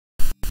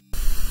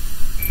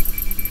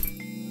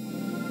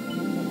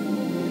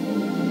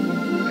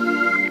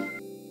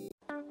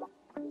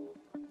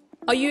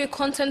Are you a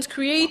content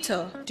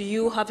creator? Do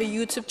you have a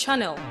YouTube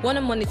channel? Want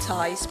to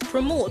monetize,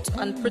 promote,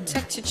 and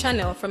protect your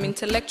channel from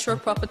intellectual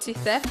property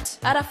theft?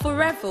 At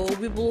Aforevo,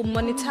 we will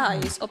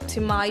monetize,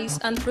 optimize,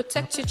 and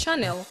protect your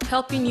channel,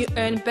 helping you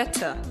earn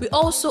better. We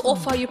also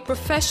offer you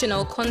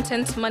professional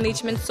content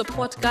management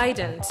support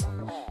guidance.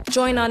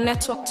 Join our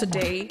network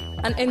today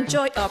and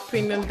enjoy our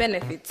premium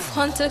benefits.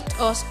 Contact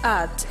us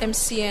at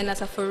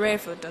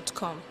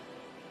mcn@aforevo.com.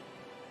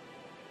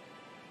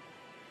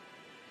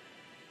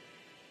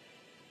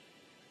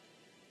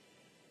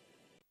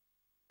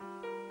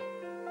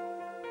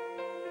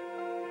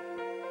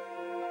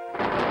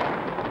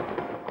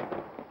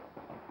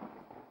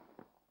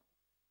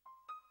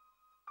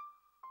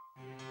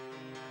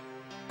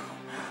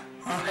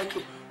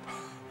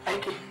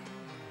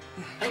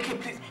 Ike,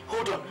 please,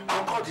 hold on.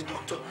 I'll call the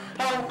doctor.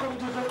 I'll call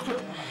the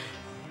doctor.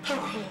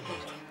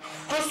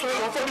 Just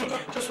hold on for me.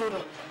 Just hold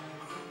on.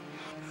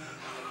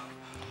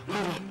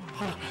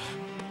 Hold on.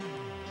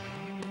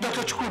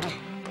 Dr. Chukwudi,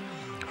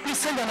 please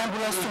send an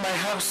ambulance to my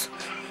house.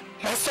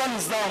 My son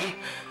is down.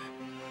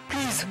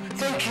 Please,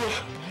 thank you.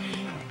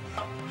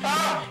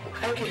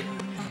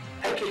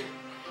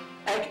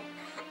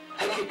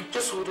 Ike,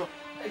 just hold on.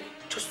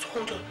 Just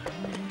hold on.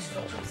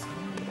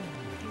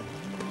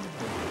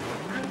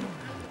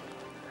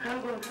 Hang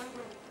on.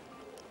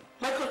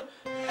 Michael,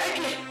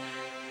 Ike!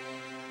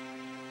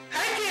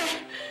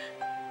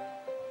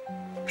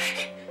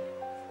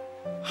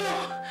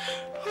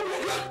 Oh my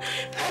God!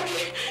 Ike!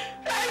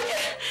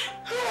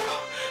 Oh.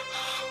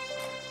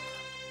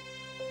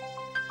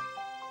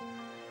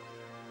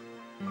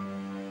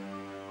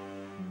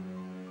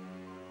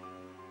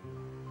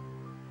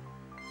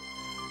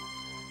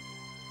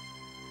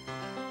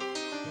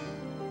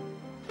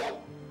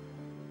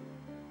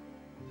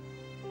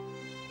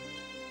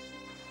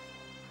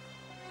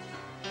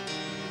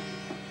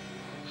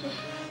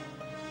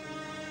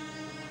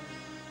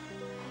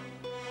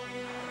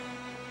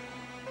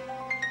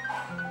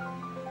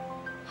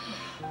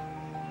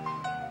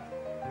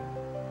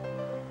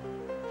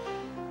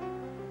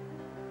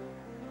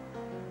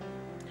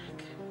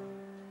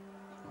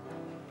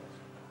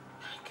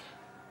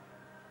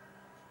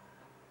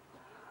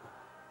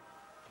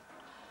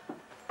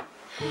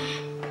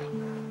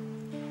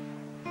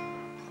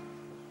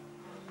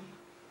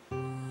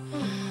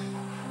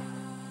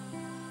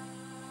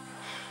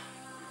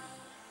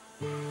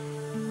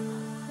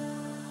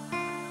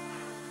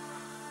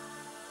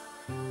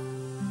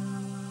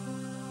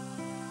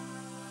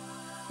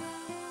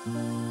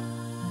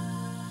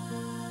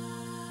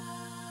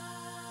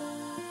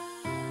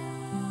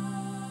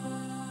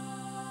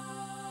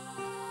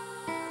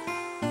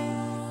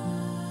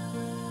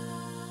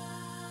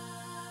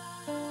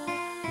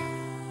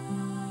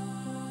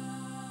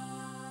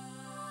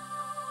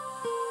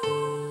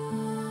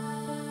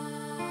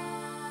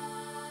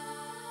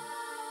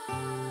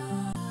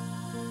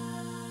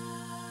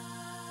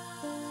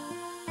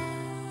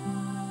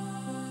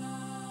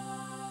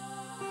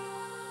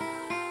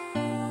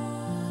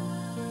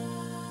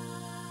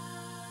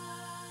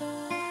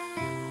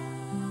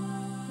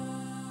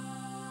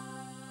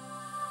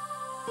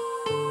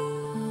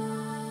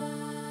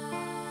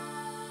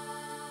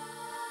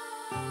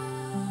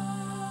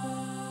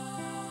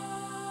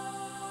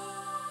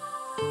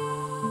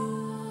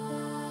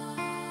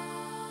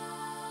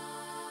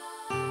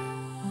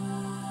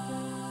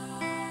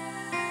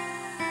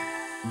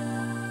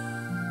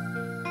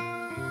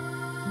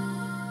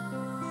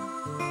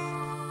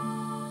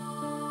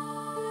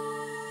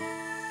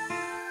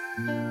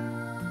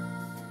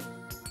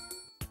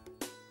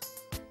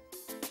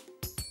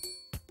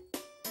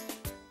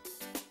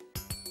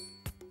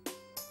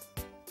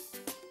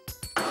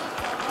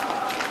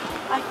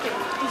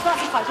 It's not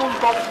as if I don't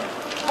love you,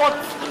 but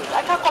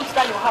I can't come to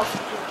your house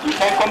again. You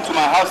can't come to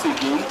my house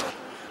again?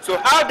 So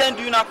how then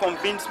do you now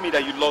convince me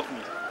that you love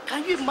me?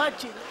 Can you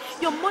imagine?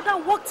 Your mother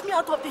walked me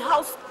out of the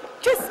house,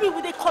 chased me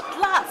with a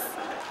cutlass.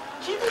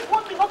 She even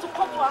warned me not to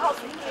come to her house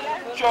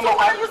again. Chioma, so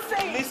what are you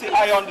saying? Listen,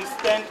 I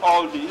understand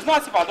all this. It's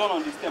not as if I don't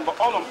understand, but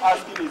all I'm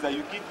asking is that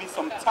you give me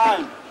some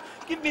time.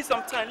 Give me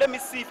some time. Let me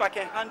see if I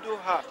can handle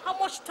her. How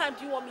much time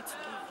do you want me to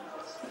give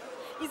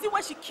you? Is it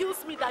when she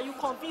kills me that you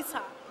convince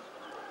her?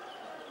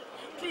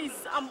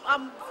 Please,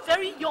 I'm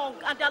very young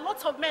and there are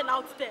lots of men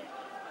out there.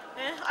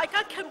 I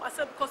can't kill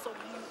myself because of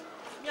you.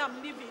 Me,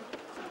 I'm leaving.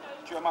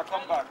 Chioma,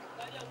 come back.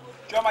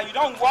 Chioma, you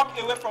don't walk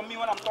away from me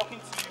when I'm talking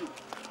to you.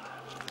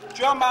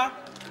 Chioma,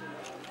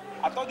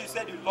 I thought you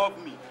said you love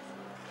me.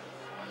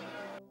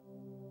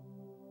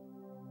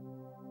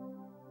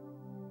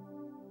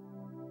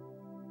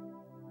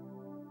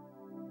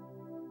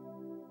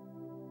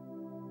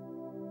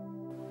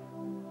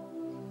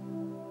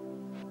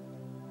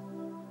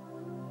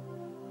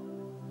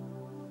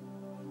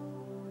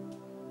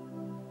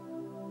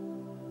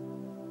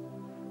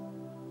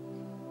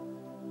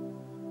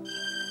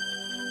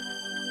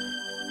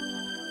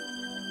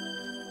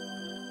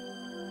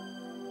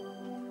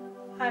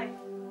 Hi.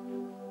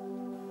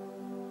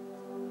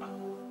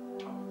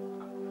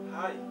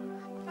 Hi.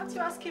 Aren't you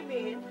asking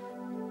me in?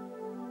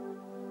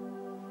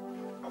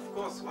 Of Of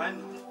course, why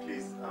not?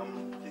 Please,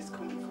 please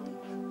come in.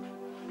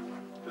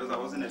 Because I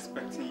wasn't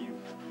expecting you.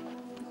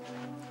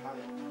 Hi.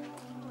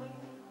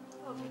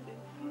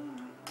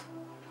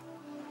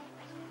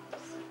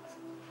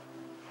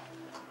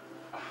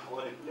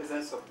 What a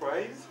pleasant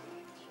surprise.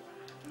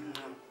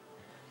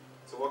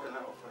 So what can I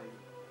offer you?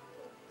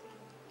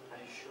 Are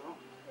you sure?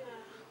 Yeah,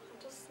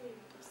 I just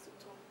need us to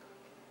talk.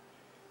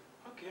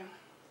 Okay.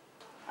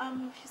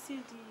 You see,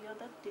 the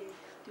other day,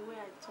 the way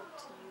I talked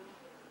to you,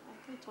 I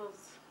think it was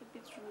a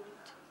bit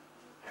rude.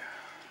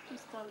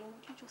 Please, darling,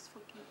 would you just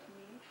forgive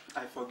me?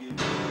 I forgive you.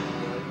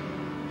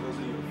 It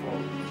wasn't your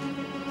fault.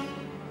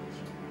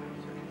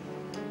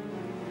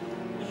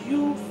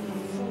 You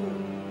fool.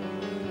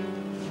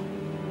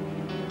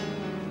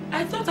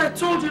 I thought I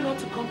told you not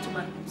to come to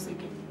my house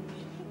again.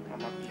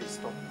 Mama, please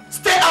stop.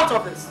 Stay out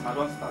of this. Mama,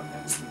 don't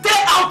start.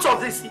 Stay out of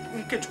this,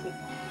 Ikechukwu.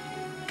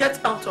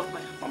 Get out of my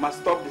house. Mama,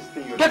 stop this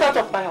thing you're Get doing. out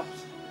of my house.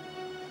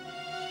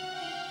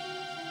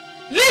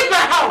 Leave my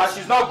house! Mama,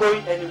 she's not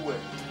going anywhere.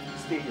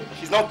 Stay here.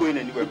 She's not going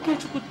anywhere.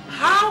 Ikechukwu,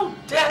 how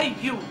dare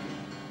you?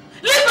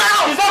 Leave my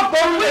house! She's not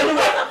going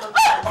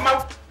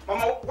anywhere.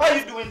 Mama, why are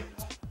you doing?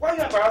 Why are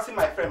you embarrassing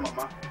my friend,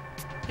 Mama?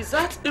 Is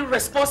that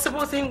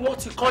irresponsible thing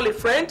what you call a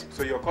friend?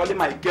 So you're calling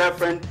my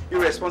girlfriend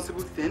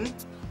irresponsible thing?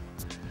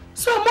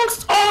 So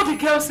amongst all the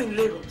girls in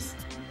Lagos,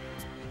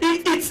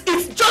 it's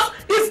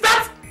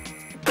that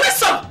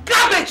piece of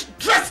garbage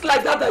dressed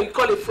like that you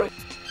call a friend.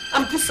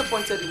 I'm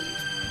disappointed in you.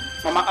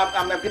 Mama,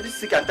 I'm getting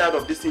sick and tired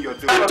of this thing you're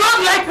doing. I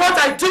don't like what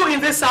I do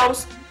in this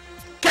house.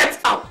 Get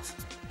out.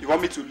 You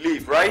want me to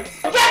leave, right?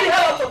 Get the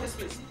hell out of this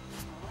place.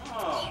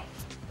 Oh.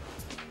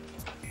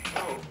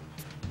 Oh.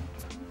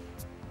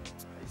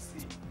 I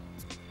see.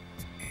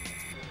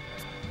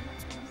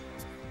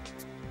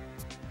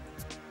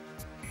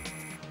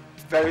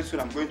 Very soon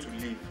I'm going to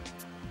leave.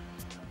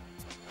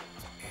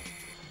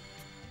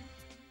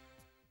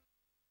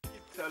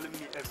 You're telling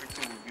me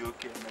everything will be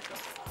okay, Emeka.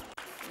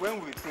 When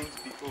will things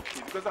be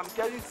okay? Because I'm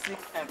getting sick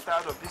and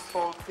tired of this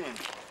whole thing.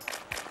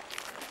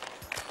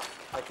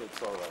 Okay,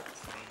 it's alright.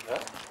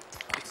 Yeah?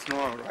 It's not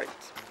alright.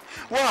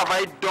 What have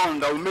I done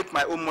that will make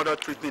my own mother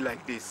treat me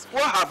like this?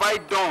 What have I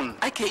done?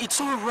 Okay, it's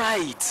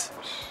alright.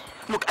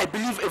 Look, I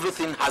believe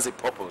everything has a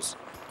purpose.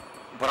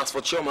 But as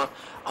for Chioma,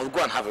 I'll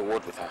go and have a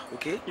word with her,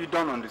 okay? You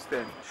don't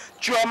understand.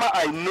 Chioma,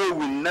 I know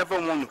will never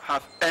want to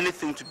have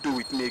anything to do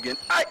with me again.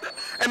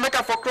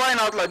 Emeka, for crying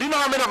out loud, do you know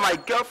how many of my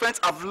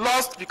girlfriends I've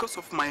lost because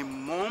of my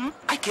mom?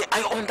 Okay,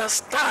 I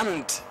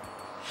understand.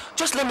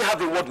 Just let me have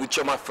a word with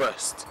Chioma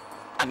first.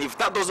 And if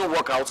that doesn't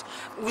work out,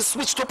 we'll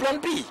switch to plan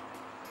B.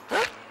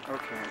 Huh?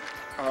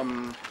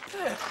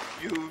 Okay.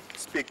 You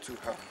speak to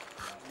her.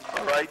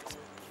 Alright?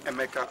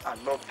 Emeka, I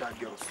love that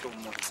girl so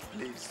much.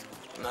 Please.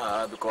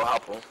 Nah, because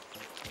happen.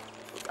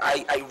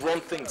 I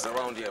run things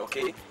around here,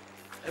 okay?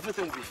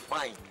 Everything will be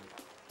fine.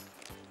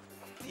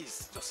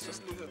 Please,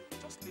 just leave it.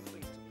 Just leave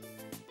things.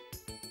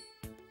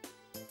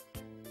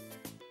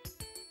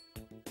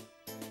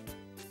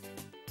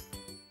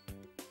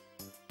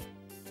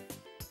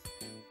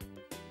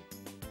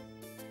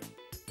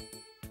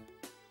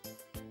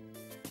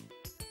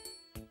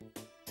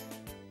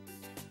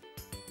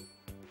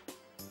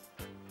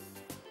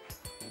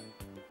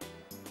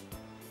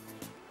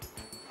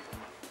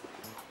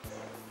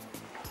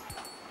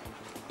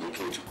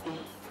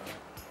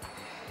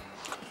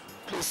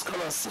 Please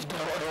come and sit down.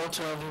 I want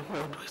to have a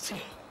word with you.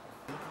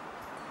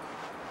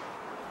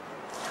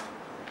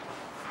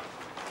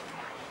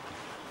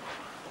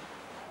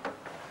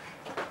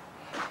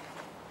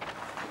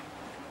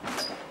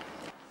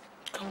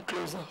 Come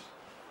closer.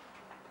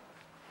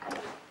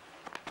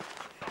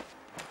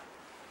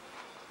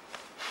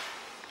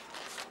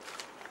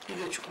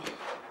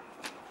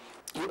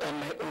 You are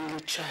my only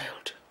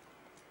child.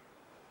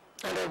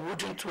 And I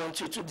wouldn't want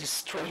you to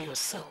destroy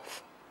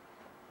yourself.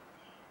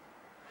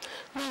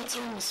 Now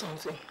tell me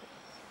something.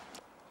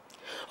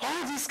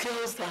 All these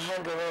girls that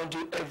hang around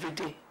you every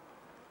day,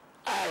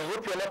 I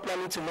hope you're not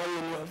planning to marry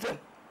any of them.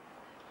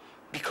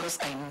 Because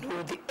I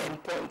know the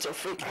end point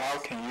of it. How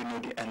can you know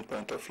the end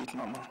point of it,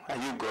 Mama? Are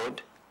you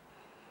God?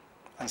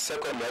 And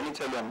secondly, I need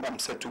to tell you I'm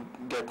set to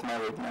get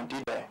married now,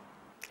 did I?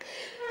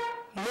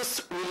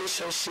 Most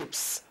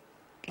relationships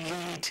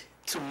lead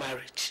to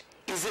marriage.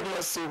 Is it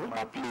not so?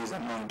 Mama, please,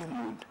 I'm not in the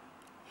mood.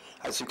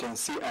 As you can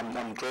see,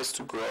 I'm dressed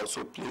to go out,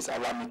 so please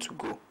allow me to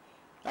go.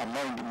 I'm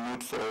not in the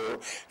mood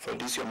for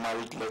this your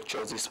marriage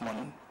lectures this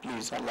morning.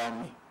 Please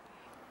allow me.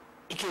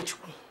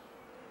 Ikechukwu,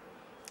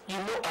 you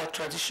know our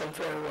tradition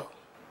very well.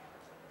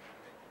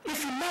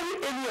 If you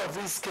marry any of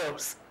these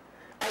girls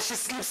and she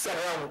sleeps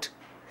around,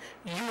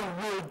 you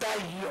will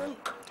die young.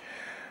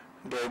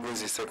 There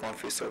goes the second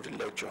phase of the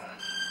lecture.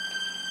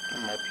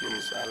 Mama,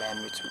 please allow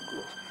me to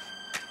go.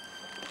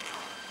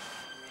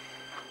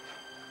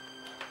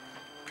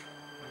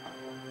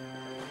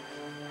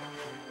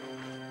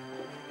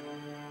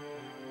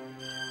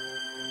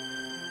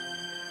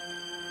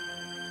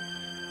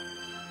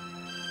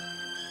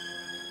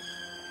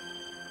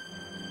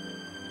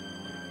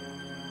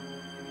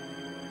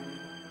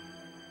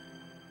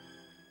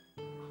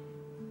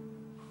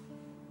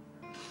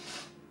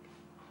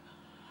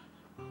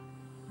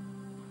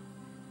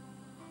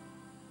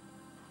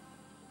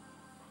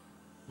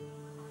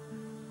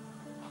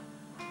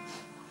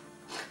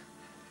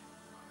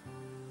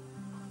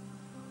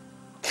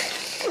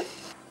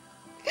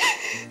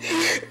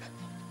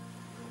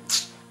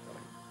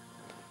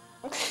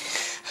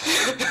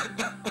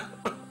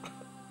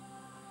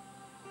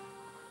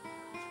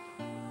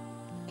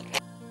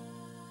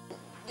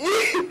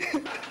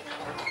 Sandra.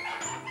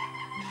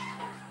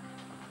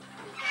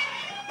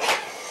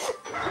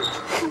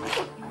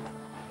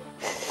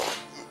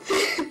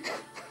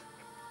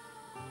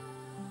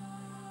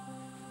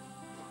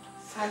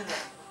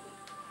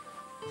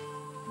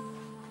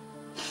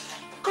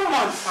 Come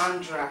on,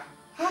 Sandra.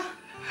 Huh?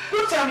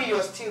 Don't tell me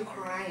you're still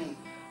crying.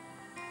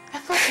 I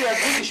thought you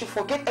agreed you should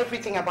forget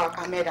everything about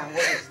Ahmed and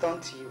what he's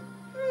done to you.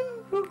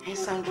 Hey,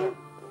 Sandra.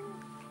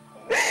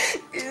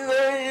 It's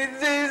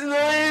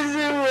not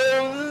easy, Mom.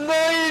 It's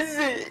not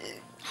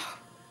easy.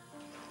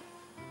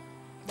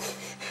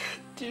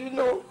 Do you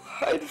know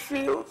how it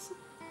feels?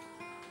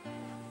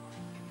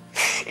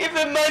 If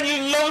a man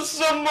you love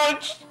so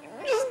much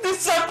just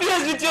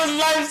disappears with your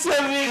life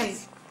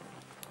savings.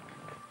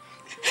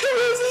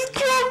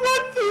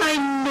 I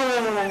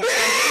know.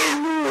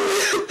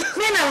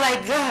 Men are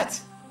like that.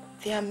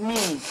 They are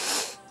mean.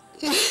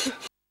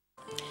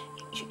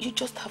 You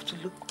just have to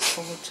look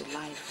forward to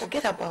life.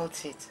 Forget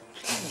about it.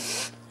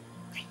 Please.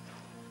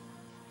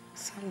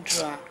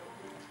 Sandra,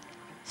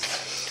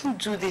 don't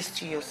do this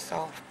to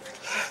yourself.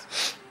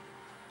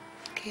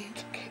 Okay?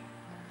 It's okay.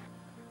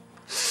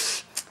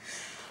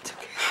 It's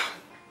okay.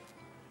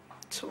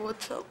 So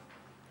what's up?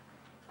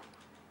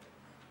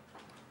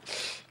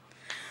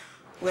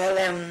 Well,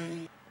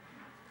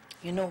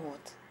 you know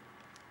what?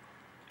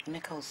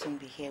 Emeka will soon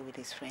be here with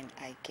his friend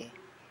Ike.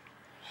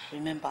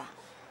 Remember,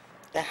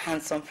 that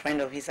handsome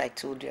friend of his I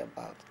told you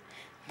about.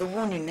 The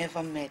one you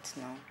never met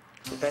now.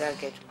 You better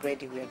get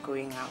ready, we're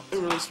going out.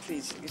 Rose,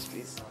 please.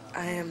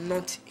 I am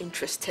not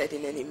interested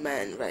in any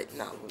man right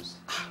now, Rose.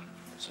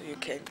 So you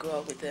can go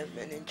out with them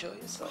and enjoy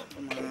yourself,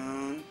 okay?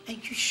 Are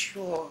you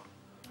sure?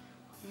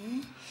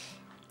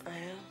 I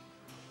am.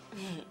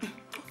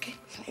 Okay,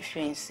 if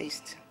you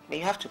insist. But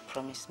you have to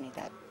promise me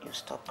that you'll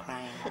stop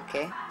crying,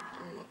 okay?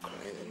 I'm not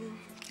crying anymore.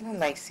 I don't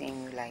like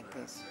seeing you like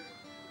this.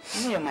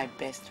 You know you're my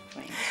best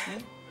friend.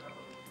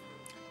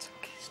 It's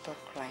okay. Stop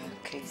crying,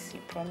 please.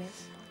 You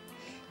promise?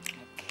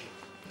 Okay.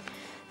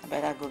 I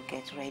better go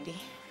get ready.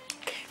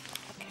 Okay.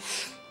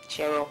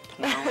 Cheer up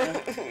now.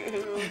 Rose,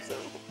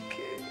 I'm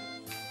okay.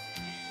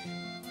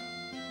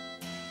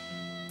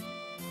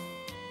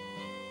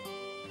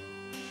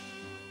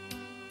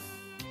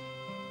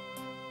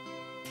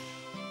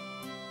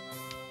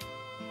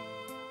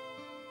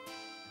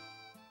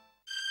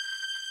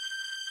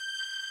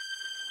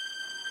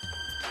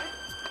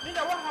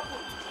 Linda, what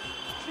happened?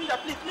 Linda,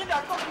 please. Linda,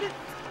 come, please.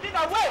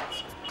 Linda, wait.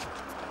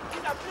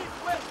 Linda, please,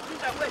 wait.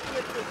 Linda, wait.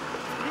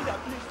 Linda,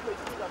 please, wait.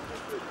 Linda,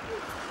 please, wait.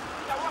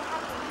 Linda, what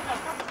happened? Linda,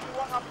 come to me.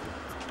 What happened?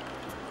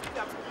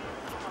 Linda, please,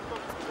 come and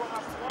talk to me. What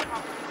happened? What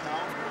happened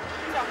now?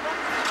 Linda, come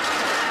to me.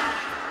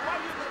 Why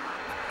are you doing?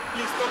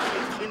 Please talk to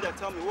me. Linda,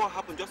 tell me what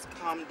happened. Just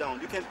calm down.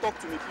 You can talk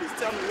to me, please.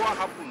 Tell me what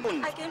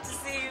happened. I came to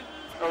see you.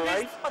 All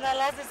right.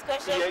 Finalize this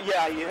question.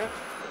 Yeah.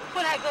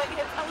 When I got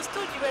here, I was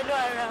told you were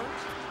not around.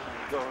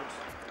 God.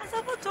 I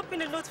thought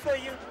dropping a note for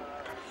you.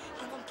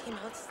 Your mom came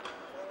out.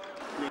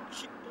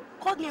 She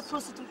called me a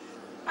prostitute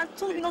and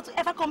told me not to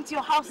ever come to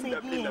your house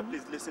again. Linda,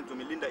 please listen to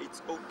me. Linda,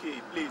 it's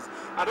okay, please.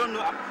 I don't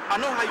know. I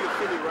know how you're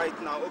feeling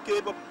right now,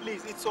 okay? But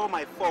please, it's all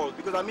my fault.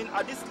 Because, I mean,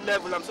 at this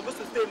level, I'm supposed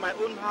to stay in my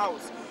own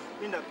house.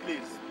 Linda,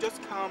 please,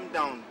 just calm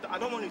down. I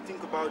don't want you to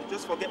think about it.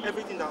 Just forget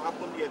everything that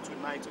happened here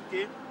tonight,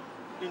 okay?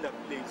 Linda,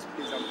 please,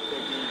 I'm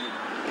begging you.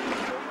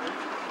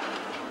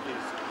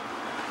 Please.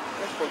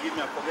 Just forgive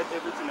me and forget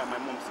everything that my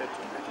mom said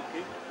tonight,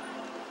 okay?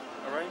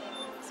 Alright?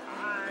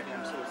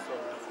 I'm so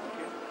sorry,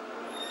 okay?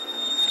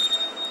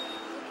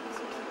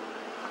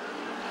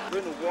 I'm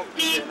going to walk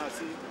in there and I'll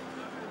see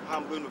how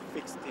I'm going to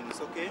fix things,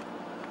 okay?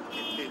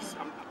 Okay, please.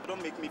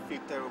 Don't make me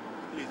feel terrible,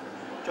 please.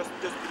 Just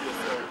be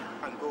yourself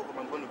and go home.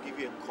 I'm going to give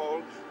you a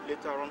call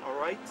later on,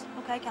 alright?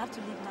 Okay, I have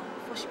to leave now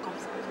before she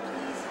comes out,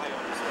 please. I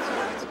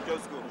understand.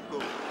 Just go.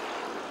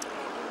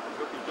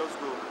 Okay, just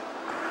go.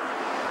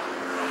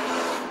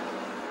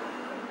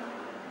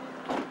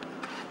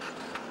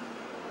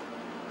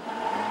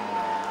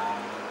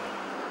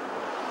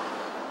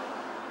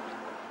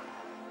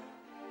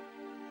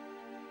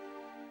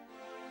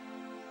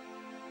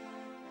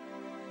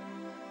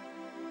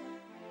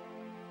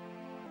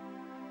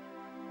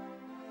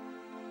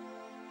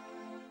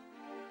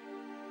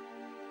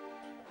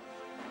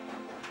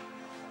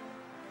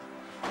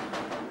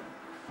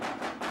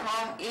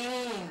 Come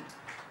in.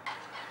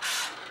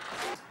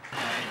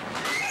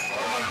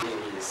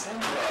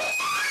 Sandra.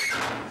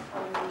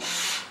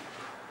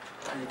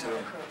 How you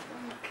doing?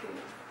 Okay.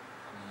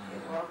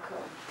 You're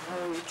welcome. How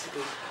are you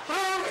today?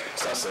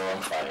 So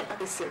I'm fine.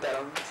 Please sit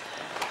down.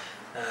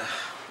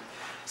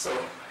 So,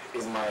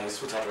 is my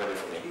sweetheart ready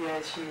for me?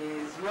 Yeah, she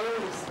is.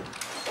 Rose.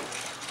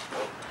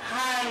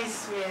 Hi,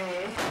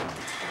 sweetie.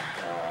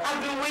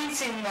 I've been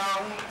waiting now.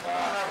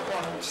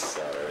 I'm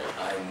sorry.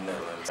 I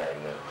know.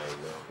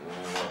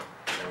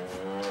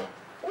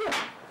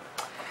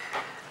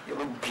 You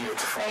look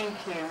beautiful. Thank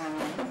you,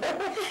 honey.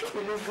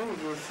 You look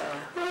good yourself.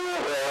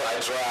 Well, I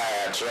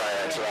try.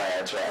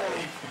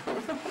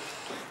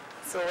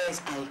 So where's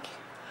Ike?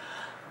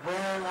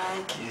 Well,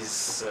 Ike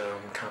is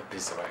kind of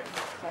busy right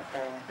now.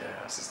 Uh-oh.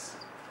 Yeah,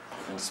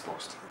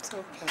 Indisposed. It's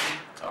okay.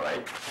 All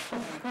right.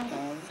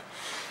 Okay.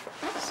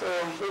 So,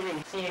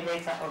 baby, see you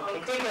later.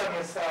 Okay, take care of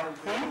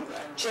yourself.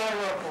 Cheer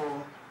up.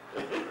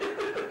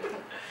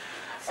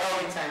 All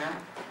the time.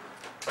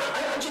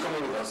 Aren't you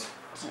coming with us?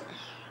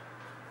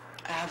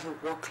 I have a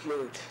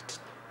workload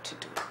to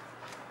do.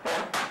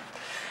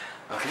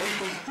 Okay.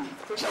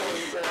 Take care of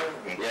yourself.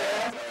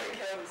 Yeah. Take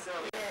care of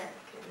yourself. Yeah.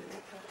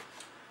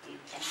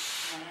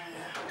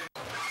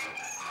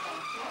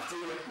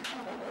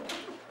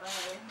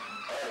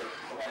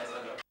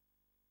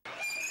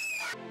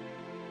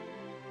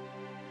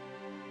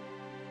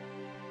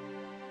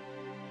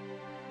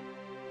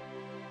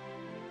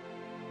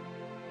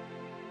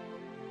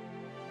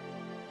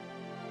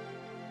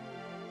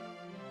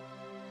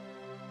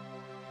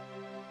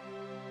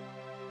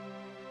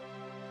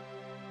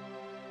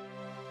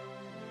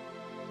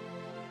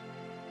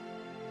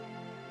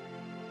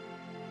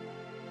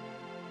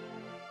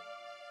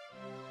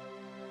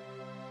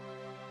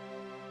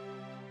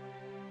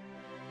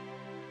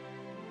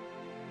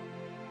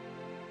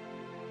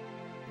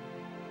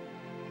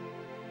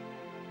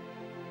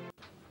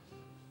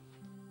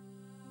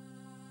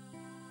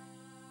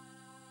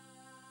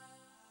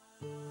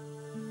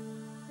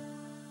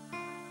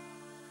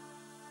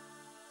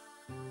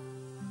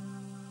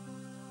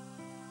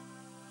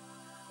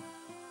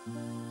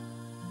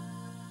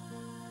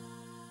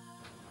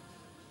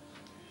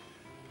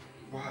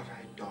 What have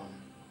I done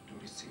to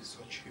receive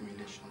such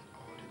humiliation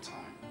all the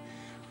time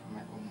from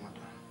my own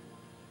mother?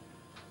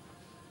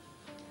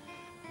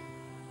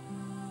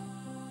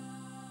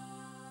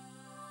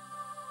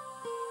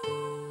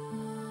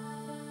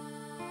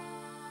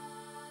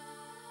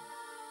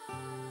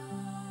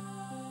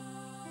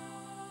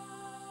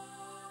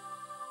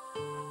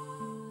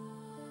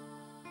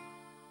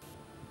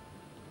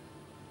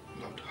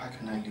 Lord, how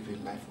can I live a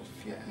life of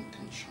fear and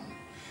tension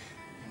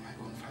in my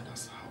own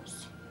father's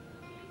house?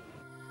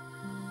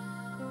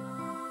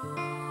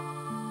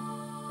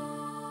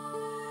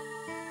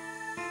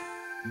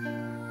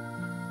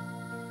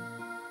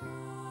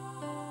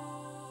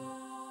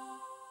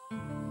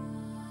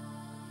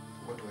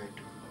 What do I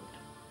do, Lord?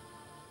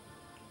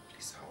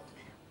 Please help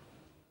me.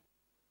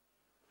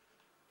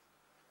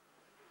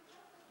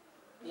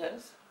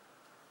 Yes?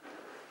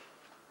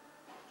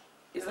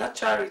 Is that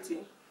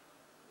Charity?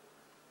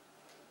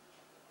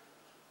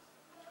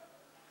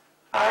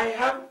 I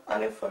have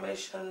an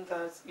information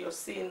that you're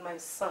seeing my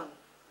son,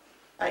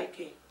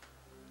 Ike.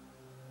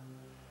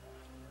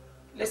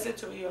 Listen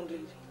to me, young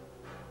lady.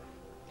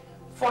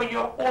 For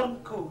your own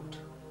good,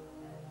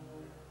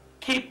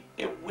 keep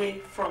away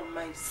from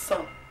my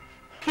son.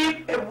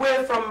 Keep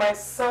away from my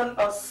son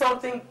or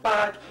something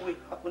bad will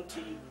happen to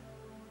you.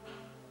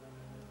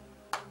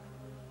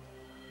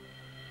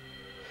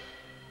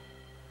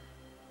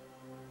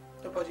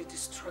 Nobody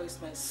destroys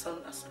my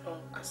son as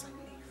long as I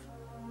live.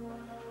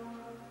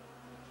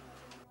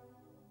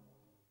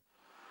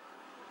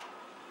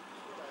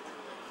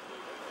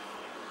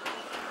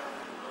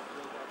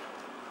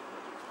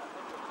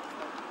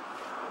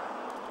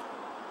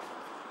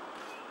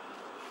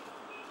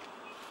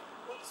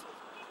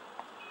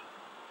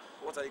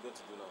 What are you going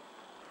to do now?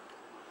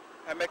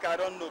 Emeka, I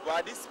don't know, but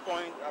at this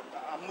point,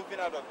 I'm moving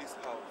out of this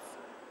house.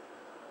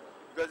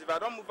 Because if I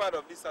don't move out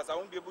of this house, I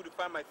won't be able to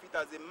find my feet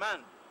as a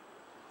man.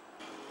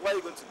 Where are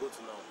you going to go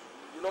to now?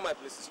 You know my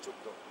place is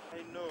choked up.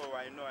 I know.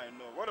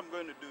 What I'm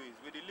going to do is,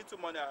 with the little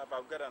money I have,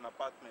 I'll get an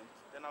apartment.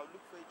 Then I'll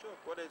look for a job.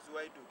 What else do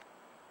I do?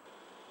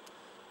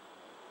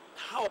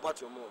 How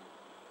about your mom?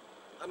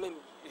 I mean,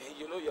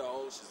 you know you're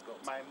all she's got.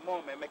 My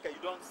mom, Emeka,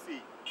 you don't see.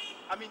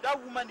 I mean, that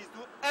woman is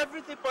doing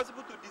everything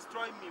possible to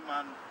destroy me,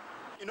 man.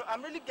 You know,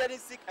 I'm really getting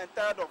sick and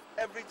tired of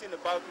everything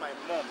about my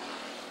mom.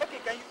 Okay,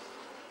 can you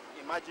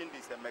imagine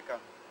this, Emeka?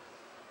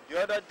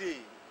 The other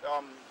day,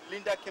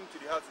 Linda came to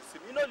the house to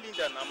see me. You know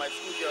Linda now, my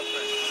school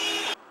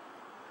girlfriend.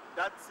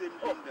 That same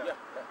Linda.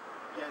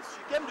 Yes,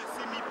 she came to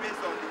see me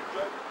based on the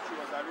job she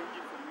was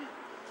arranging for me.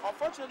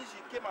 Unfortunately, she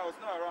came, I was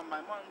not around.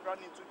 My mom ran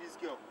into this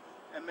girl.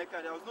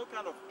 Emeka, there was no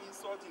kind of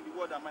insult in the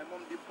world that my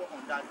mom did put on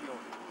that girl.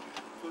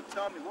 So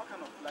tell me, what kind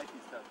of life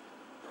is that?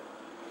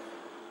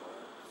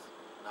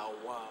 Now,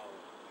 wow.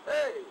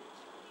 Hey!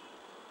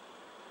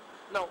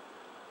 Now,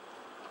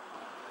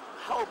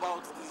 how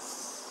about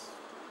this?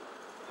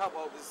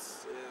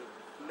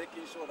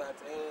 Making sure that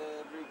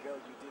every girl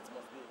you date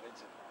must be a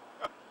virgin?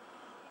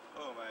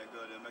 Oh my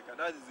God, Emeka,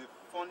 that is the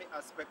funny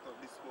aspect of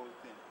this whole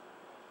thing.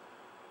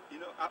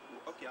 You know,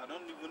 okay, I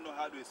don't even know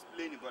how to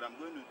explain it, but I'm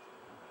going to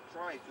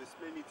try to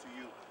explain it to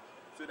you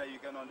so that you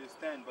can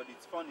understand, but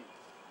it's funny.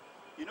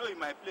 You know, in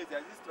my place,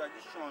 there's this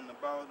tradition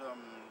about,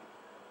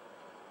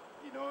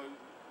 you know,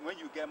 when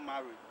you get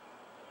married,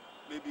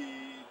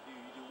 maybe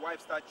the wife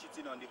starts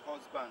cheating on the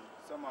husband,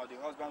 somehow the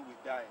husband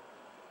will die.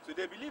 So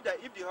they believe that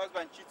if the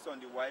husband cheats on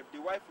the wife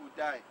will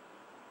die.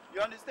 You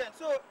understand?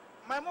 So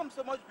my mom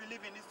so much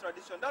believes in this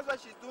tradition. That's why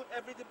she's doing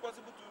everything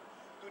possible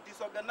to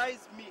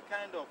disorganize me,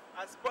 kind of,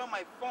 and spoil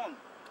my fun.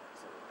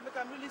 Like,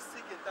 I'm really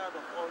sick and tired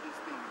of all these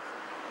things.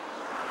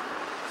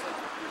 So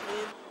you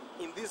mean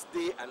in this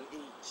day and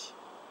age,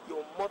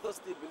 your mother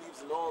still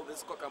believes in all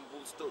this cock and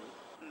bull story?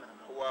 No.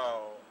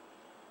 Wow.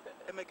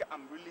 Emeka,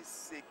 I'm really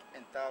sick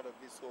and tired of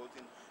this whole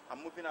thing.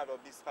 I'm moving out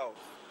of this house.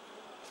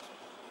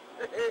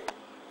 Hey.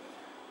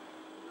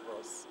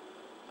 Ross,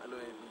 hello,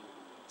 Evi.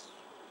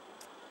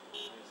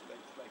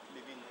 It's like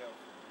living hell.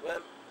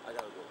 Well, I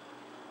gotta go.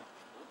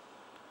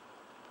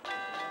 But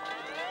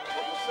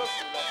we'll just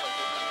see that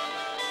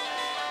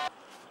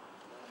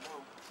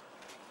Mom.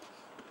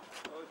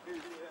 Oh, yeah,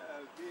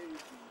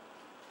 baby.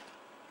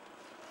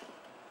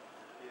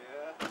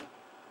 Yeah.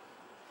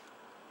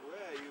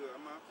 Where are you?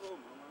 I'm at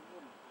home.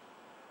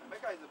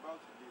 Emeka is about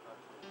to leave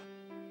actually.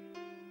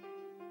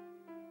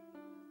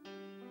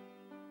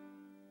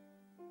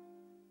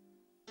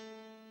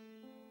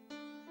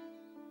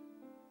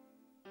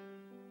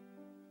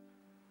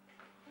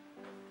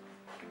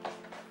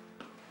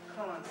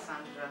 Come on,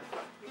 Sandra.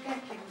 You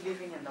can't keep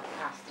living in the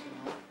past, you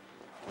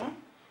know.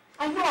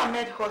 I know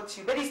Ahmed hurt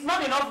you, but it's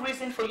not enough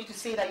reason for you to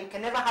say that you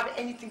can never have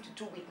anything to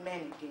do with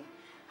men again.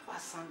 How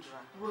about Sandra?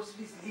 Rose,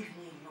 please leave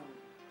me alone.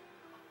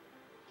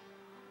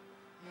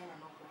 Men are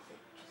not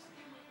perfect. Just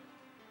leave me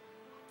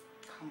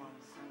alone. Come on,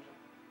 Sandra.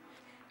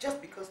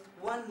 Just because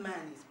one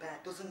man is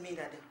bad doesn't mean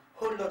that the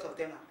whole lot of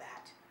them are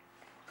bad.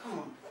 Come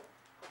on.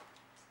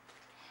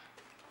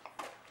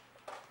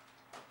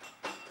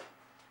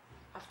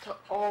 After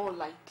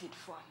all I did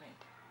for Ahmed,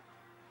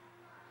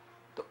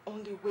 the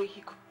only way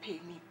he could pay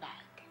me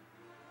back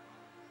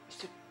is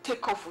to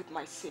take off with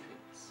my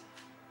savings.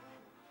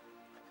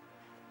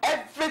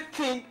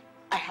 Everything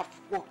I have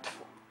worked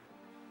for.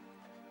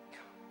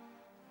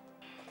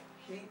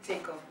 He didn't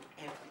take off with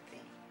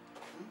everything.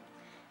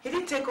 He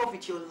didn't take off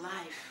with your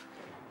life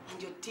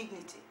and your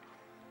dignity.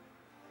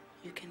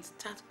 You can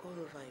start all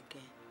over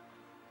again.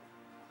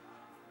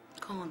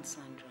 Come on,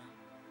 Sandra.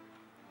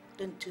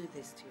 Don't do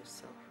this to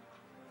yourself.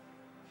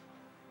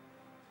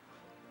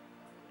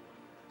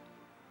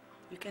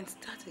 You can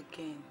start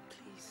again,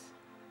 please.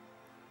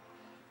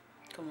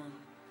 Come on.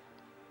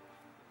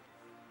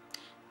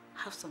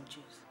 Have some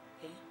juice,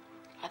 okay?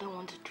 I don't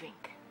want to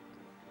drink.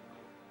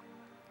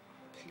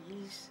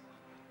 Please.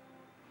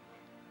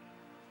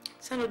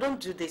 Sandra, don't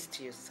do this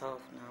to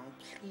yourself now,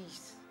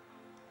 please.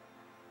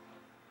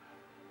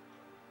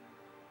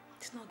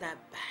 It's not that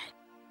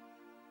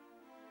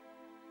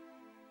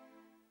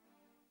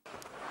bad.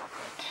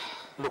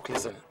 Look,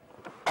 listen.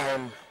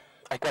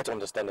 I quite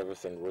understand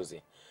everything,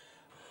 Rosie.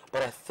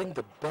 But I think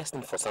the best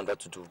thing for Sandra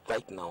to do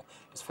right now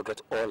is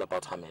forget all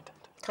about Ahmed.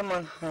 Come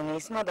on, honey.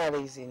 It's not that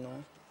easy,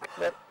 no?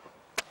 But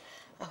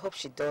I hope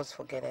she does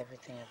forget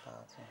everything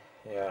about him.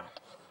 Yeah.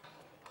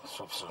 I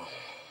hope so.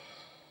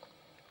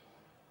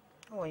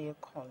 Who are you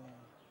calling?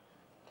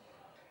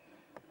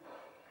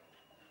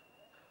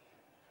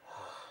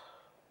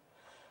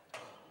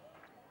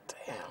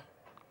 Damn.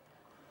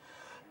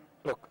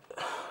 Look,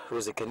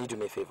 Rosie, can you do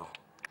me a favor?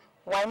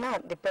 Why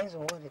not? Depends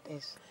on what it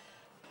is.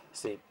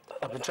 See,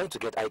 I've been trying to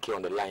get Ike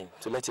on the line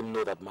to let him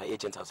know that my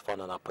agent has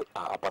found an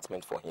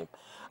apartment for him.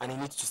 And he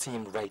needs to see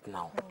him right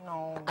now.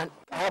 No. And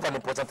I have an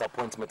important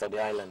appointment at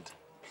the island.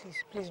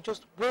 Please,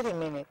 just wait a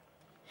minute.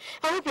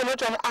 I hope you're not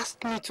trying to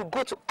ask me to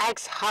go to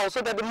Ike's house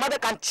so that the mother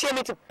can tear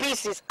me to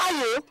pieces. Are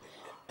you?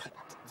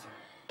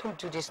 Don't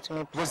do this to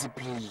me, please. Rosie,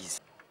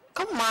 please.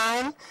 Come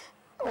on.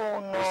 Oh,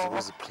 no.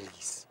 Rosie,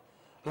 please.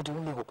 You're the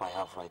only hope I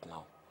have right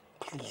now.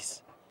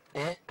 Please.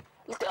 Eh?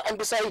 Look, and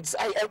besides,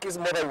 Ike's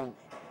mother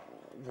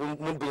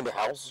won't be in the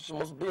house. She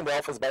must be in the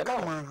office by now.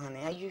 Come on,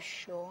 honey. Are you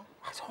sure?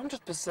 It's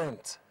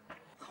 100%.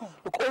 Oh.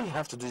 Look, all you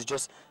have to do is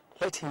just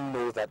let him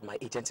know that my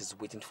agent is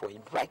waiting for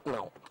him right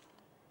now.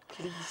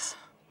 Please.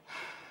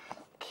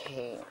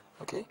 Okay.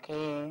 Okay?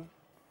 Okay.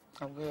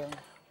 I will.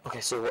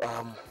 Okay, so,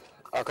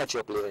 I'll catch you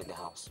up later in the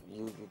house.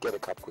 You get a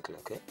cab quickly,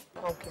 okay?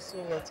 Okay, see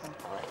you later.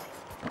 All right.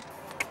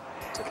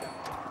 Take care.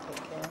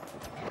 Take care.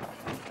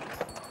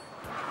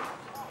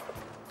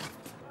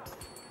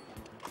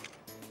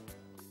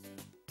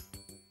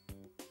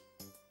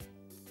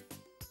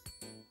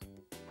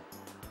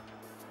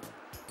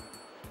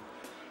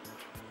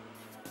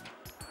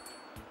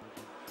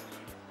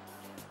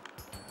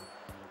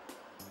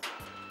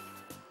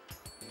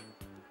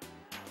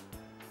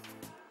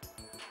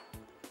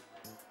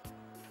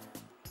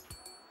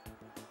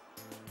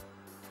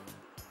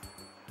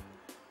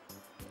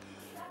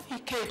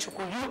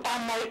 Ikechukwu, you are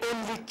my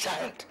only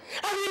child.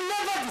 I will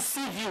never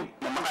deceive you.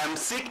 Mama, I'm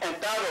sick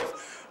and tired of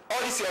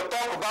all this your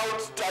talk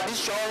about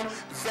tradition,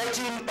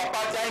 virgin,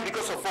 papa dying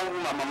because of one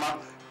woman, Mama.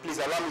 Please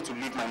allow me to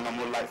live my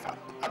normal life.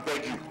 I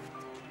beg you.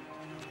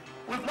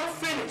 We've not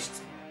finished.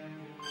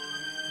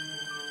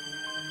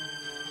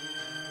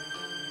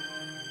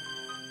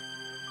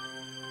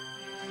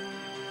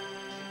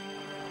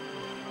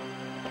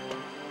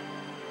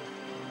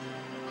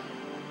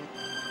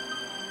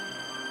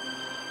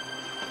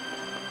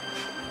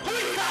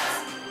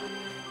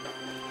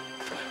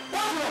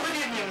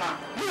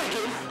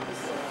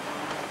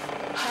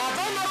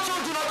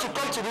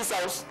 This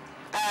house.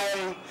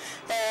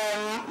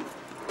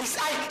 It's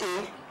Ike.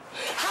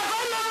 Have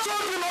I not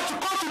told you not to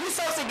come to this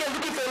house again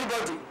looking for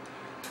anybody?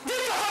 Did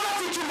your father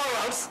teach you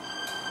morals?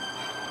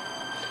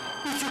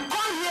 If you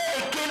come here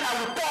again, I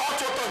will pour hot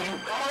water on you.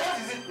 Mama, what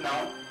is it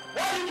now?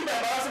 Why do you keep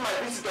embarrassing my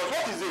visitors?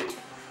 What is it?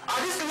 At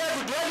this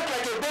level, do I look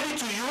like a baby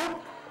to you?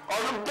 Or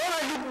don't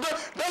you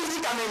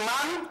think I'm a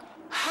man?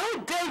 How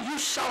dare you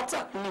shout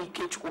at me,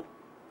 Ikechukwu?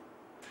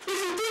 If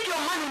you think you're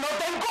man enough,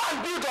 then go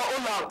and build your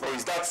own house. Oh,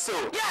 is that so?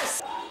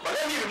 Yes! But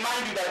let me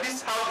remind you that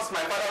this house is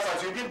my father's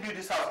house. You didn't build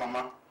this house,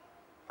 Mama.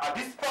 At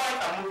this point,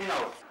 I'm moving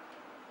out.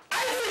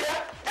 I see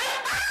that.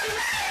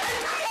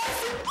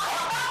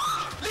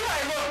 Leave her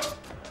alone.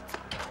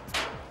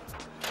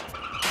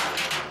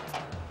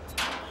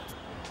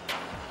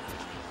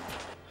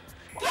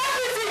 Let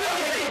me see your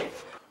head.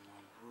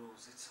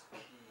 Rose, it's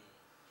okay.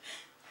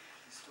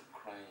 Please stop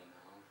crying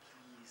now,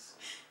 please.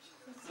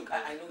 Look, I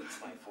know it's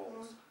my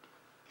fault.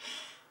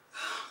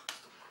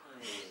 Stop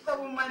crying. That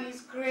woman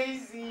is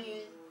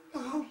crazy.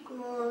 Oh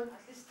God.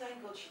 At least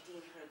thank God she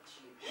didn't hurt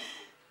you.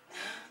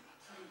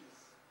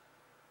 Please.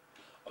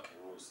 Okay,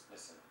 Rose,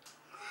 listen.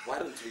 Why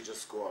don't we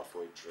just go out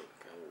for a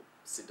drink and we'll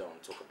sit down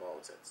and talk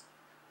about it?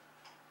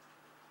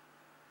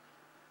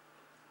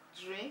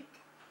 Drink?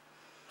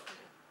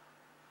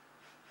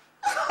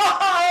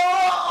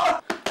 I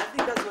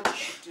think that's what you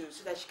should do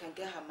so that she can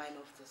get her mind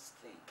off this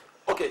thing.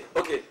 Okay.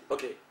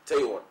 Tell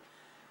you what.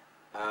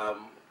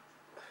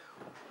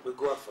 We'll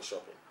go out for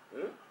shopping.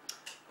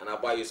 And I'll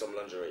buy you some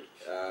lingerie.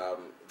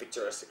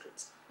 Victoria's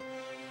Secret.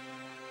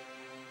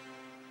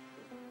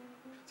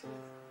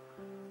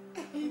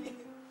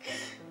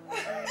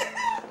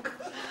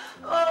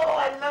 Oh,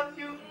 I love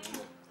you.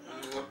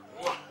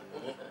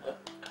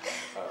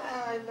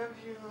 I love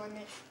you,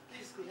 honey.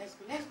 Let's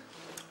go.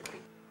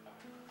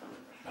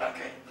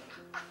 Okay.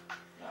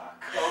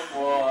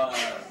 Come on.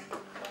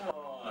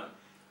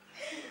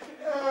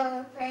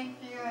 Oh, thank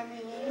you,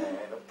 honey.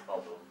 Yeah, no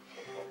problem.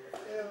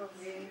 Oh,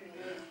 baby.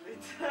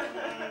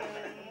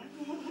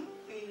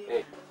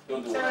 Hey,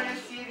 don't do Sorry, that.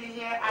 City,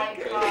 here I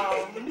Okay.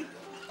 come.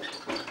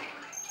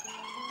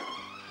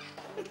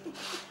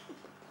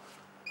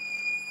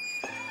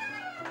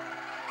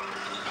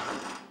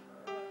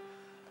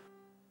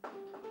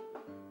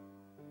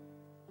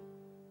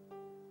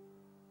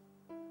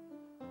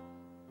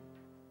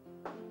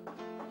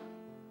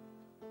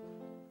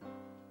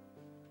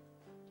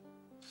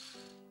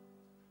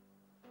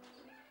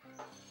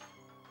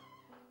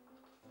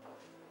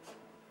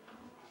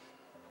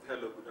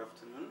 Hello, good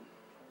afternoon.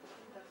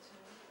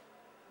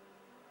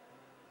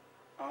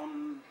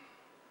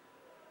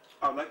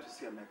 I would like to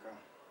see Emeka.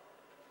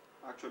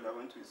 Actually, I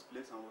went to his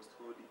place and was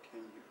told he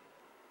came here.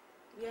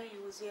 Yeah, he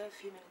was here a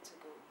few minutes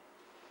ago.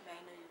 May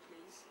I know you,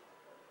 please?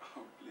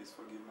 Oh, please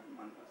forgive my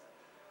manners.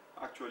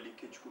 Actually,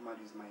 Ikechukwu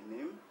is my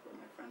name, but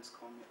my friends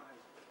call me I.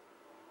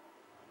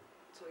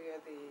 So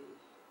you're the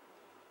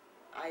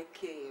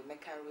IK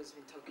Emeka has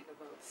been talking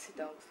about.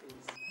 Sit down,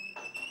 please.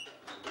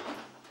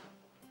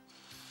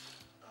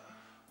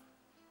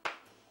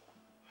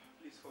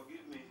 Please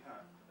forgive me.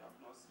 I've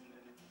not seen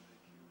anything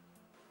like you.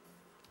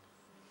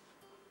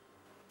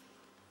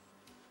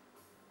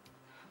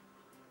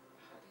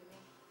 How do you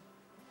mean?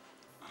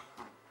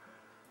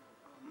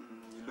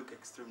 You look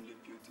extremely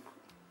beautiful.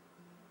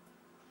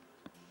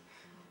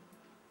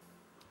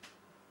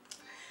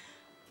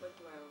 What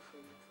do I offer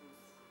you,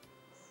 please?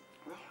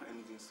 Well,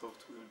 anything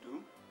soft will do.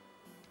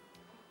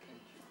 Okay.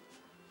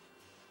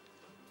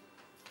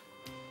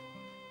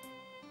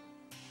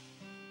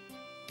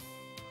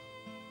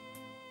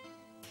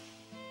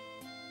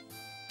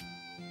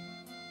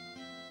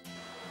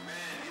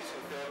 Man, this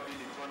hotel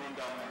bill is running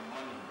down my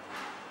money.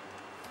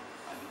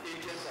 And the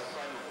agents are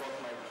trying to cut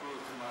my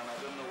throat, man. I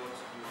don't know what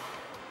to do.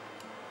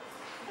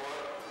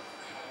 But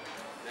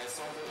there's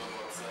something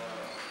about,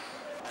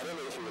 I don't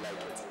know if you will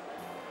like it.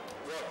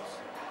 What?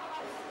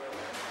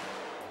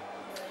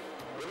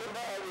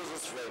 Remember I was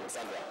his friend,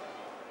 Sandra?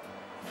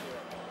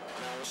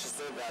 Now she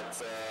said that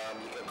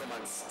you can come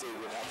and stay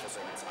with her for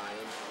some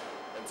time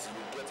until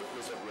you get a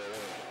place of your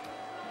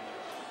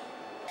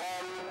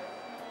own.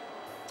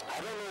 I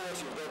don't know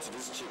what you've done to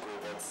this chick,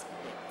 but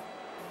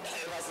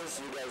ever since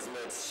you guys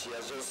met, she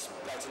has just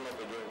brightened up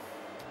again.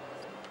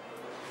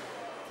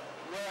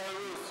 Well,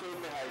 Rose told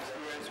me her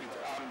experience with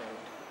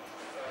Ahmed.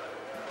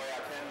 But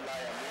I can't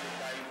lie, I'm really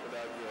dying for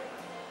that girl.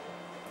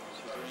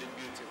 She's really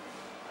beautiful.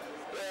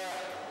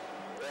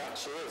 Yeah,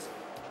 she is.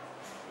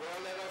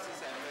 Well, ever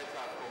since I met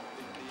her, I've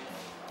completely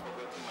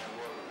forgotten my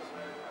worries.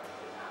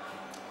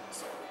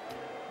 So,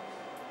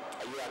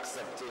 are you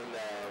accepting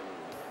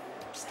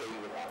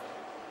staying with her?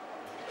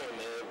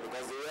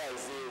 Because the way I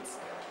see it,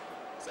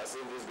 it's as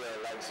if this girl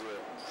likes you.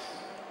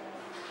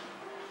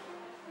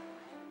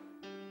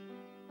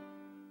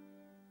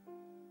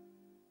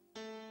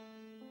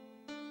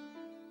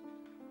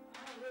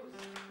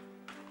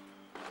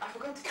 I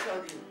forgot to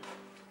tell you.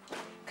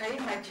 Can you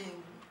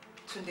imagine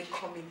Tunde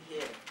coming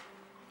here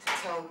to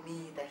tell me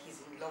that he's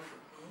in love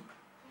with me?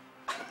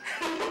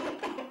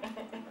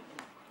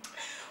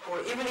 Or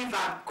even if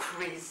I'm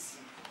crazy,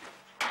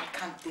 I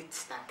can't date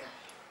that guy.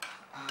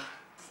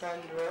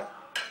 Sandra,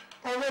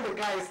 I know the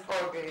guy is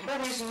ugly,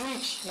 but he's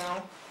rich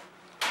now.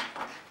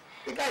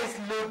 The guy is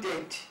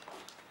loaded.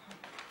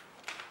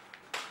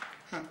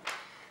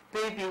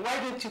 Baby, why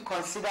don't you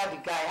consider the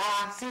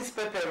guy? Since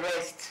Pepe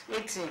rest.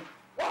 Waiting.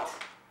 What?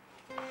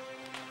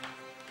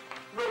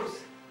 Rose,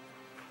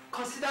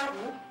 consider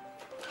who?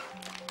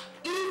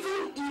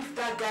 Even if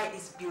that guy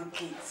is Bill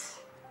Gates,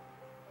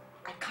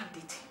 I can't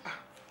date him.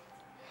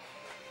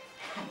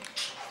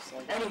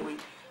 Anyway,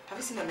 have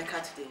you seen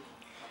Emeka today?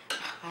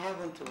 I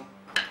haven't too.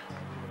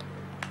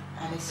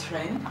 And his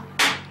friend?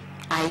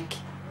 Ike.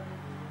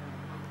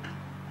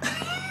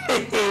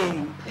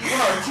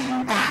 What?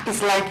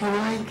 It's like you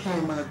like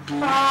him, Abby.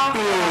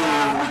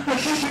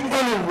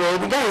 Anyway,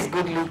 the guy is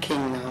good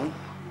looking now.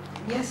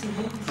 Yes, he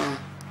is.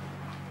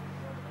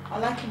 I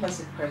like him as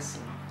a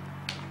person.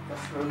 But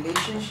for a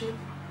relationship,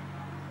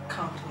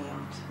 count me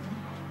out.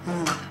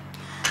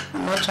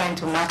 I'm not trying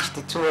to match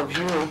the two of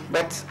you,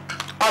 but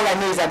all I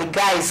know is that the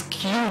guy is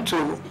cute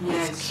too.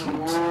 Yes. Cute.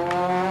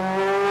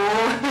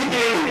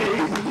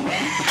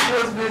 He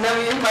was been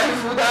having my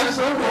food. I'm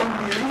so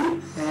hungry.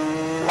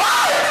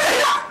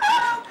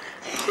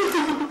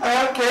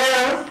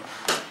 Okay.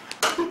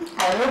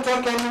 I won't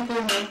talk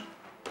anything.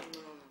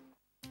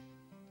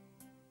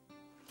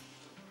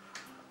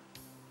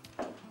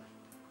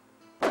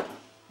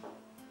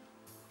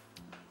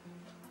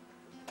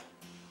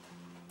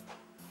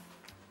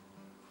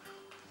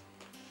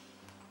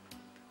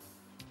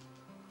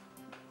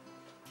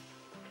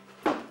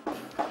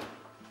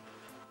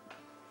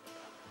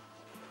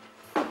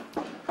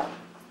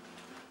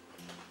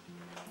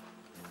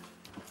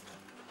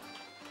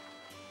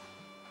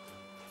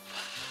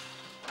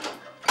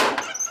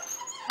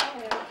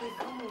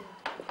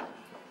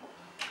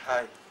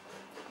 Hi.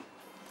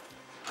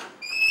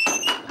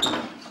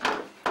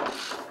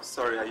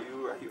 Sorry, are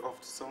you off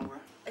to somewhere?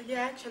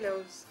 Yeah, actually, I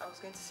was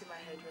going to see my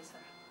hairdresser.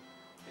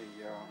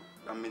 Yeah,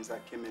 that means I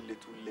came a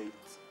little late.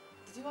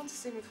 Did you want to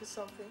see me for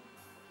something?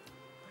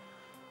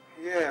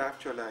 Yeah,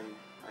 actually,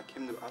 I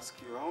came to ask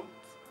you out.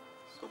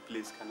 So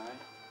please, can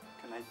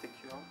I take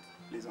you out?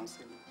 Please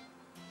answer me.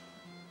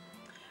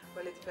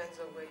 Well, it depends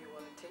on where you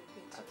want to take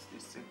me to. That's the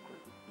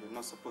secret. You're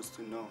not supposed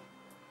to know.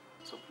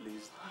 So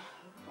please,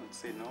 don't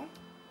say no.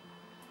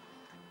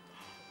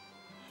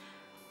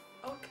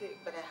 Okay,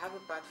 but I have a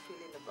bad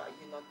feeling about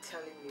you not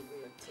telling me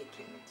where you're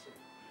taking me to.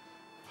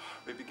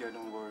 Baby girl,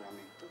 don't worry. I'm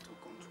in total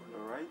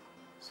control, alright?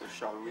 So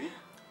shall we? Okay.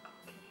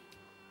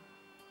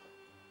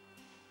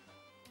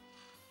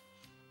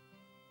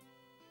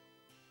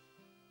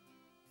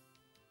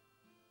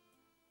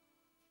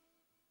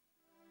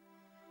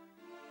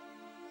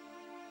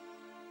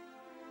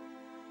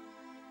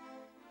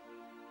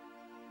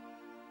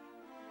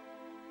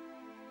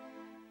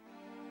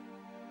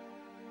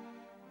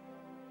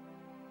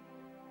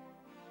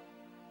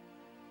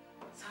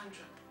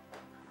 Sandra,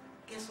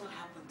 guess what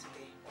happened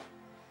today?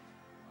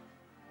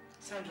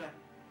 Sandra,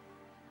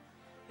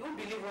 you won't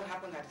believe what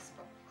happened at this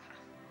pub.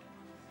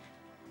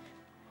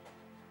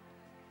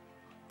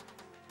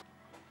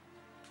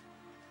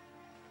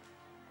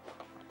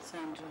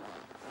 Sandra,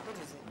 what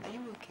is it? Are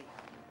you okay?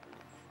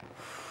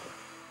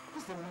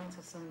 What's the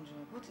matter,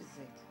 Sandra? What is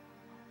it?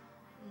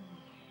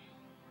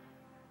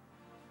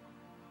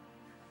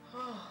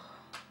 Oh,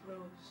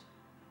 Rose.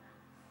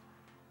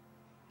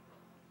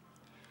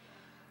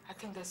 I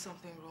think there's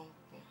something wrong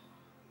with me.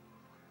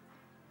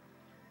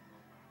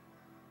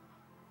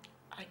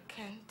 I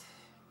can't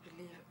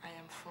believe I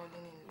am falling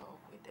in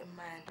love with a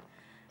man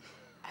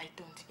I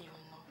don't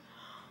even know.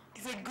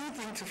 It's a good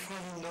thing to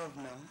fall in love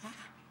now.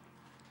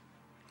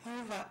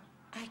 However,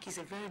 Ike is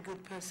a very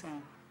good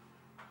person.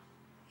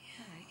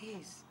 Yeah, he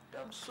is.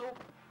 I'm so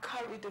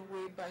carried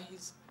away by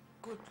his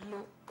good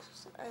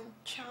looks and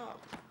charm.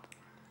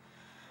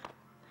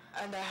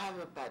 And I have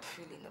a bad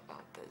feeling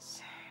about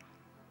this.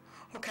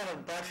 What kind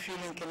of bad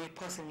feeling can you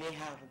possibly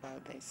have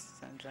about this,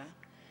 Sandra?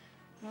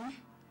 I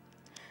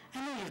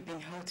know you've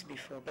been hurt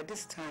before, but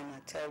this time I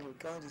tell you,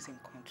 God is in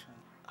control.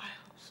 I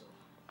hope so.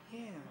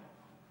 Yeah.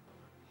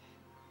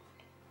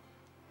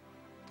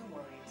 Don't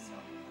worry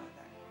yourself about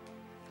that.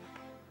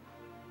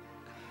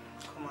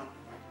 Come on,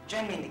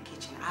 join me in the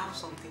kitchen. I have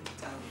something to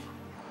tell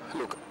you.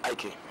 Look,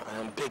 Ike, I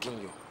am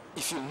begging you.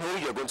 If you know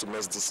you're going to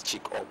mess this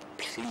chick up,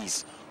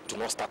 please do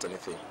not start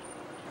anything.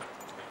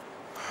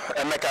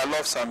 Emeka, I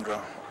love Sandra.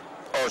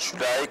 Or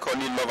should I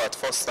call it love at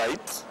first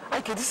sight?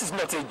 Ike, this is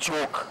not a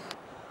joke.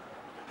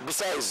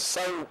 Besides,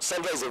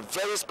 Sandra is a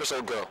very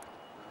special girl.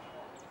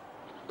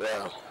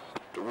 Yeah,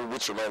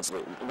 which reminds me,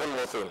 one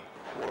more thing.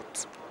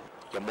 What?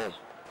 Your mom.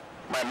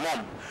 My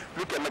mom.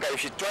 Look, Emeka, if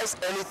she tries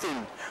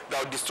anything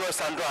that will destroy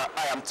Sandra,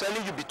 I am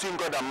telling you between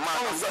God and man.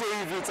 Oh,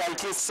 save it,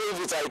 Ike,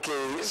 save it,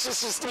 Ike.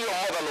 She's still your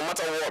mother no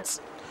matter what.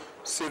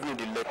 Save me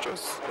the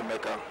lectures,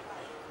 Emeka.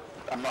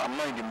 I'm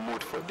not in the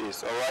mood for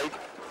this, alright?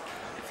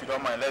 If you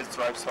don't mind, let's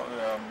drive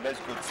let's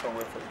go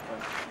somewhere for the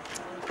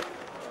country.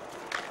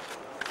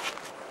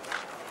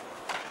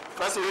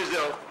 That's the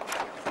result.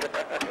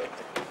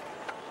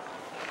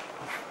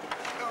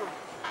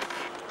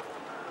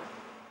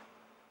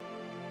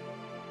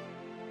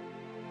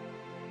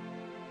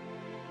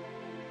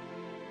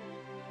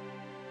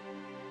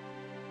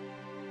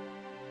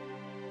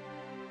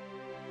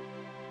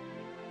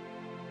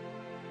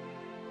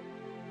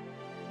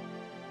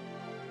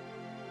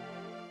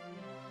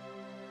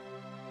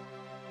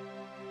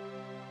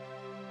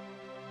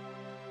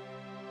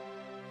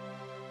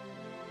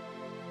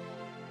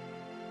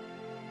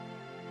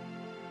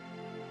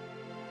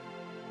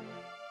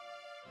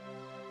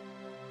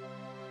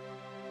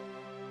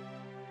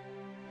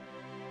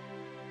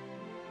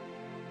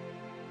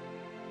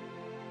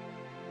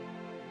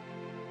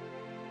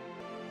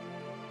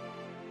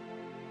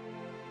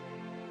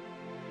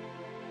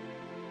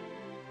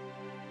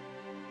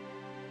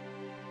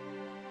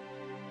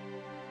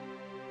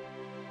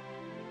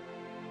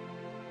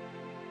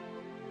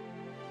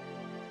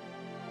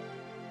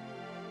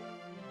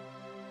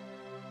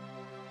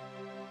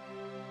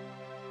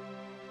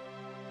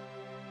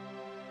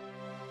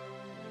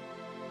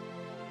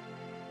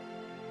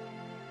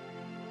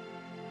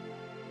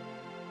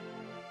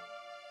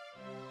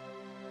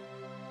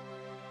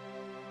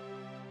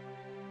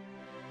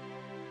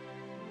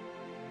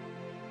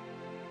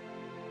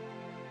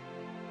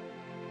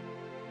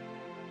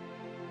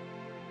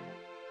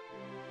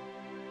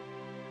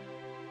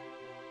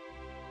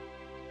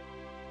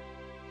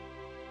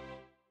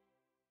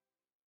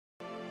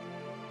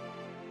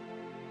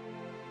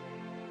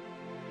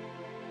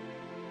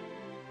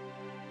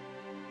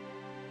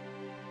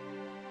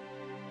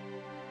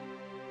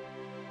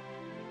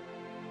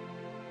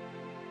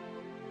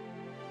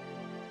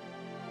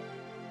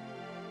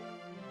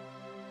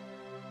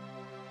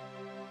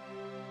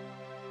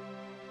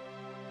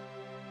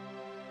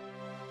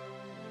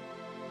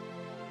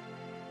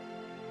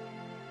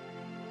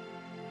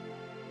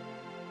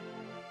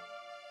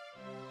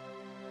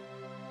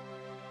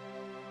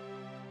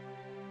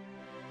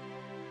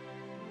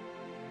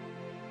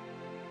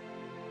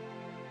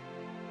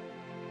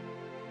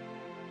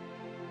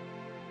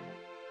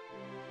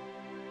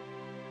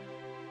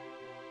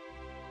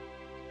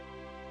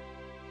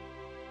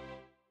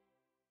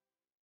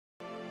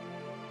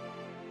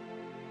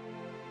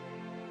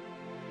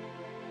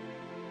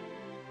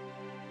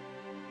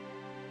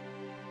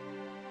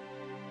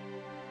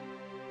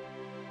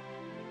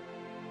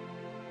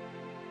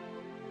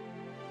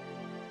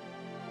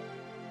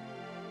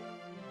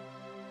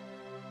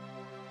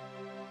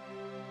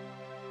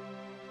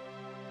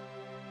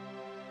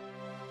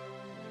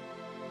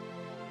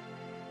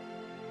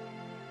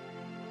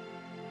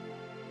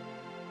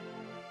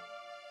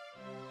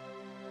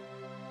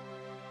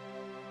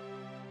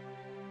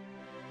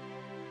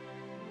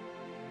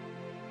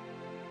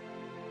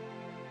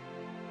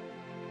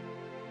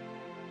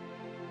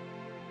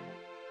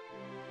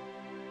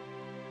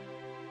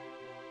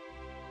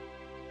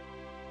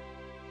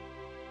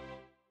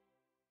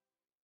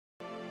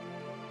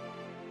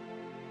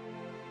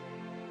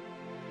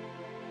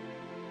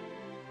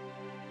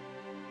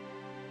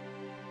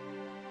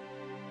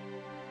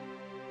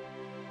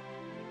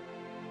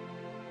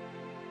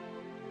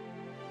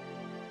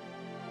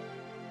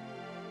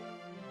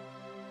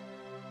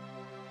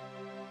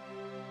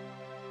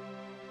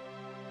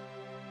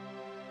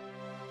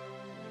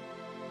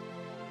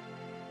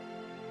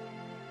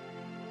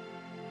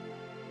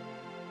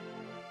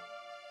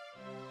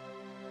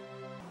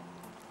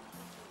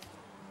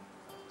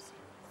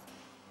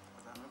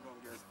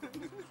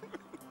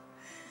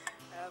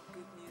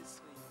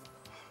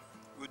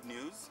 good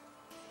news.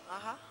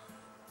 Uh-huh.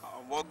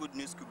 What good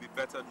news could be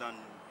better than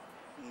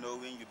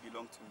knowing you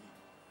belong to me?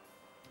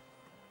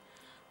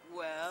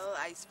 Well,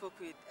 I spoke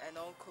with an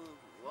uncle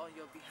on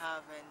your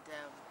behalf and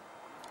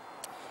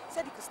he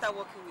said you could start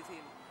working with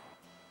him.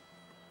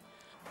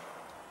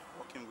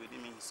 Working with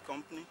him in his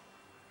company?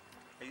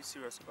 Are you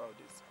serious about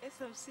this? Yes,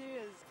 I'm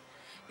serious.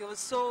 He was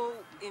so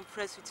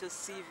impressed with your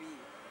CV.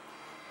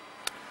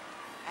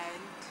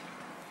 And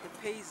the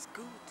pay is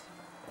good.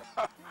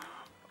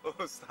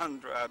 Oh,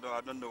 Sandra,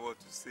 I don't know what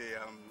to say.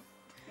 I'm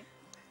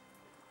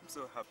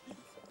so happy.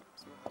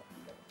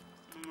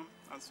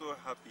 I'm so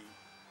happy.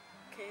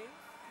 Okay.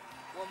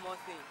 One more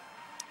thing.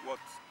 What?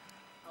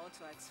 I want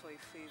to ask for a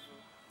favor.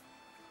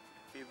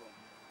 Favor?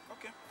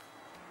 Okay.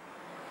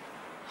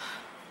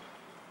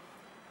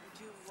 Would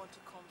you want to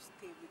come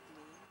stay with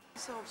me?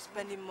 Instead of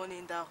spending money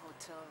in that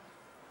hotel.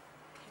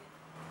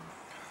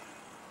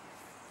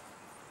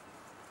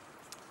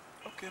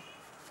 Okay. Okay.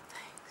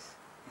 Thanks.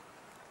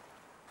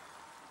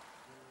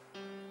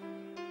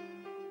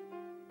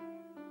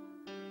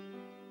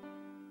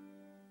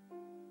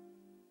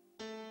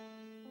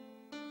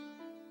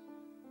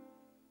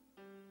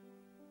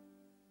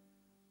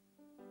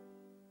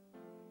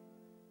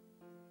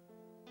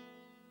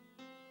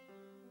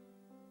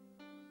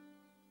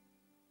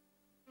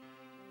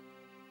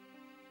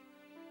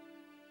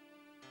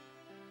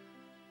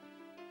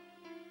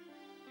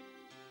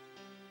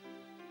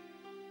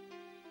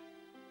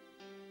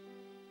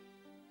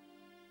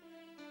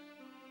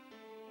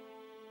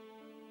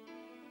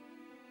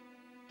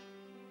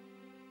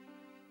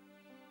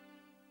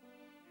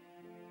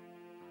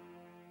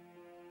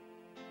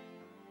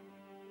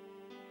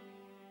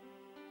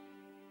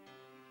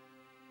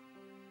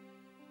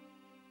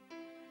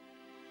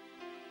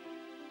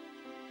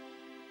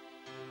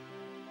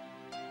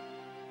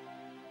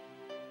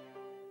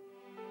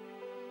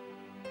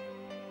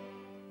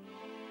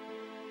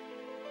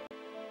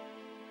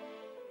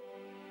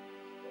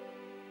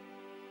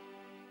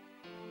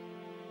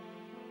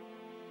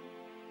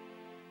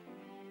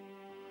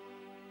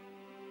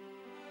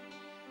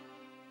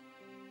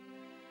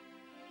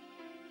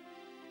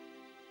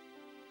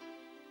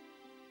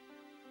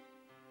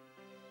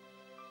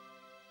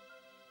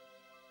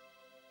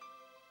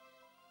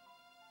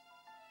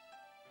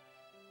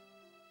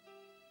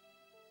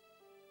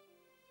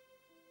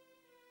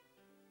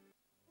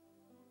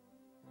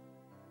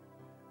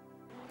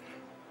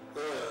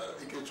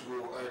 Ikechukwu,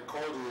 I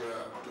called you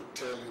to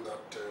tell you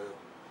that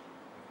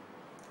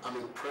I'm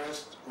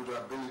impressed with your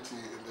ability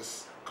in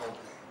this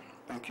company.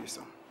 Thank you,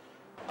 sir.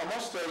 I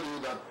must tell you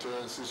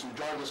that since you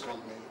joined this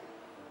company,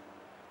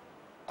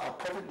 our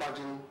profit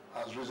margin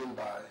has risen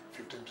by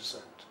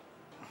 15%.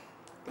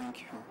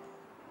 Thank you.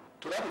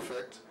 To that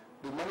effect,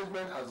 the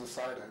management has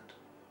decided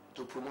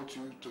to promote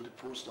you to the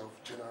post of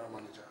general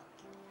manager.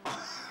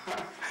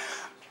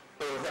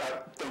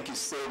 Thank you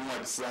so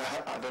much, sir.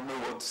 I don't know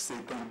what to say.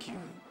 Thank you.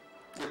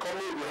 The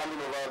company will be handing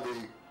over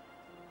the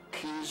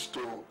keys to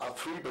a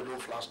 3-bedroom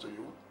flat to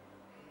you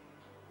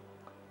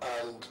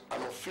and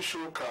an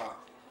official car.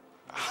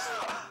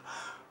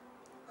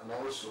 And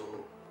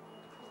also,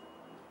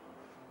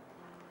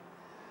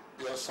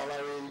 your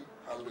salary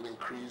has been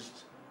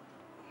increased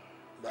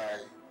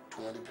by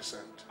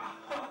 20%.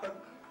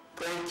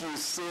 Thank you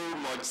so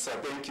much, sir.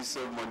 Thank you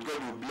so much.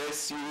 God will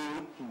bless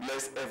you,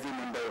 bless every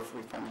member of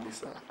your family,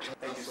 sir.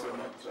 Thank you so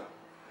much, sir.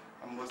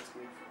 I'm most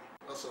grateful.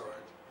 That's all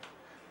right.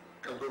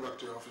 Can go back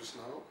to your office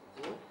now.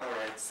 All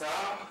right, sir.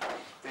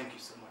 Thank you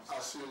so much.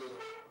 I'll see you later.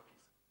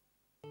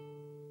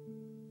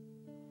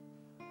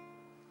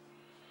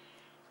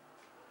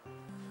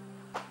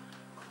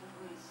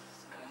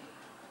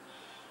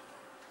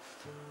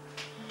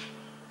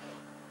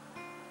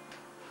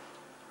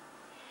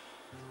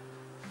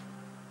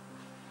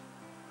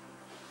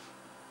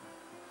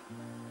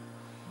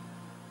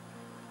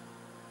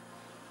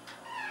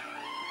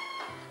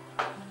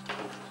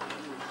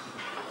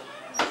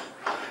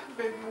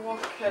 Baby,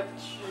 what kept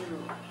you?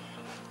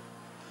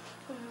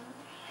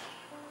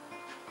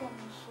 Come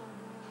so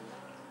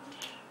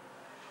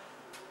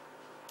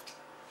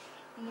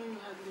I know you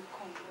hardly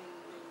come home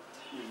late.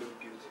 You look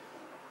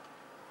beautiful.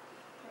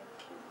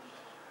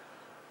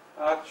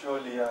 Thank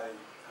Actually, I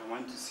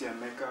went to see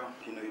Emeka.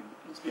 You know,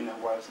 it's been a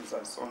while since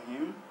I saw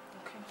him.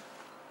 Okay.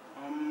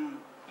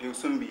 He'll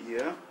soon be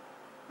here.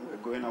 We're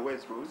going away,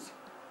 it's Rose.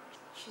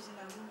 She's in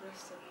her room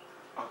resting.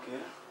 Okay.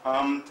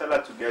 Tell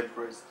her to get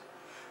rest.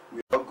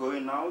 We're all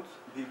going out.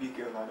 Baby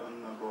girl, I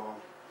don't know,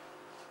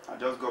 but I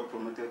just got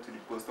promoted to the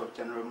post of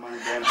general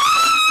manager.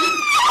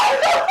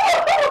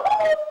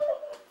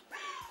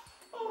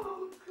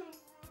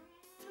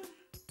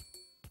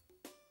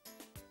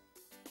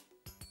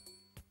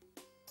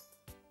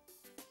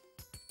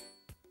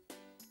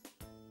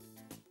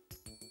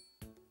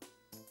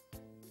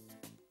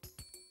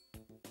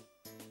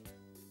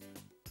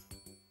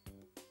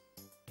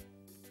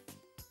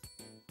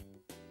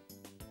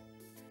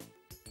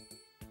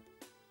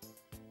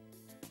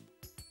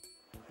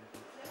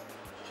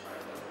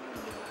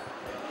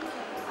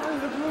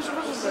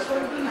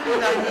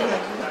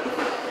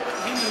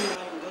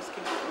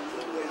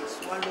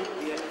 It's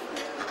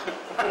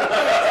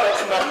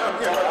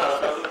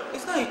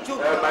not a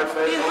joke.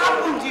 It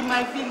happened in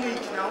my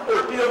village now.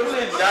 Oh, in your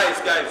village, guys,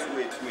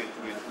 wait.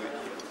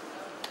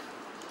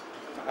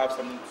 I have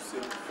something to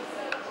say.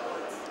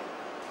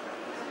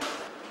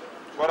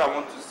 What I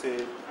want to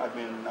say, I've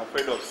been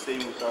afraid of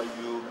saying without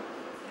you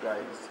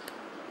guys.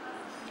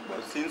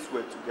 But since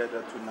we're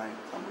together tonight,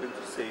 I'm going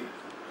to say it.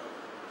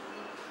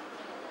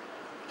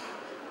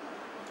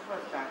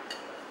 What's that?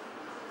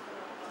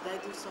 Did I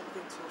do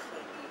something to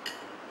offend you?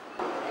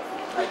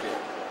 I did.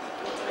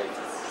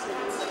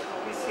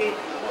 We said,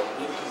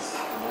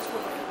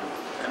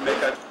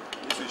 Emeka,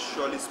 this will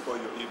surely spoil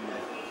your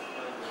evening.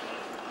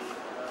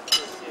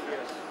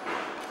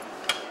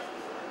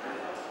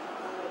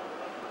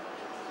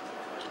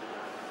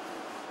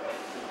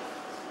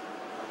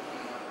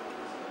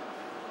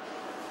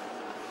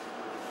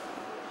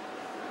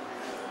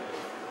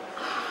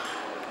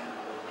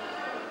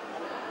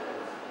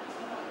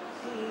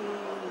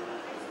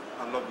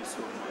 I love you so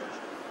much.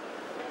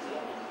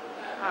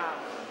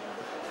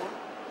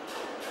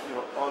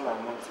 You're all I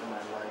want in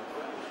my life.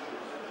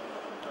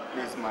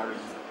 Please marry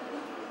me.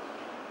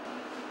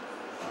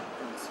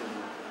 Don't say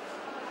no.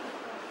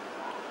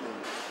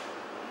 Please.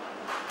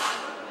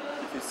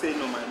 If you say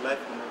no, my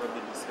life will never be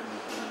the same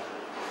again.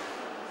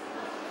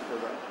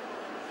 Because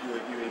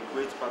you're a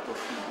great part of me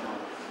now.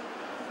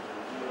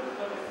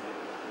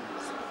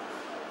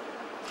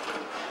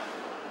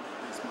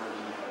 Please marry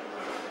me.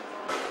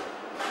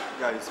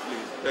 Guys,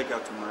 please, beg her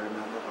to marry me. I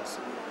love her so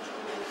much.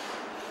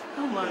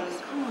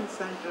 come on,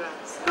 Sandra.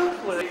 Go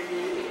for it.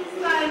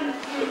 Thank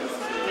you.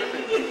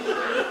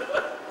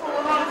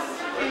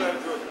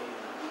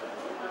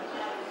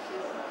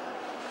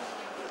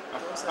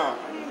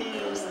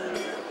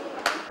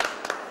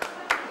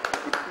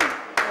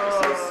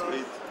 So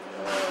sweet.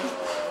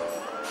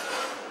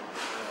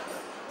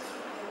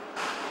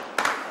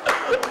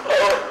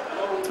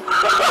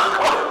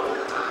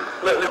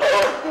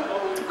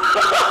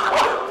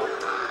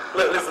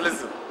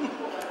 Listen.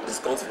 This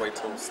calls for a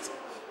toast.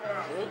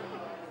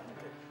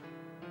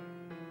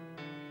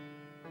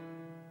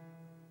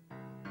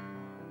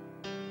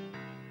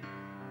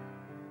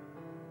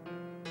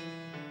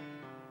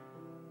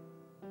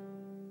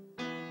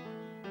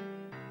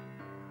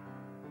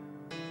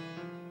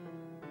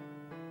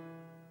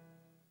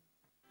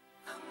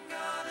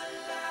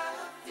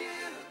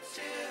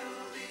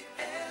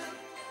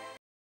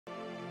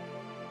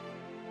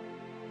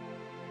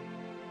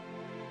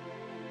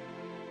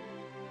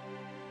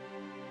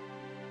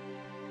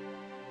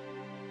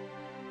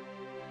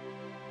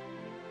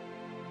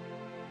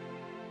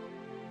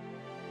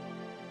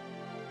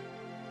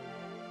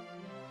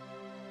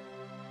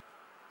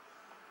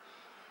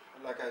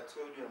 Like I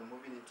told you, I'm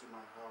moving into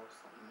my house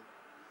and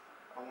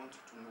I want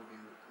you to move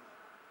in with me.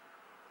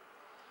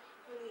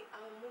 Honey,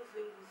 I'll move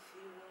in with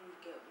you when we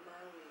get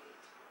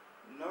married.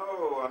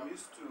 No, I'm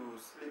used to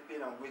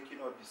sleeping and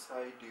waking up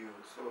beside you.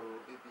 So,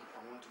 baby,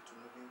 I want you to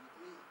move in with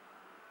me.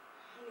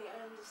 Honey,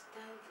 I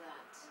understand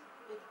that.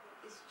 But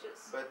it's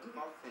just... But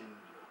nothing.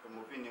 You're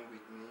moving in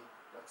with me.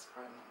 That's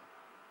fine.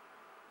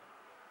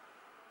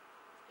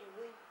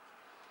 Anyway,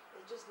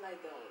 just lie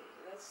down.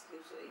 Let's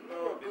sleep. So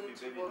no, baby,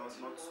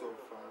 not so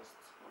fast.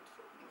 Not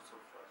so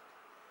fast.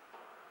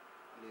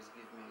 Please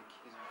give me a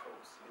kiss before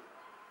we sleep.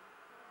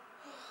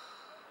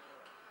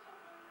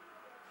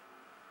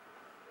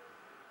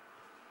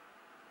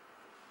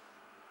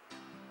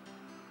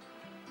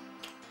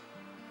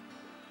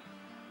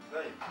 Is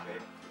that a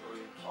peck or a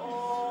kiss?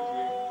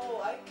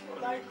 Oh, I can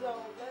lie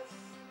down. Let's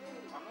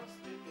sleep. I'm not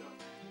sleeping.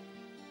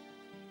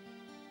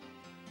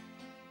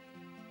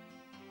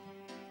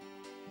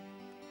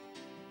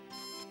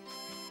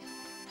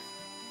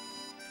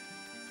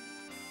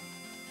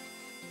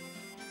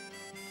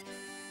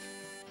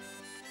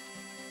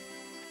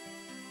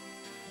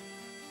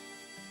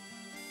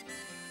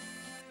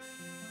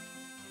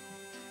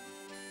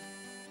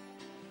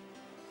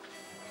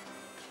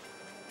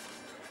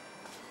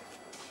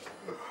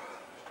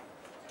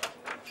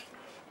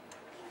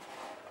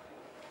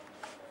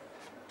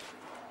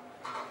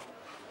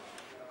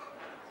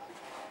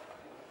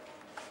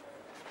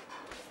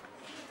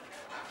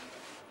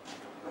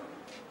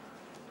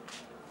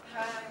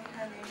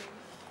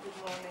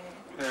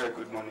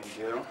 Good morning,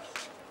 dear.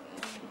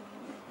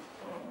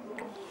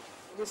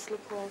 Did you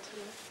sleep well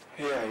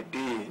today? Yeah, I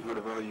did. What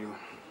about you?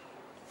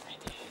 I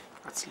did.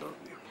 That's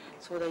lovely.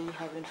 So what are you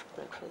having for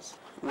breakfast?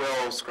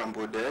 Well,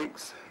 scrambled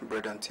eggs,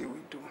 bread and tea we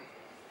do.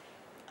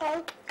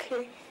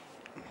 Okay.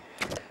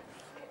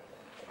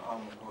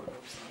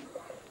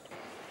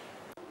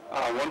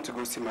 I want to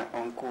go see my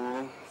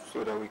uncle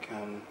so that we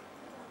can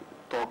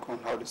talk on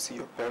how to see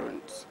your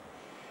parents.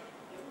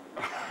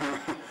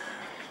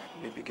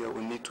 Baby girl,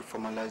 we need to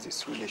formalize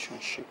this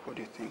relationship. What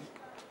do you think?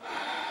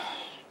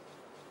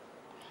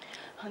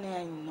 Honey,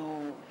 I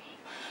know.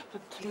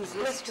 But please,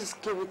 let's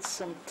just give it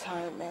some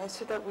time, man,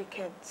 so that we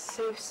can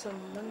save some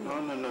money.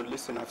 No.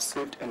 Listen, I've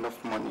saved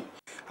enough money.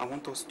 I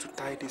want us to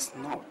tie this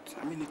knot.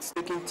 I mean, it's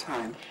taking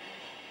time.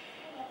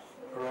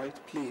 All right,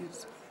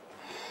 please.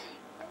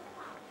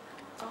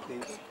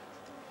 please. Okay.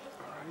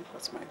 Alright,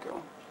 that's my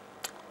girl.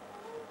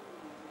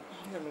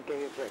 Let me get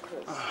you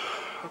breakfast.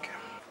 Okay.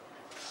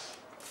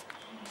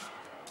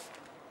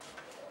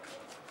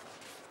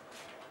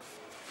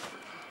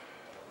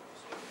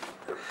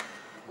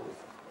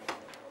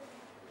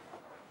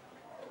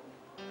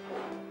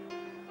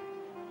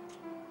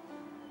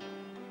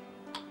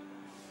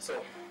 So,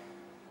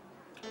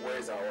 where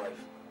is our wife?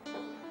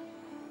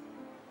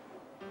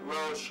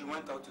 Well, she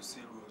went out to see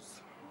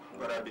Rose,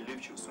 but I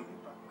believe she'll soon be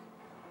back.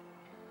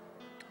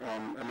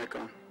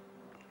 Emeka,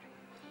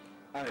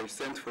 I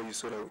sent for you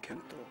so that we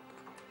can talk.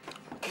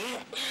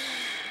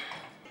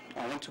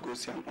 I want to go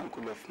see an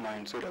uncle of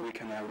mine so that we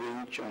can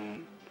arrange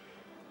on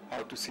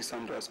how to see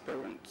Sandra's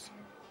parents.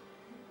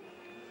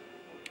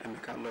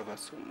 Emeka, I love her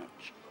so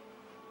much.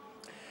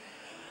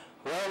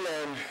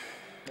 Well,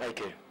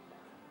 okay.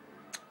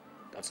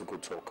 That's a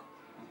good talk.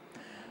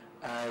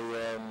 I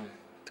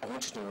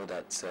want you to know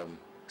that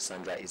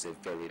Sandra is a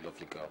very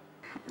lovely girl.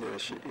 Yeah,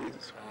 she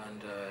is.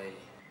 And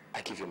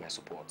I give you my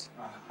support.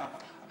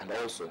 And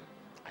also,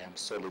 I am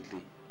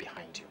solidly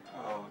behind you.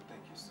 Oh,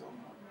 thank you so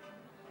much.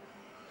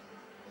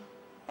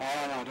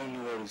 I don't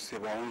know what to say,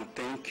 but I want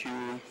to thank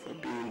you for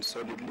being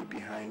solidly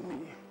behind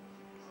me.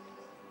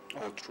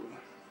 All true.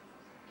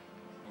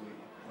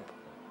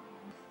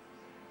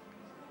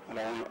 And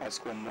I want to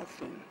ask one more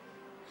thing.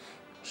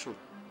 Sure.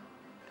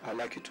 I'd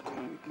like you to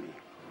come with me.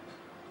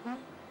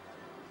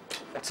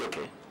 That's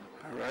okay.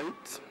 All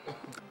right?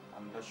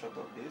 I'm not short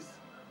of this.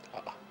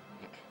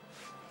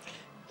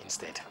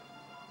 Instead.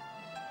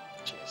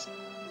 Cheers.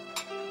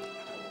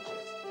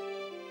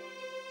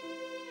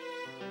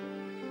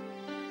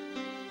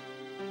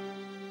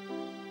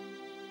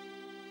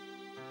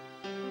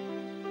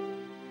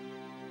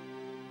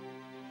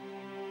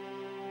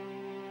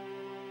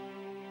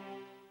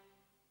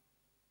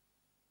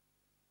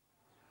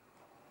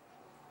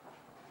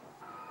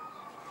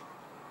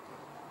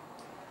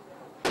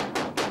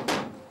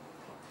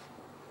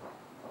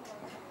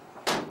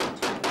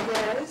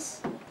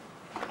 Yes?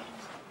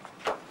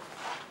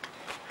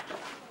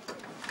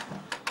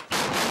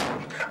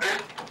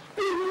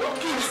 What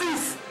is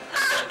this?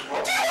 Do you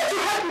want to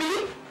help me?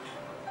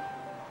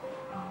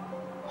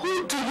 Who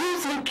do you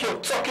think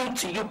you're talking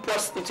to, you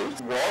prostitute?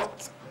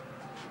 What?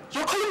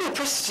 You're calling me a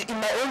prostitute in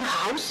my own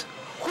house?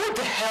 Who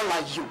the hell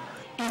are you?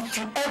 If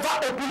you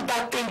ever open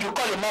that thing you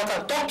call a mouth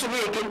and talk to me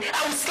again,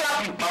 I will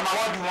slap you. Mama,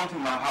 what do you want in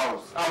my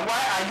house? And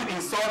why are you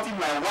insulting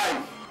my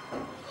wife?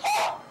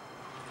 Oh!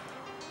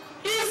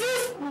 Is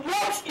this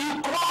what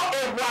you call a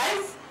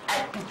wife?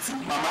 I pity you.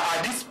 Mama,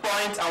 at this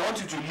point, I want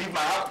you to leave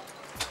my house.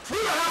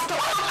 Leave my house.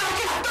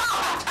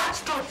 Stop!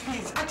 Stop,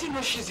 please. I didn't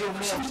know she's your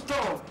mom.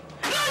 Stop.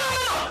 No!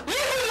 Leave me,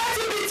 let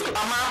him beat me.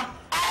 Mama,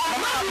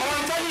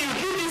 I'm telling you,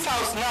 leave this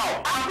house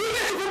now. I'm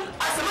leaving to go.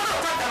 As a matter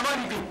of fact, I'm not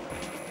leaving.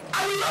 I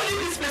will not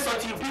leave this place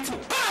until you beat me.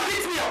 Come and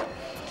beat me up.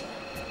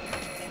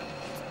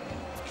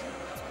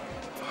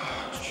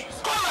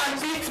 Come and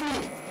beat me.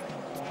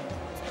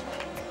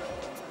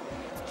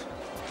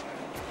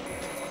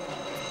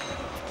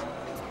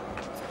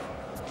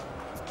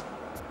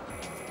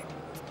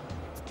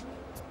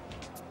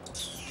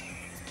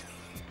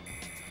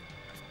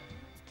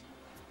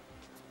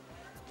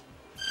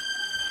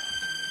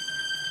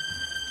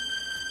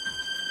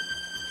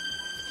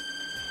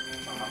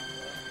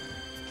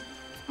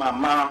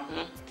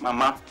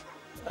 Mama.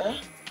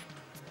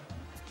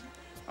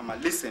 Mama,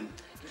 listen.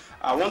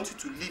 I want you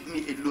to leave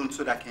me alone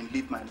so that I can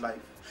live my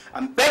life.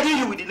 I'm begging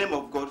you with the name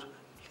of God,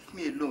 leave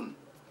me alone.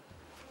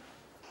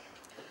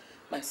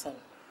 My son,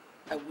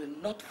 I will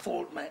not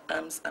fold my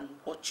arms and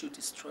watch you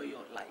destroy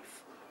your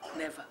life.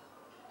 Never.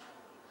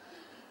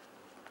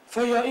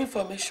 For your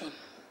information,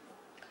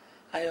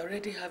 I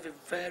already have a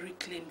very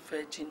clean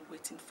virgin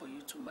waiting for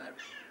you to marry.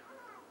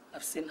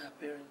 I've seen her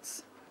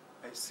parents.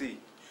 I see.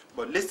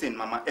 But listen,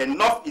 Mama,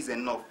 enough is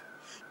enough.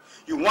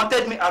 You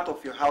wanted me out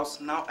of your house,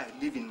 now I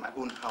live in my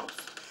own house.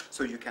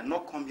 So you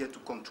cannot come here to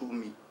control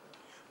me.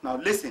 Now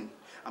listen,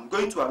 I'm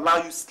going to allow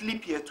you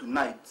sleep here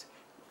tonight.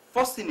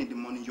 First thing in the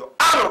morning, you're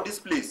out of this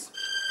place.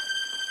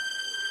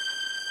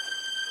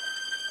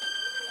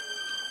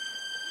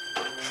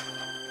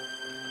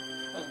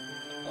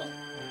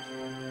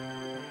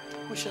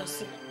 We shall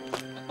see.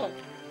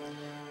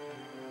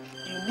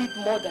 You need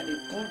more than a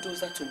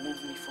bulldozer to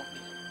move me from here.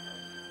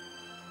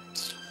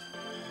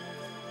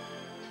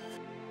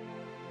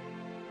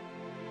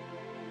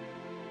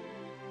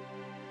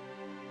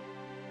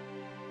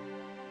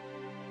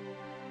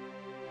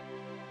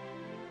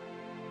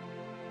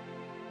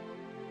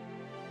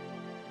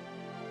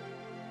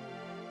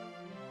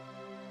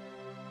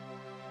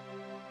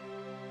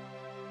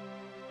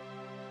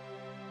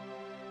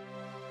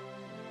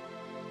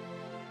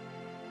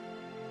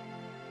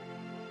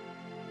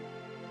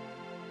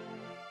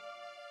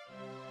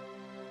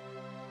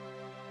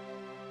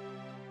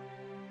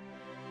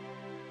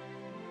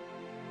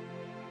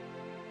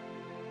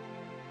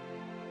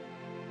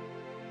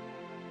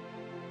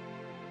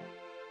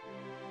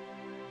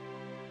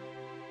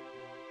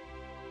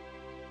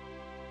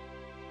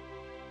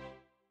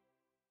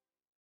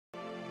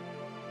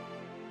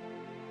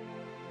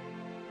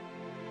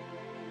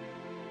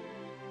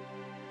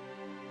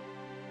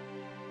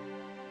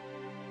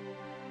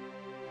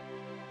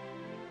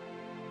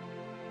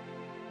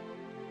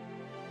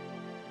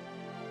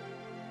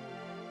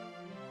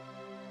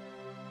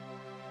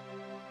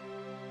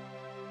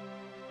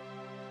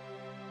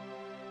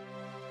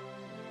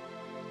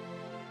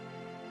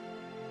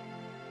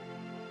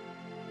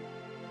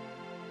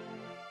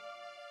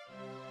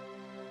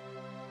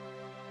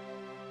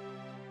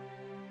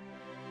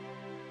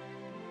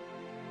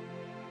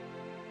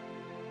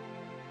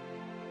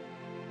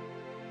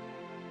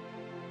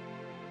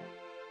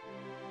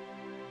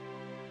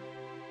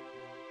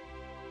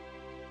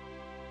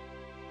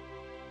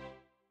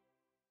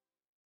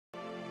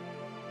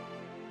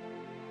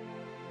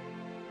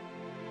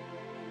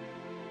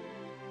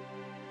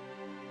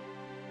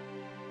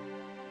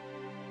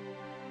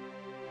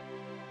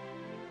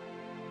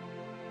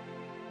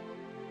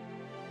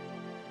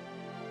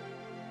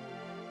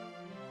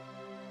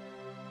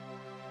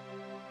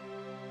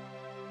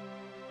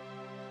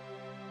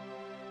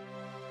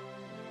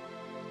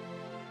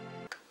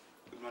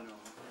 Mama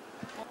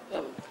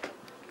now.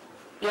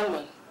 Young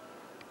man,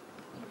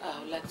 I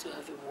would like to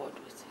have a word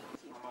with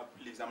you. Mama,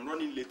 please, I'm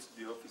running late to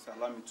the office.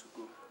 Allow me to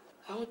go.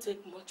 I won't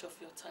take much of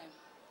your time.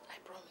 I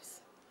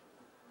promise.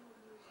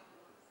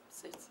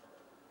 Sit.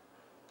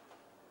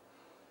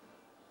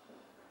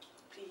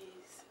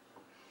 Please.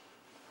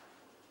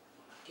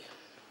 Yeah.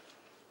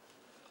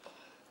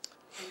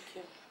 Thank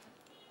you.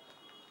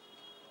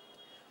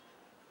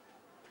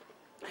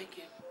 Thank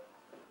you.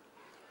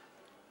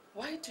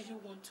 Why do you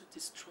want to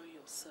destroy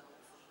yourself?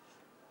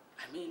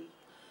 I mean,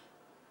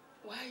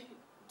 why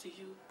do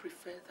you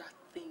prefer that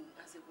thing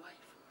as a wife?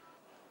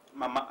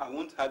 Mama, I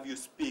won't have you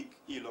speak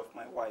ill of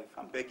my wife.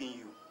 I'm begging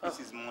you. This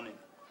is morning.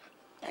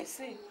 I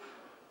see.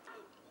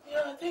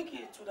 Yeah, I think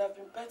it would have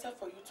been better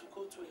for you to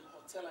go to a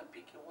hotel and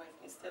pick a wife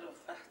instead of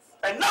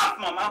that. Enough,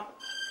 Mama!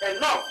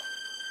 Enough!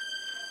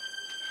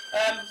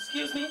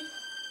 Excuse me?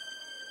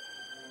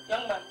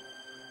 Young man,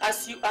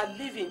 as you are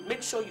leaving,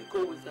 make sure you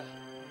go with her.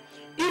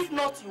 If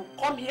not, you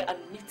come here and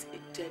meet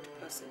a dead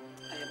person.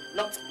 I am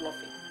not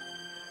bluffing.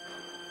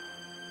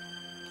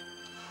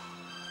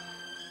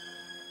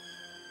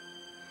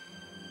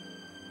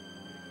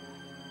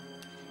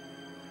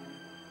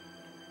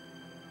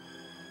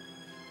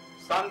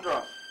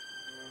 Sandra.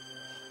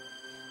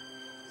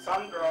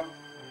 Sandra.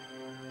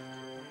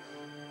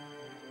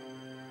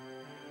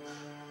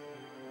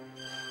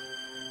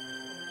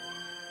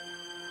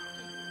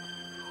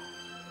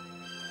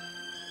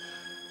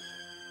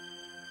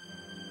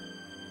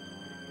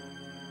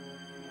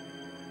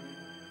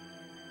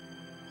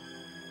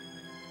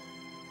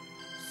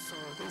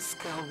 So this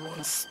girl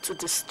wants to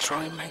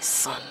destroy my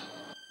son.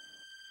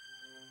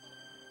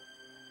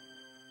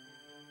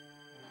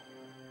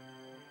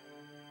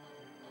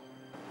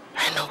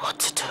 I know what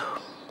to do.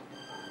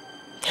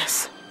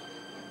 Yes.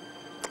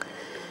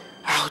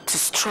 I'll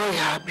destroy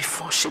her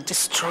before she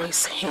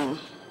destroys him.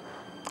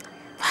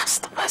 That's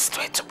the best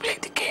way to play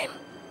the game.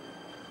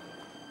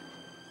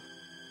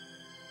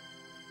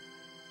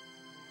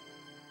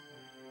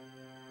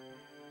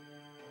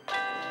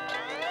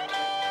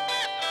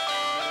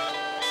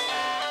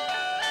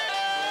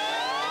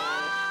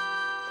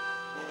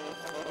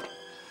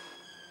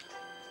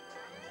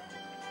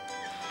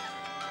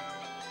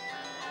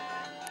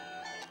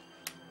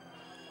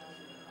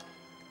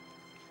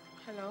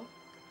 Hello?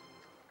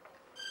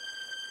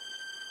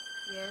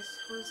 Yes,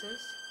 who's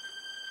this?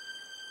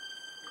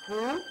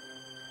 Who?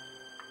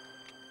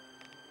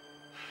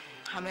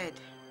 Ahmed.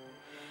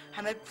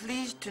 Ahmed,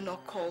 please do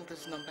not call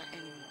this number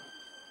anymore.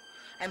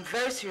 I'm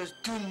very serious.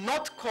 Do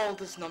not call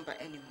this number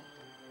anymore.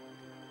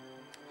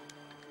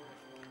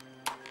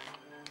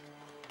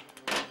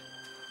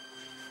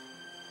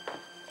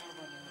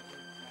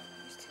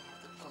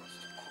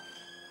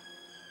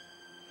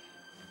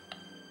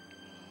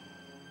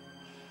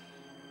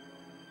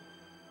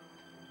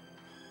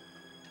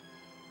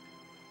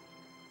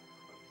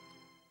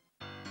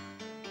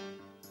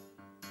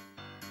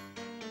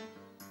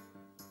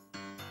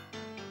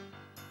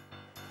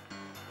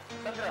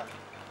 Sandra.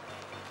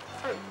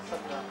 Hey,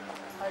 Sandra.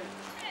 Hi.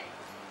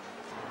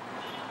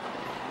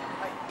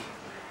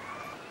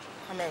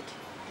 Ahmed,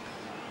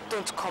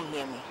 don't come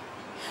near me.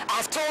 I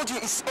have told you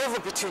it's over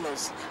between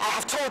us. I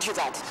have told you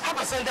that.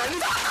 Haba, Sandra,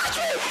 leave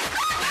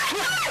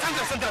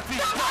Sandra,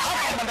 please. No,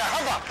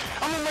 Haba.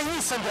 I'm on my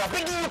knees, Sandra.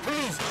 Begging you,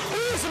 please.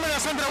 Please,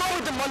 Sandra, what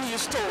with the money you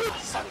stole?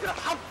 Sandra,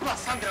 Haba,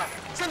 Sandra.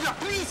 Sandra,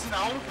 please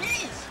now,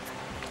 please.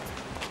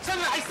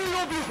 Sandra, I still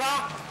love you,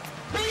 pa.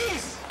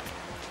 Please.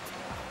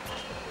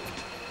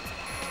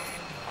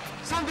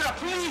 Sandra,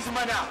 please,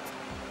 mana.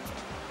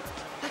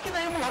 Bakit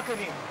ayaw mo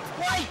hakanin?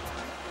 Why?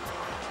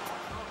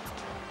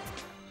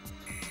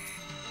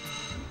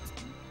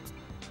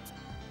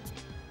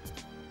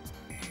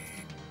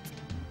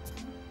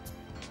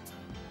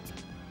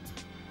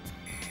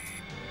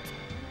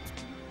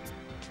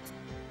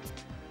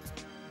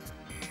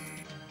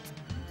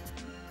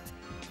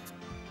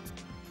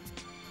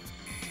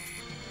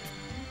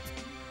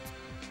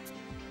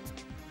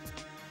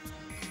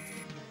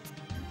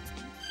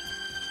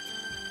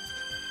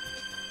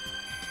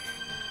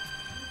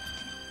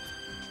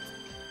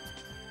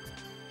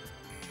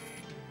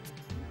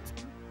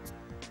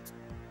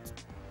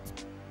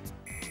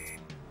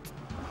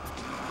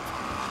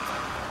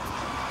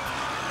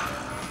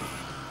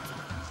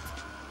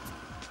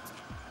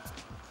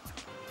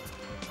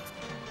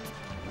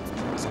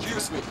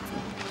 Excuse me.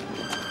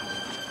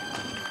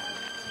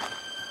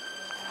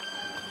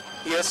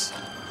 Yes,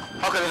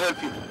 how can I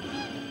help you?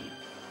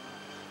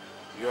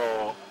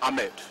 You're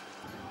Ahmed.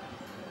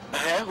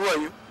 Who are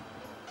you?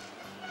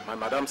 My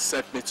madam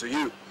sent me to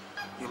you.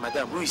 Your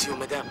madam, who is your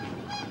madam?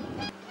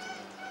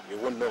 You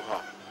won't know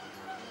her.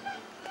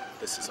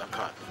 This is her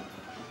card.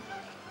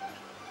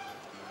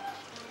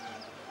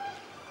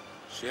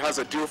 She has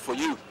a deal for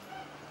you.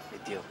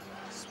 A deal?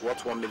 It's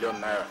worth 1 million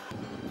naira.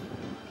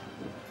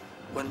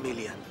 1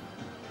 million.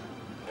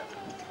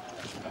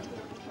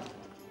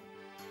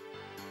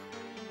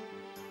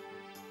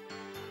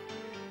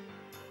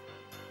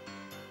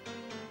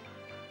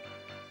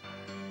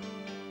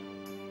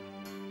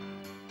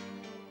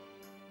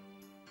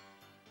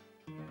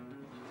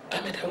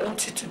 Ahmed, I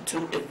want you to do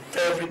a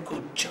very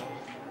good job.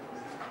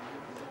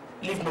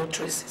 Leave no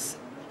traces.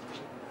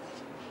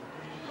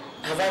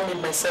 Have I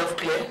made myself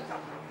clear?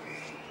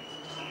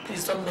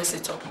 Please don't mess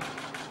it up.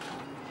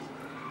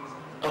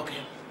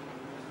 Okay.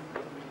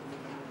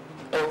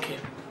 Okay.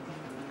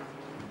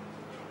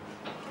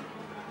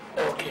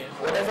 Okay.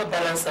 Whatever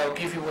balance I'll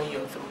give you when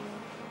you're through.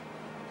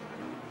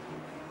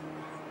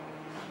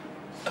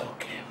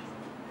 Okay.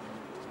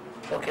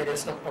 Okay,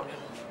 there's no problem.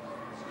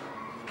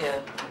 Yeah.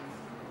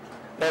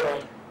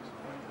 Bye-bye.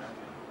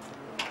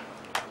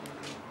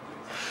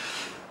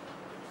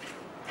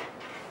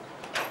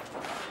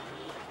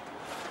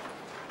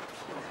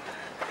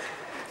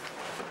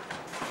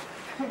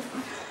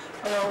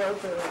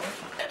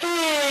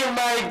 Hey,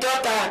 my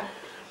daughter.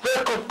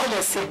 Welcome. Come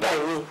and sit by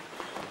me.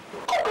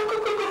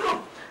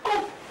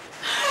 Come.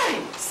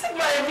 Hi, sit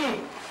by me.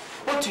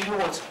 What do you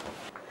want?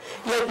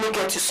 Let me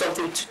get you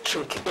something to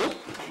drink.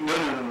 Hmm?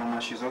 No,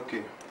 Mama, she's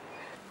okay.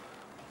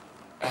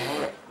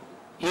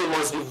 You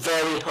must be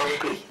very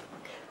hungry.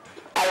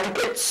 I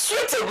prepared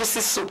sweet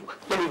egusi soup.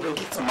 Let me bring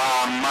it.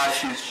 Mama,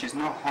 she's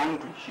not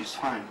hungry. She's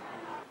fine.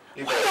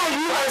 Why are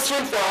you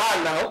answering for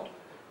her now?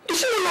 Is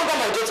she no longer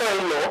my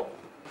daughter-in-law?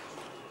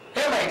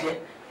 Hey, my dear,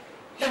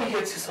 let me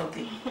get you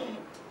something.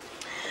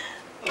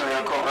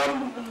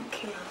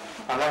 Okay.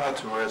 Allow her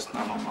to rest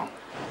now, Mama.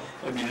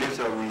 Maybe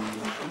later we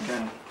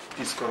can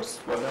discuss.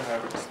 But let her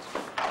rest.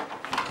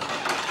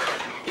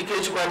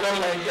 Ikechukwu, I don't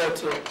like that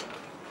too.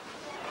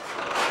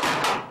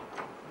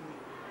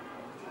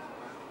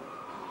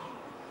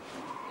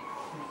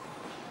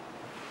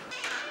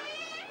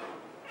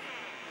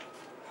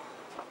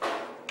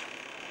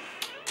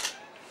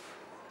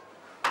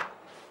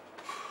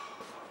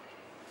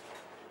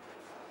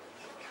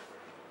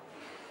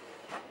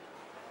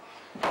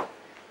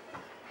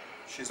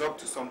 She's up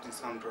to something,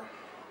 Sandra.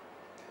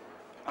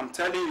 I'm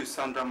telling you,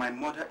 Sandra, my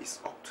mother is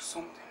up to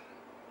something.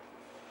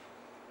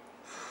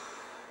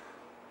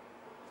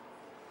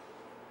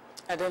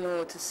 I don't know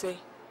what to say.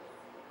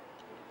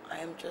 I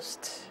am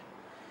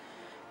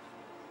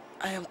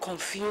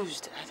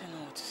confused. I don't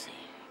know what to say.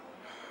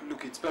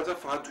 Look, it's better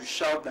for her to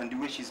shout than the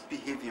way she's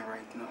behaving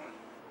right now.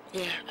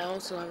 Yeah, I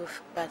also have a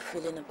bad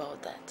feeling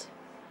about that.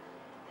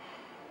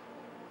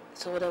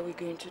 So what are we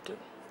going to do?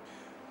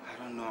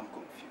 I don't know, I'm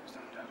confused. I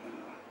don't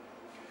know.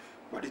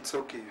 But it's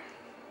okay.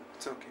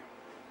 It's okay.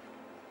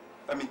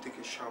 Let me take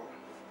a shower.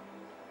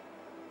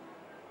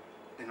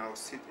 Then I'll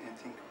sit and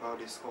think about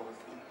this whole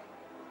thing.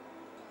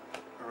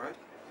 Alright?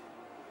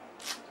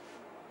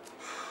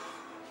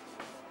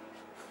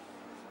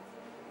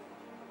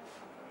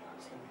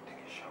 Let me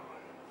take a shower.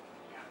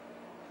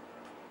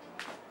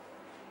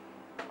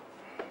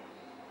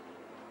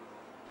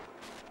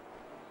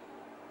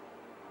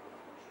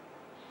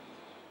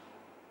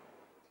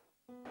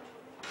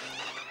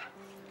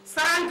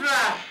 Sandra!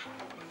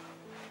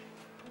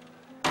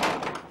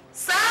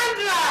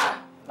 Sandra!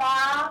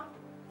 Ma?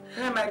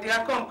 Hey, my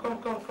dear, come.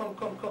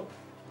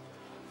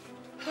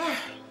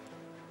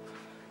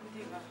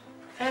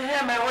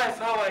 Hey, my wife,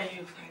 how are you?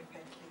 Fine,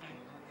 thank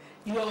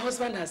you. Your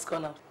husband has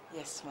gone out.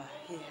 Yes, ma,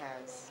 he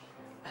has.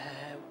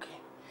 Okay.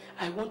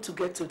 I want to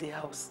get to the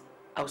house.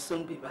 I'll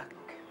soon be back.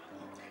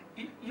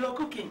 You're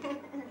cooking?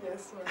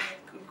 Yes, ma.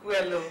 Cook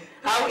well, oh.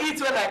 I'll eat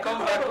when I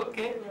come back,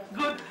 okay?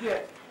 Good,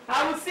 dear.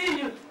 I will see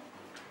you.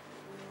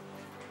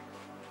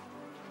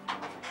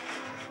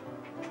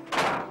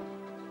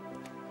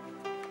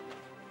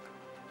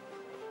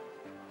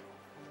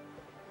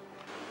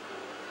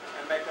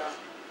 Emeka,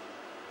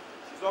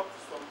 she's up to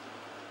something.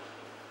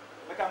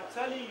 Like I'm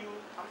telling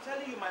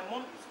you, my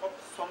mom is up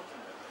to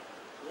something.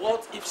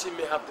 What if she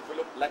may have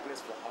developed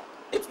likeness for her?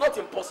 It's not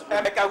impossible.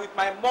 Emeka, with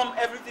my mom,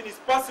 everything is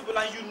possible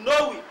and you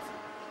know it.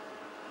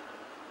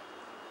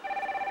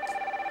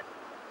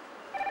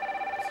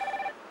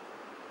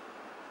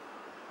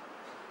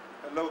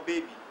 Hello,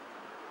 baby.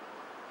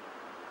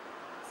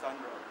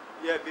 Sandra.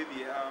 Yeah,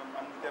 baby,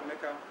 I'm with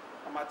Emeka.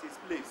 I'm at his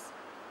place.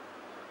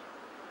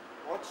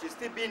 What? She's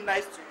still being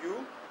nice to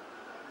you?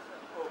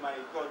 Oh my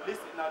God,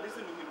 listen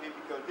to me,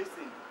 baby girl,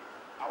 listen.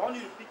 I want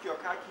you to pick your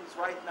car keys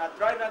right now,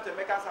 drive down to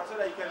Emeka's house so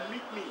that you can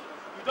meet me.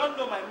 You don't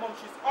know my mom,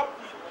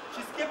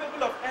 she's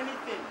capable of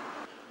anything.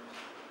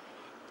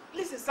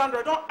 Listen,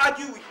 Sandra, don't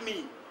argue with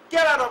me.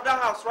 Get out of that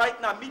house right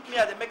now, meet me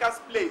at Emeka's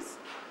place.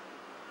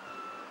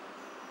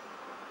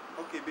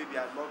 Okay, baby,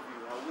 I love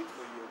you. I'll wait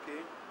for you,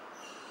 okay?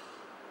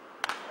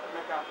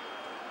 Emeka,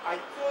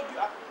 I told you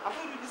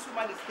this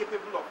woman is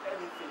capable of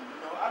anything, you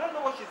know. I don't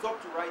know what she's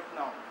up to right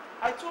now.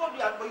 I told you,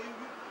 but you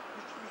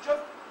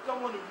just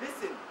don't want to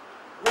listen.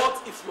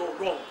 What if you're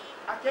wrong?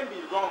 I can't be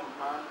wrong,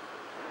 man.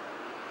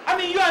 I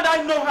mean, you and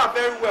I know her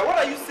very well. What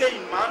are you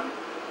saying, man?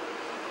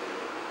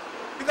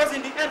 Because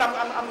in the end, man,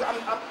 I don't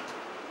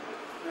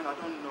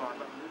know. I'm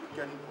really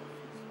getting confused.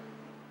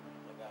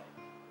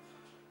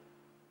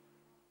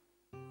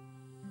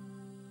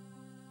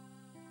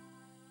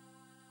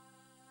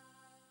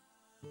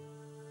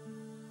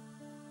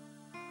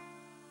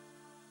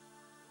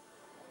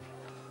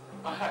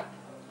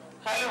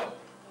 Hello.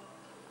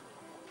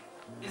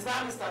 Is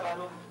that Mr.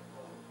 Balo?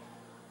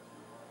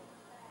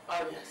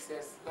 Oh, yes,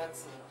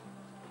 that's it.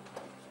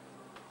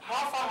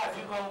 How far have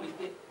you gone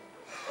with it?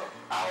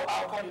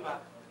 I'll call you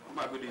back.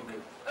 Mama, good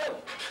evening. Oh,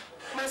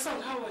 my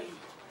son, how are you?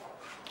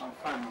 I'm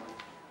fine, Mama.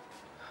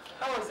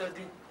 How was your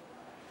day?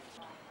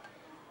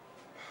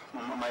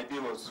 Mama, my day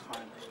was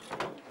fine.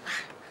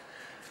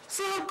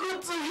 So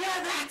good to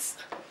hear that.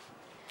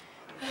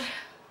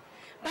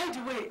 By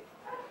the way,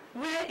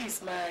 where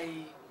is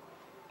my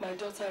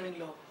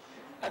daughter-in-law?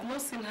 I've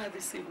not seen her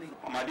this evening.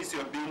 Mama, this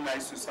you're being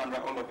nice to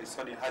Sandra all of a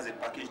sudden has a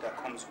package that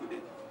comes with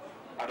it.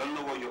 I don't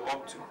know what you're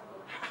up to.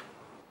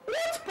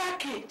 What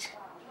package?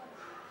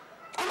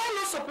 Am I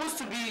not supposed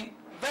to be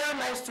very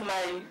nice to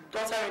my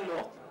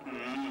daughter-in-law?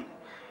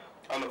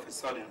 All of a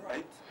sudden,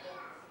 right?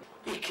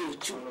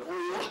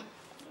 Ikechukwu.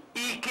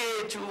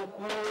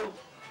 Ikechukwu.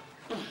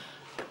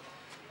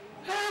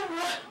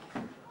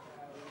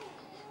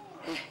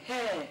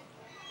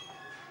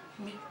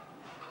 Me,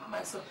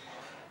 my son.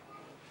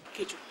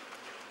 Ikechukwu.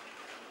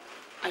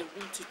 I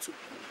want you to be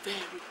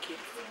very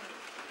careful.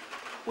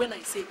 When I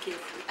say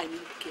careful, I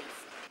mean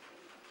careful.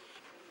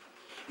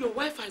 Your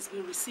wife has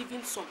been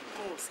receiving some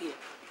calls here.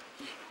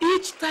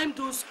 Each time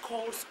those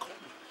calls come,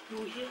 you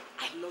will hear,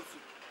 I love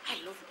you, I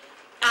love you.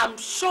 I'm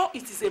sure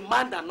it is a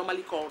man that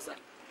normally calls her.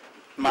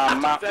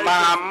 Mama,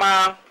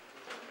 Mama,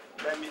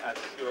 let me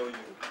assure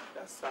you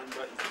that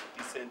Sandra is a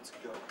decent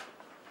girl.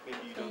 Maybe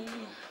you don't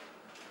know.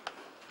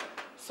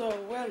 So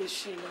where is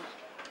she now?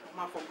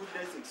 Mama, for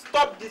goodness sake,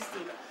 stop this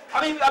thing. I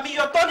mean,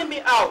 you're turning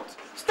me out.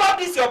 Stop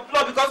this, your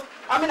plot, because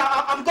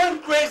I'm going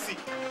crazy.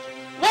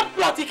 What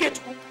plot,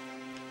 Ikechukwu?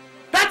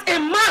 That a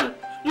man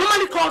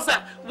normally calls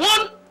her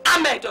one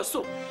Ahmed or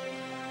so.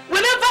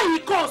 Whenever he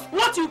calls,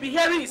 what you'll be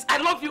hearing is, I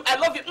love you, I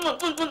love you. No,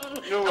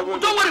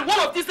 wait, don't worry, one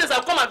of these days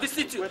I'll come and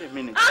visit you. Wait a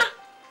minute. Huh?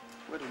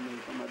 Wait a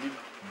minute, Mama.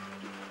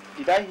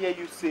 Did I hear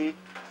you say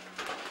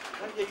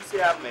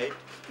Ahmed?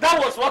 That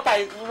was what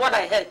I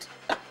heard.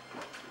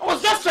 I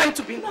was just trying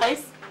to be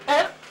nice.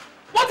 Eh?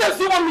 What else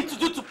do you want me to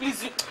do to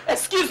please you?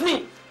 Excuse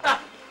me.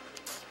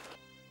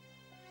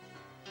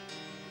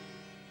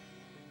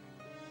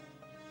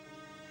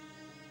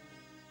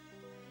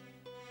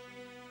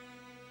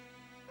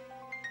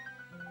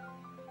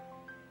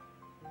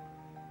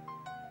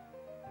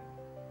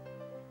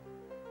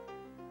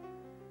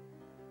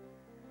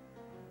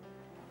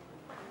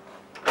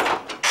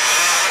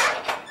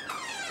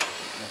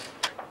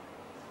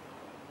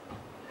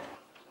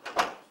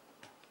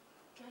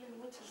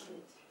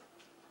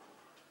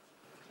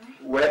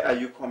 Where are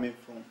you coming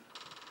from?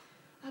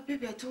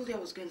 Baby, I told you I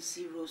was going to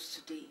see Rose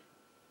today.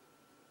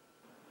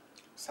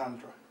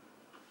 Sandra,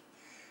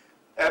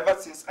 ever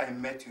since I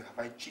met you, have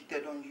I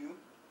cheated on you?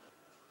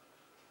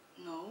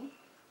 No.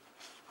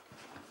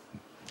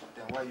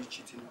 Then why are you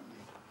cheating on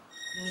me?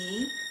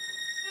 Me?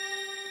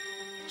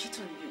 Cheat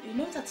on you? You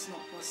know that's not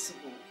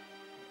possible.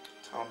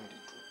 Tell me the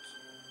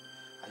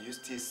truth. Are you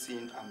still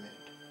seeing Ahmed?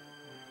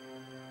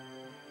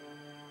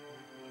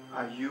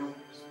 Are you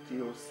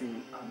still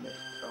seeing Ahmed?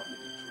 Tell me the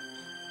truth.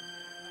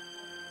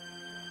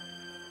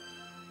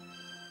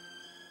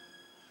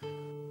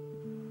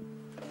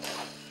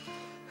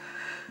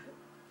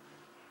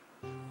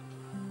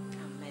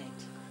 Ahmed.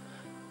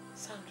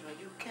 Sandra,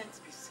 you can't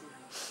be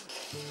serious.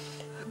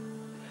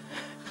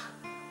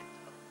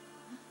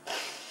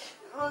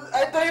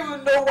 I don't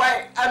even know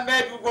why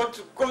Ahmed would want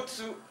to go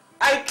to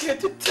Ike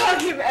to tell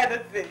him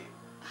anything.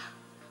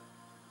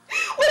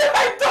 What have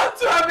I done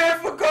to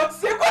Ahmed, for God's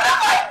sake? What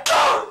have I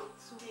done?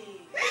 It's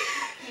okay.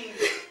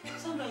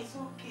 Sandra, it's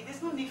okay.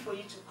 There's no need for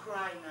you to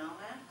cry now,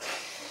 eh?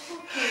 It's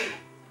okay.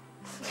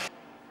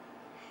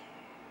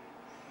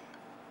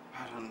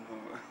 I don't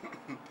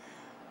know.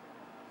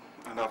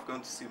 And I've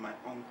gone to see my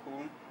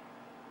uncle.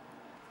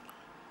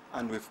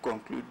 And we've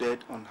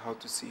concluded on how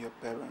to see your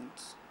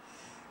parents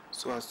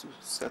so as to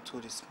settle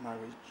this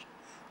marriage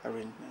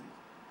arrangement.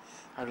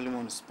 I really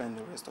want to spend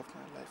the rest of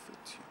my life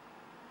with you.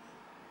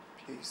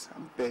 Please,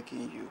 I'm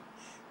begging you,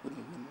 in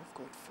the name of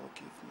God,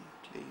 forgive me,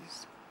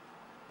 please.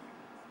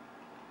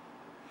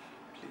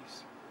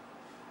 Please.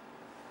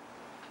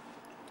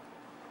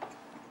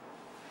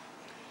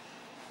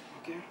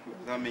 Okay,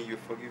 does that mean you're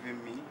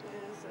forgiving me?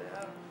 Yes,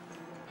 I am.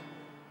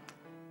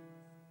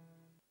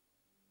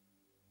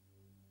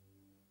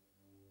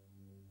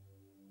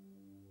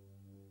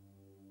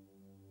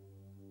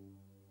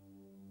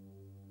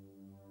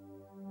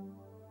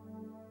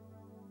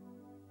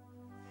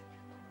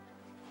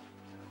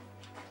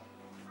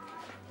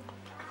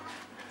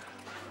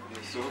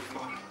 So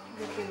far.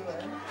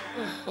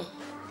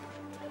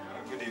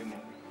 Good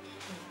evening.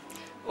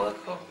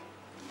 Welcome.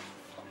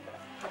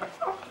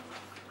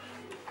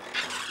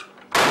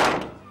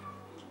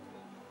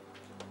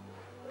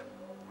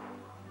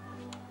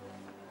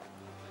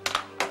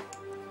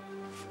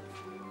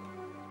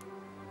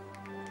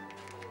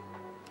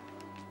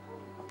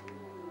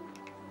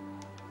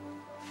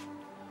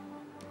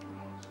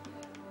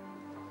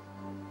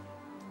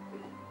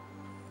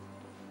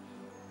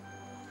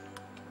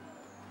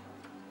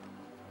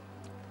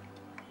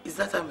 Is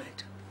that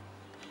Ahmed?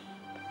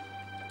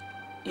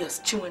 Yes,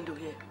 Chinwendu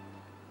here.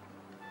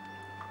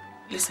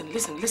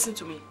 Listen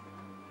to me.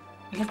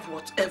 leave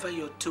whatever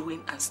you're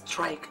doing and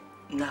strike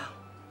now.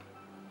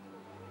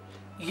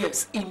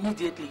 Yes,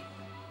 immediately.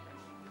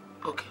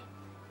 Okay.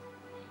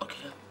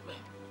 Okay, bye.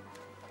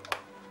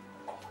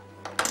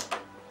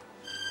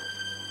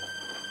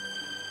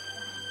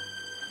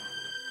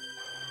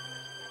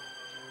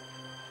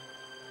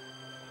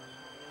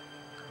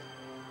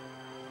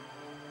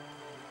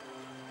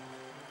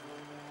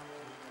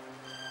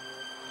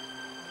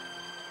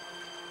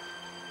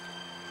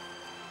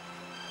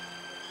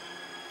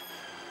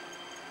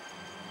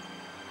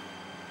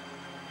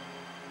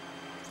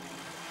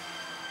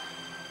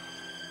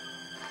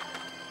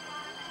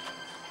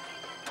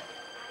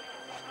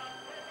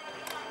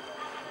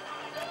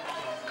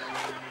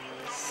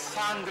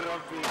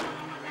 Sandra, baby.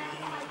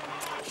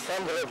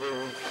 Sandra,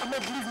 baby.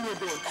 Ahmed, leave me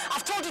alone.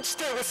 I've told you to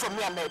stay away from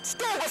me, Ahmed.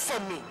 Stay away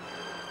from me.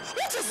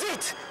 What is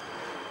it?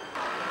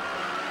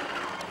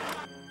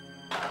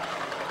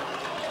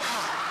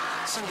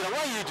 Sandra, why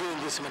are you doing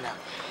this, man?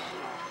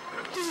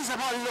 This is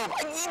about love.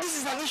 This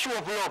is an issue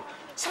of love.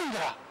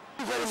 Sandra,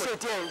 who is your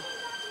Terry?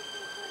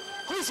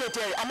 Who is your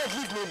Terry? Ahmed,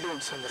 leave me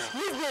alone, Sandra.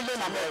 Leave me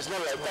alone, Ahmed. It's not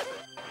like that.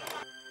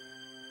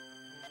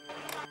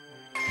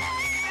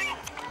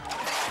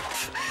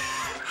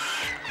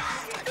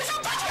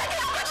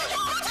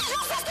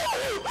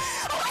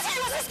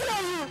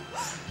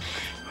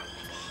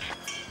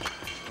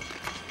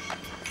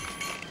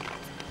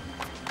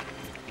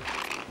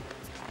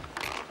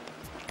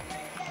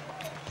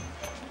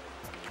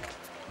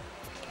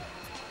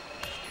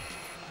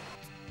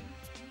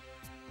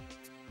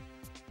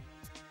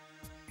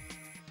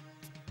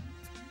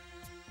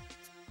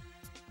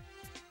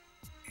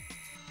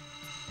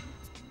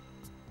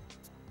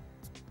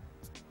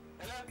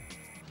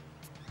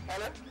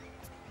 Hello?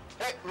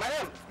 Hey,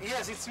 madam,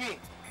 yes, it's me.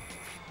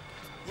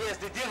 Yes,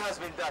 the deal has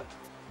been done.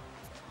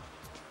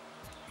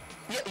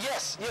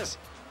 Yes.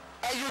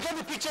 You get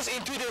the pictures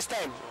in 2 days'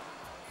 time.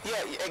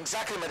 Yeah,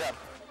 exactly, madam.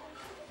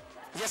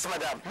 Yes,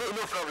 madam.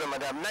 No problem,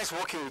 madam. Nice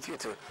working with you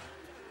too.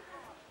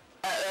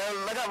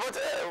 Madam,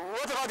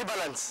 what about the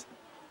balance?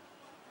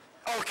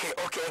 Okay,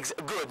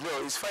 good.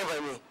 No, it's fine by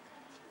me.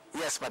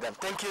 Yes, madam.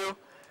 Thank you.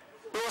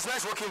 It was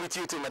nice working with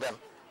you too, madam.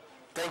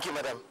 Thank you,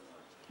 madam.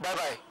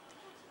 Bye-bye.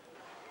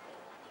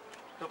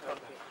 No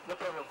problem. No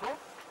problem. Go.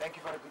 Thank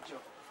you for a good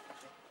job.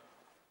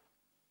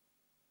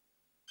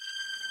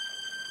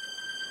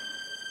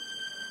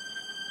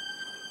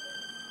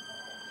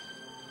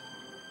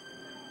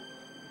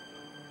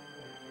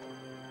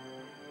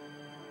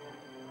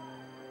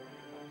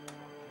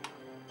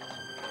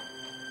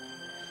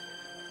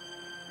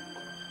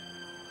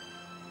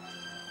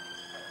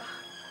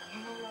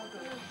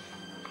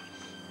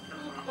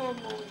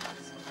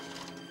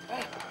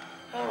 Hey,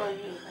 how are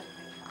you?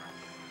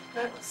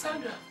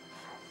 Sandra,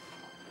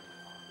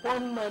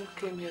 one man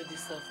came here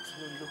this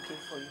afternoon looking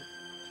for you.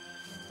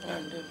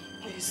 And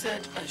he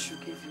said I should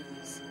give you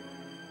this.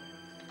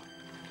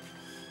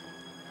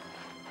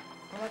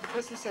 Well, the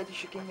person said you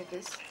should give me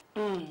this.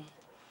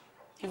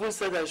 Even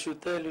said I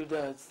should tell you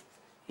that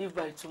if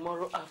by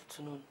tomorrow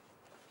afternoon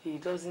he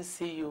doesn't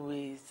see you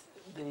with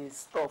the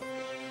stuff,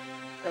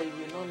 that you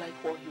will not like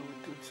what he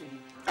will do to you.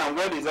 And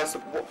what is that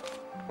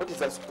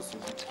supposed to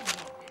mean?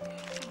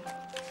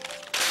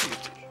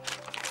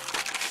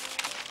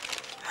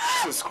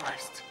 Jesus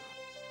Christ.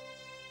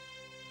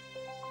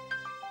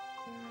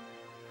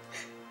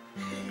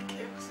 He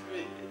came to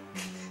me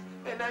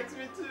and asked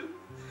me to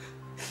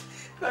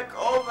pack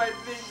all my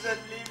things and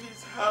leave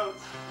his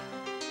house.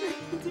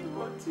 He didn't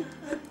want to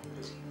hurt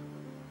me.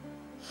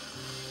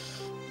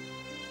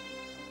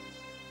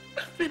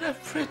 I've been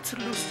afraid to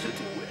lose you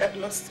the way I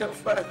lost your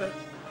father.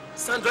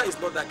 Sandra is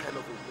not that kind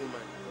of a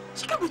woman.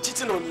 She can't be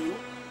cheating on you.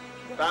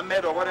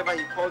 Ahmed or whatever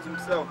he calls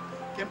himself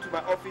came to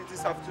my office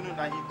this afternoon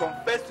and he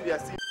confessed to their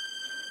sin.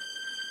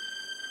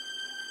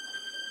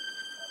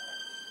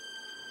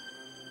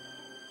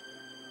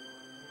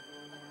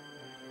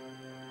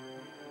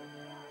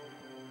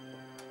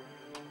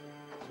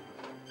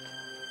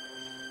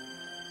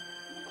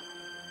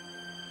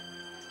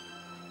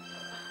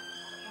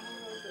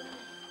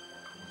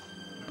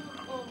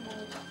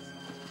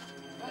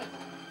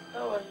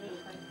 How are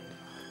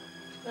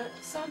you?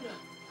 Sandra,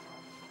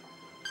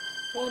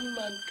 one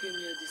man came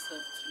here this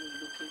afternoon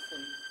looking for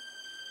you.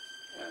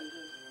 And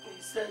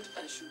he said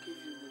I should give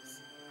you this.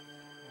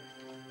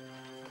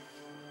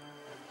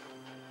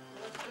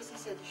 Well, the person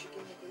said you should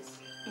give me this.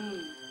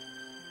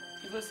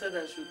 Even said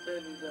I should tell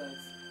you that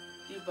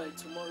if by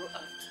tomorrow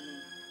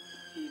afternoon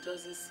he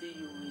doesn't see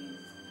you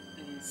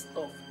with the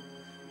stuff,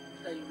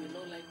 that you will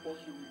not like what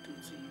he will do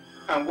to you.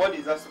 And what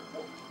is that supposed to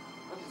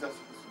mean?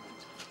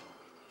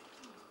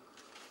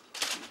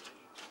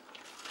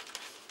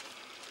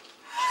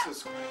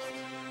 Jesus Christ.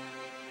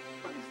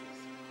 What is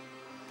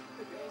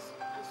this?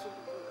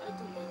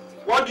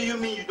 What do you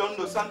mean you don't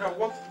know, Sandra?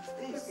 What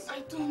is this? I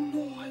don't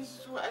know, I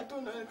swear. I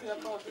don't know anything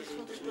about this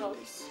photograph.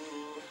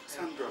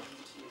 Sandra.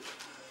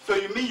 So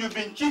you mean you've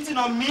been cheating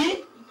on me?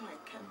 No, I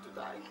can't do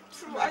that.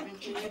 True, I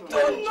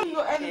don't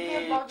know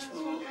anything about this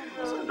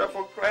photograph. Sandra,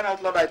 for crying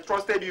out loud, I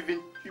trusted you.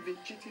 You've been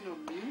cheating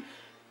on me?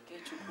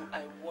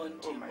 I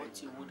warned you,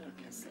 but you wouldn't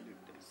listen.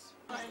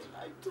 I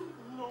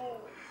don't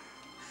know.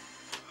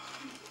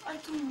 I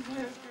don't know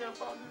anything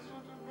about this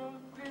photograph.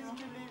 Please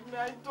believe me, I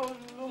don't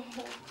know.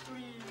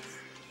 Please.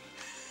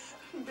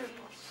 Baby, please.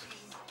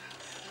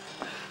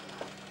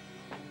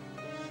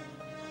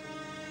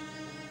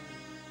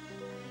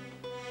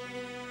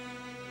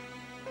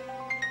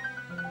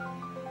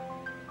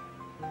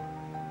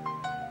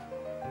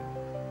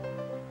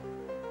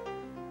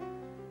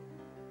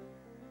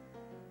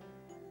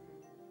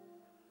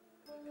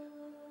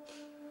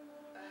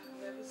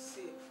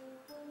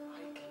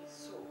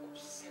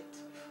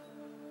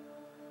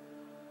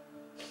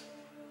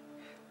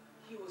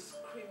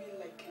 Screaming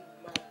like a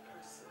mad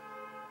person.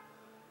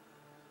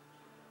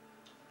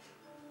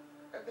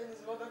 And then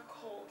his mother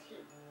called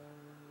him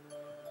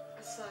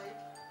aside.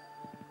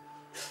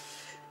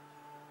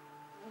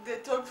 They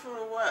talked for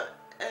a while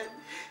and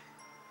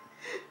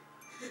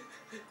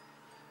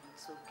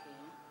it's okay.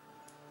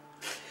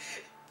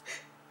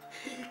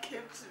 He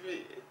came to me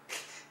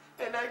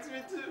and asked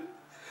me to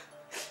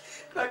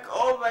pack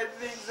all my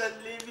things and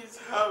leave his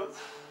house.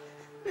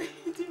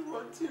 He didn't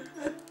want to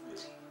hurt me.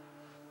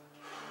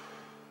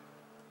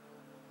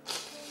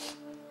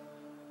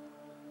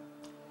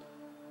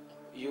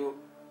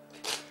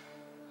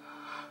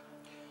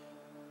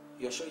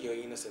 You're sure you're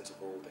innocent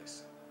of all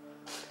this?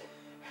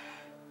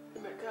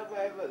 Emeka, have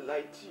I ever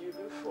lied to you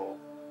before?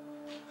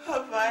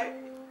 Have I?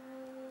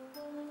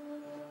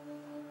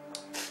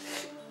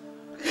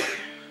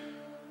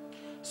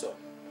 So,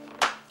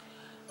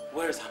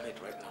 where is Hamid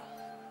right now?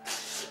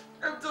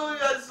 I told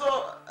you I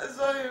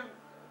saw him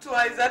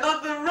twice and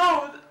on the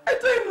road. I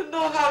don't even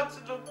know how to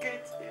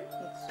locate him.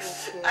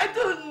 It's okay. I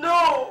don't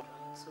know.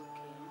 It's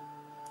okay.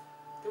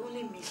 The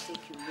only mistake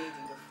you made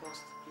in the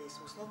first place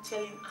was not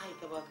telling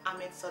Ike about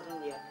Ahmed's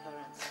sudden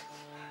reappearance.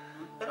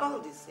 But all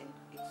the same,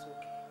 it's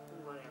okay.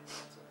 Don't worry about it.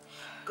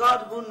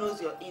 God, who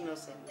knows you're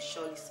innocent, will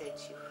surely set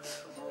you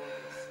free from all this.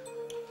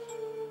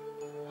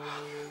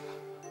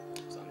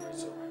 Sandra,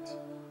 it's alright.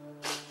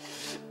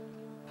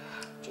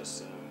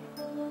 Just,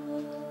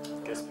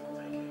 guess me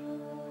what I can.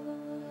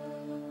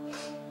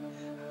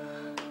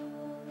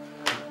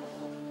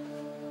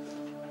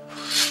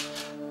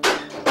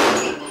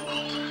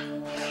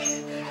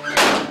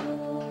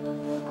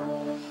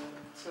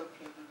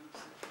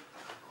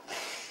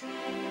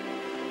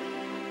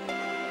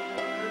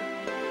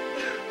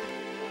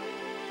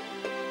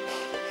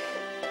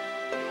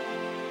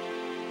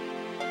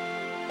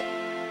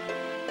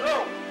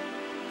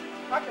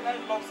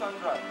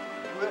 Sandra, the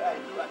way I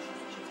do and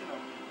she's cheating on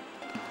me.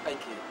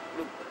 Ike,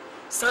 look,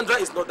 Sandra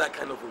is not that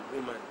kind of a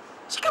woman.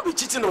 She can't be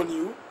cheating on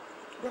you.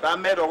 But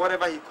Ahmed, or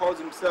whatever he calls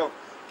himself,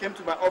 came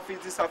to my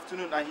office this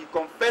afternoon and he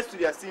confessed to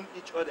their seeing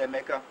each other,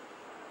 Emeka.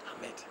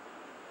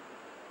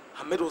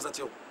 Ahmed was at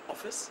your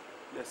office?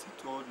 Yes, he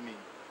told me.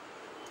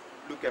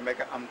 Look,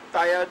 Emeka, I'm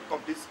tired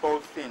of this whole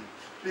thing.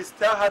 Please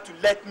tell her to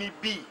let me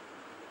be.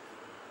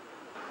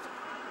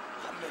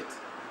 Ahmed.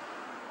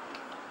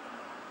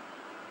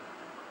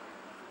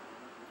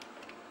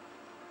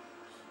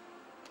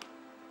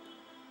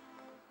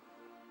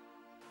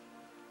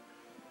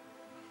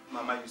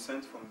 Mama, you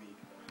sent for me.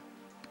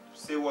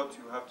 Say what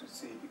you have to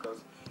say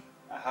because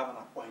I have an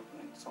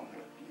appointment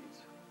somewhere,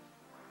 please.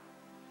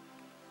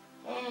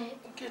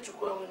 Okay,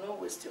 Chukwu, I will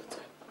not waste your time.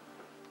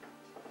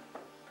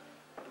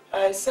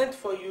 I sent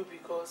for you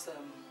because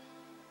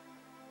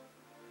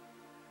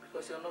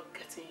you're not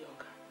getting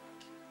younger.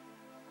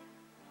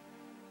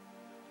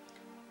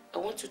 I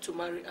want you to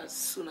marry as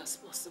soon as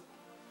possible.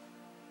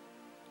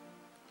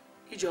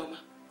 Ijoma,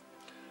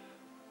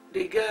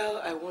 the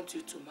girl I want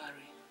you to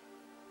marry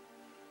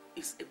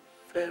is a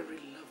very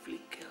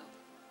lovely girl.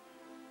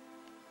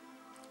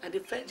 And a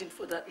virgin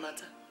for that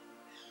matter.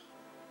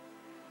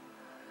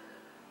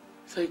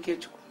 So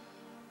Ikechukwu,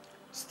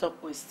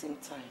 stop wasting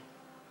time.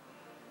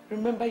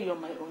 Remember, you're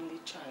my only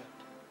child.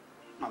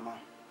 Mama,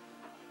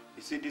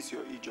 you see this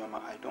your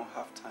Ijoma, I don't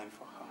have time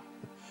for her.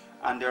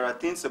 And there are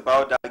things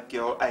about that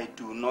girl I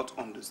do not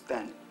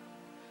understand.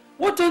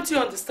 What don't you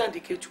understand,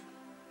 Ikechukwu?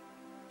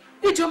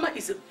 Ijoma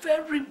is a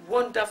very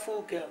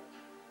wonderful girl.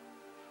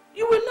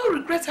 You will not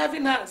regret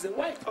having her as a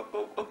wife.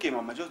 Okay,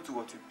 Mama, just do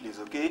what you please,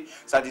 okay?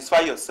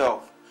 Satisfy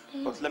yourself.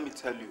 But let me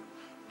tell you,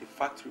 the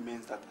fact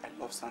remains that I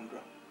love Sandra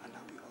and I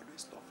will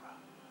always love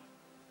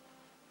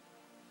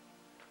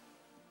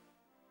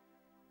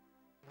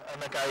her.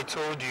 Like I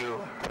told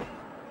you,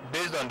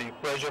 based on the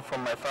pressure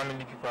from my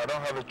family people, I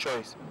don't have a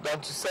choice than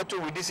to settle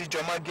with this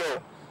Ijoma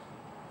girl.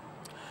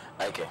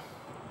 Okay,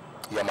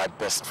 you're my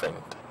best friend.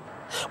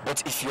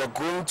 But if you're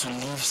going to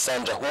leave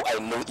Sandra, who I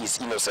know is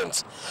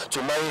innocent,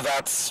 to marry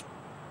that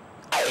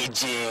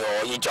IJ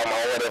or Ijoma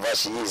or whatever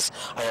she is,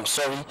 I am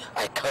sorry,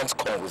 I can't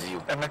come with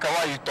you. Emeka,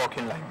 why are you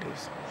talking like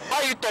this?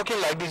 Why are you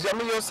talking like this? I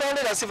mean, you're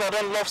sounding as if I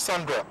don't love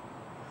Sandra.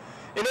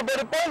 You know, but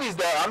the point is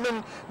that, I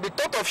mean, the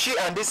thought of she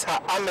and this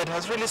Ahmed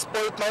has really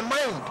spoiled my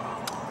mind.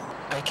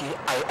 Okay,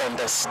 I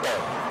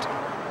understand.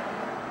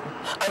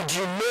 And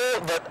you know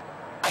that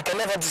I can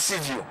never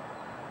deceive you.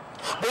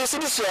 But you see,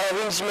 this your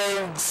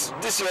arrangement,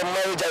 this your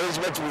marriage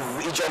arrangement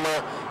with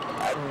Ijoma,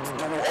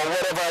 or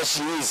whatever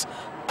she is.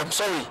 I'm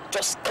sorry,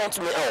 just count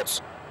me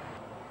out.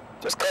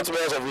 Just count me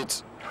out of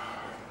it.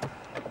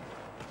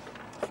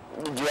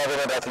 Do you have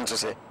another thing to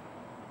say?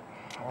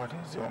 What do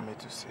you want me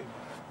to say?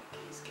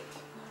 He's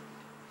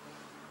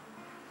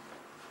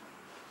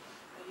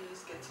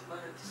getting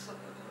married to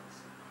someone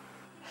else.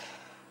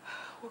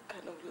 What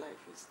kind of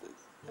life is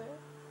this?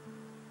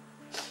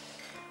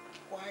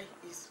 Why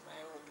is my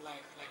own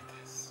life like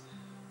this?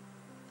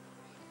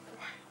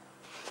 Why?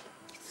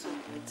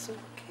 It's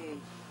okay.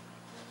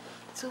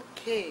 It's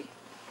okay.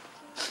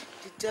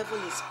 The devil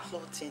is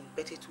plotting,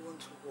 but it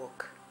won't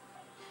work.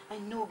 I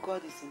know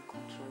God is in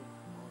control of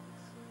all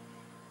this.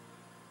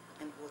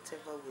 And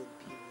whatever will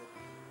be, will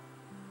be.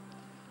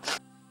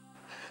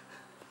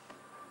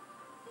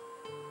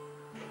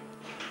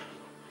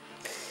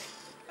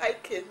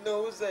 Ike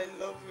knows I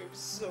love him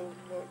so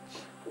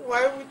much.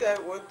 Why would I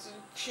want to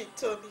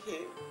cheat on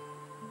him?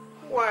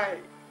 Why?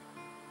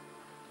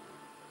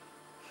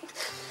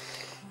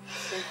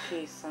 It's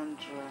okay,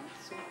 Sandra.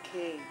 It's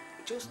okay.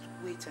 Just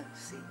wait and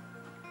see.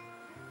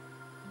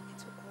 It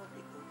will all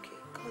be okay.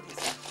 God is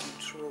in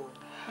control.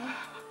 Huh?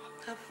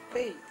 Have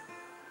faith.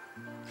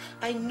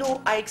 I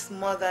know Ike's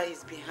mother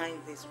is behind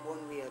this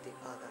one way or the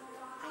other.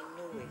 I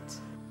know it.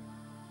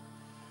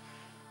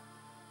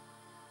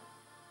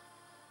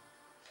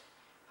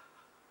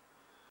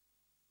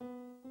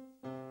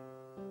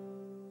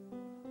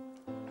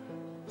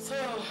 So,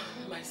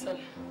 my son,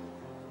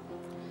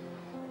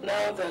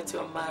 now that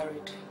you're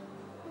married,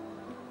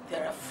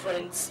 there are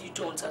friends you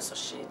don't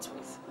associate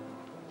with.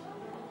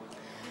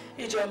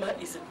 Ijoma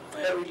is a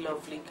very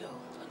lovely girl,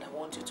 and I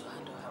want you to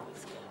handle her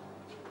with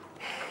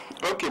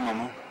care. Okay,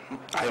 Mama.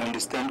 I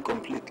understand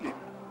completely.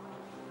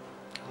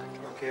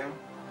 Okay.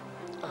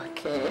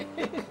 Okay.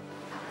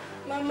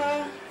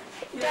 Mama,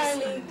 Yes,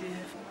 darling,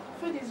 dear.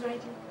 food is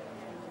ready.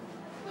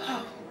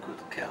 Oh,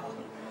 good girl.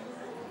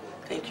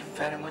 Thank you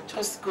very much.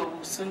 Just go.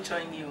 We'll soon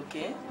join you,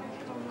 okay?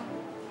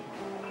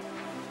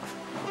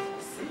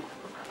 See?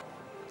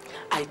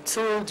 I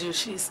told you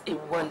she's a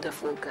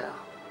wonderful girl.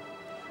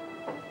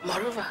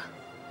 Moreover,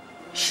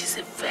 she's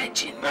a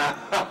virgin.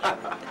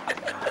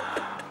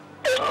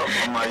 Oh,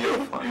 Mama,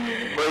 you're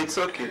funny. But it's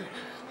okay.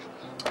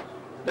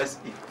 Let's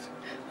eat.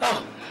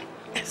 Oh,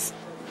 yes.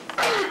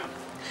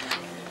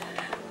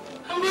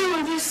 I'm going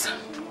with this.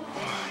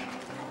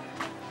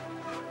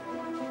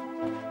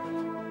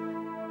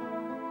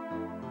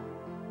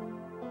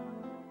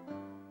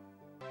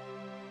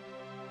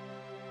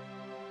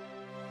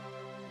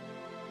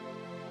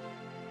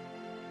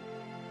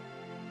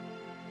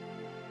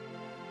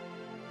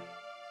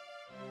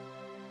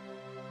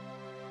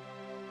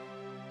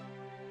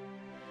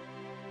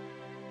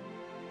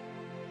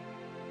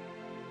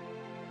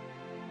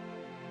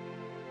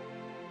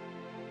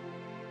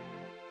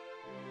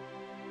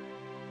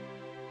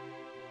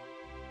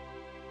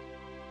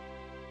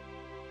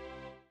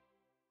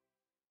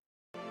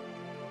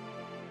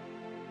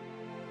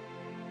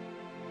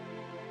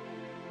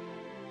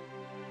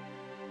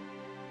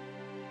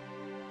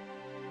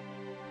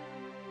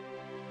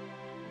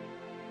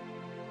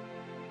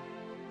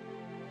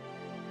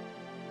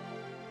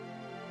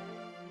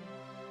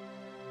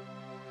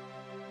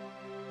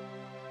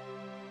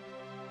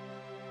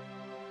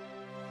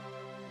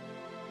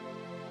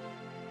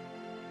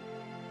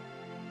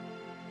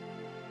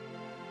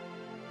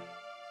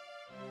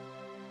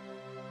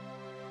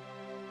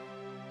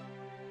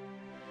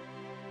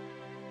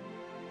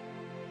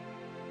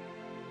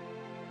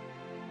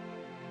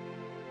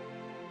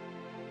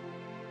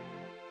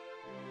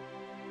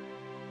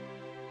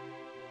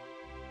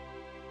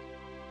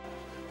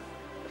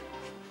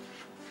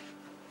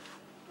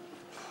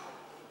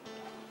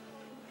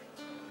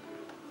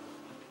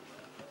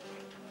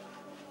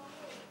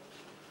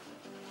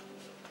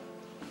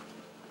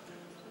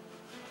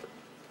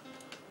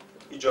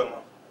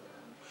 Ijoma.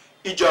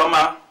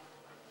 Ijoma.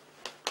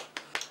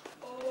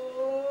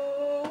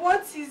 Oh,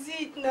 what is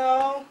it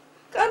now?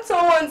 Can't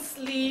someone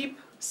sleep?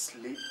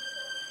 Sleep?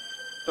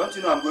 Don't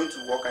you know I'm going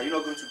to work? Are you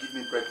not going to give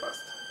me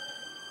breakfast?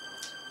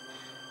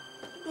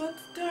 But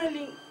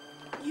darling,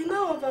 you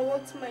know I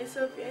overworked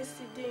myself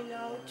yesterday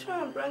now.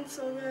 Try and branch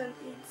somewhere and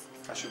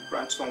eat. I should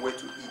branch somewhere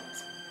to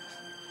eat.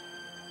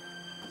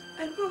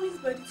 I promise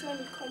by the time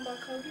you come back,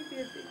 I'll give you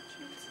a big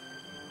treat.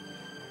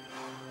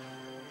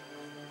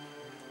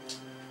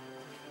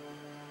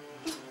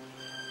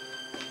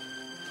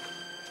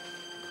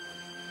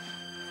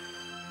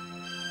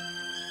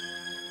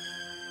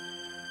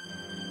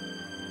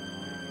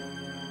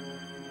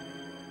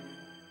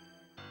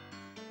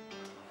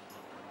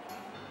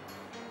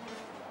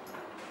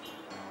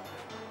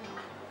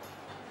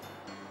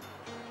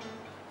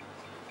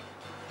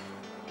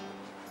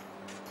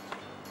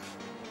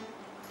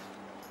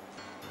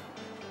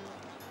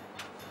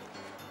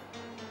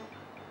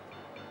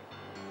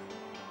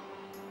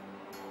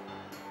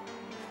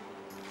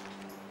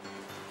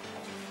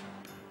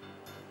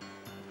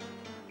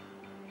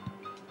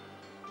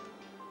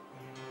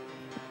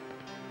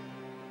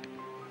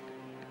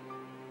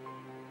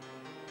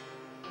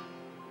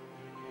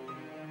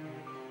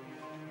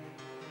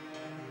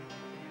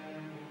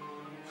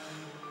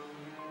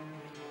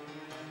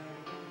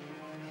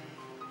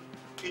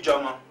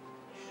 Ijoma.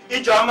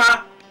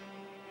 Ijoma!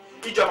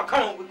 Ijoma,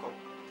 come on, wake up.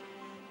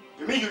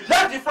 You mean you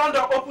left the front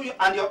door open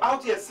and you're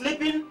out here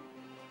sleeping?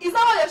 Is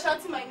that why you're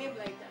shouting my name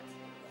like that?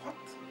 What?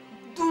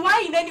 Do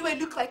I in any way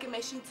look like a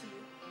machine to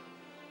you?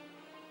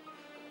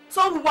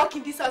 So we work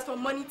in this house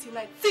from morning till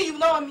night. See, you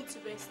don't want me to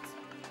rest.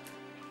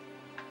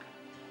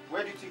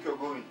 Where do you think you're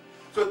going?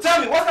 So tell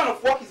me, what kind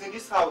of work is in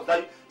this house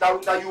that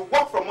you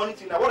work from morning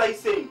till night? What are you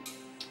saying?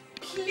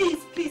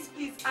 Please, please,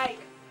 please, Ike.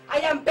 I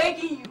am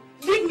begging you.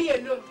 Leave me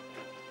alone.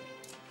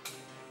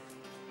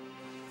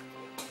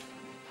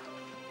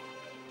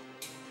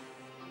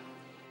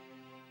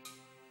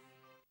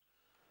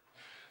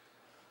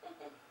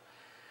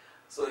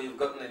 So you've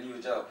gotten a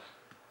new job.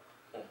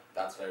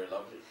 That's very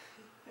lovely.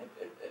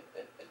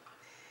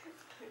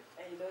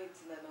 I know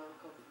it's in an old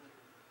company.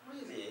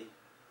 Really?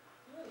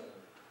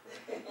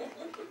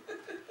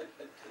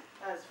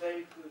 That's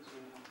very good,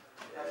 you know.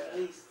 At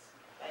least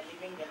by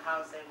leaving the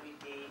house every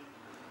day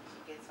to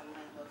get some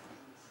kind of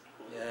things.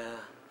 Yeah.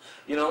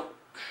 You know,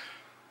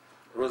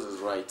 Rose is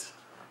right.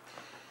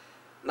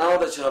 Now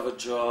that you have a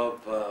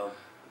job,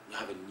 you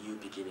have a new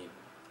beginning.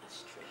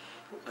 That's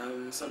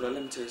true. Sandra,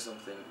 let me tell you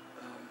something.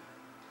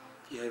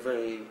 You're a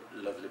very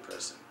lovely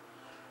person.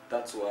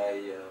 That's why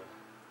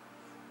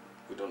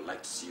we don't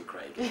like to see you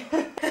cry again.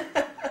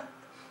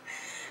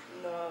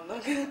 No, I'm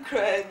not going to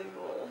cry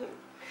anymore.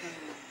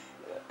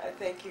 I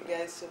thank you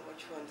guys so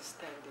much for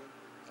understanding.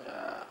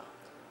 I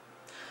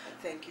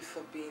thank you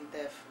for being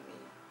there for me.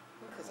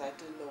 Because I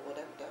don't know what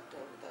I would have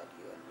done without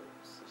you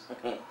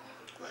and Rose.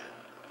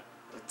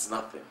 It's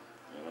nothing,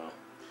 you know.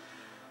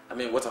 I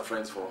mean, what are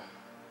friends for?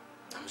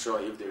 I'm sure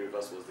if the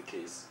reverse was the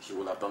case, she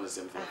would have done the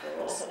same thing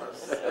for us. Of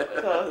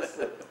course.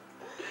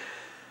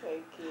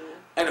 Thank you.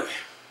 Anyway,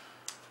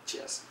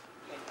 cheers.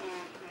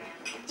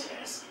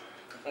 Cheers.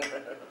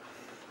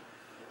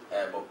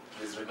 But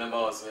please remember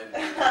us when...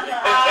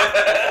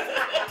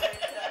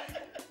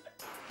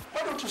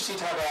 Why don't you sit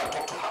her there and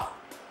talk to her?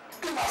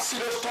 Give her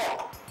serious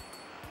talk.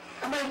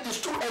 I mean,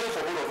 it's too early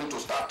for both of you to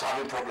start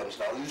having problems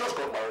now. You just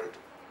got married.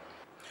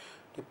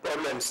 The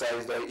problem, sir,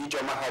 is that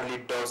Ijoma hardly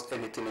does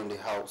anything in the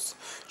house.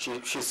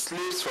 She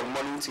sleeps from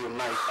morning till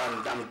night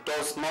and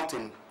does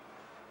nothing.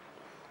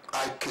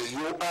 Ike,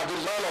 you are the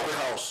man of the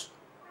house.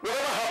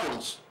 Whatever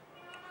happens,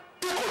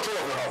 take control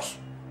of the house.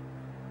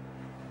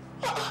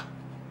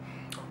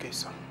 Okay,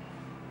 sir.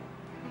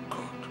 Good.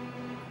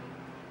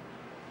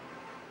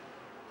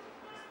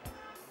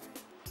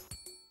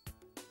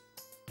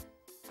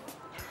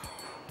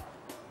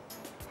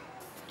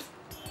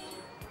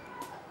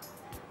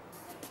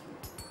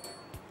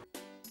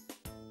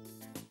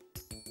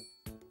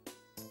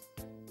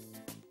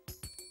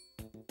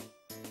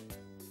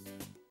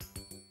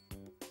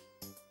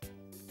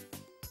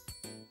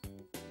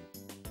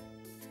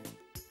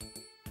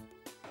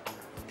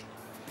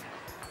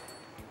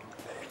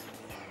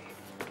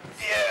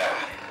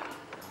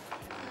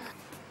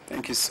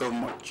 Thank you so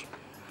much.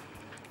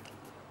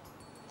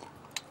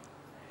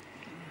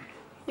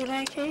 You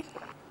like it?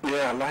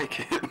 Yeah, I like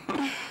it.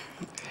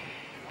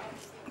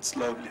 It's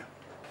lovely.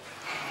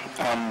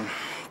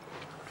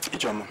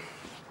 Ijoma,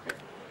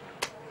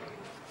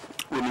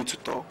 we need to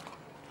talk.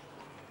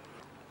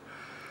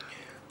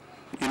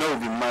 You know, we've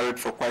been married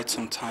for quite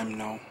some time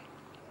now.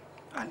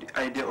 And the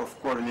idea of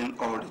quarreling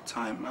all the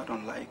time, I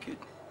don't like it.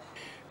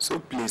 So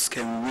please,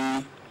 can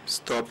we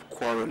stop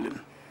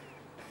quarreling?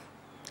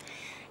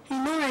 You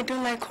know I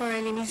don't like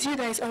quarreling. It's you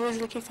that is always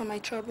looking for my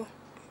trouble.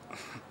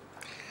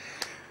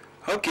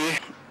 Okay,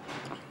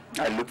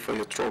 I look for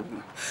your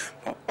trouble.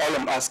 But all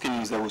I'm asking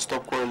is that we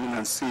stop quarreling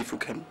and see if we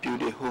can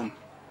build a home.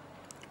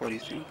 What do you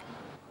think?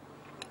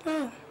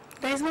 Oh,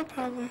 there is no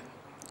problem.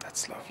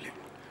 That's lovely.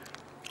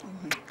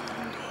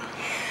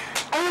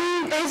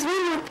 There's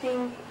one more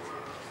thing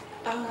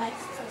I would like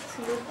to talk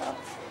to you about.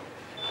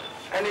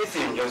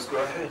 Anything, just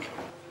go ahead.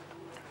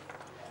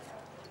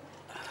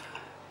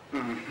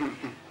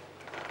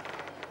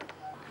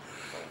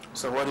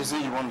 So what is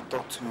it you want to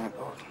talk to me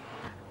about?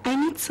 I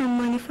need some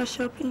money for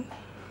shopping.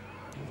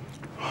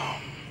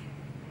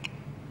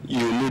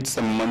 You need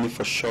some money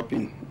for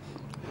shopping.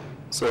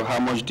 So how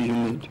much do you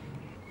need?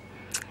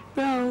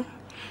 Well,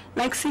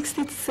 like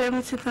 60 to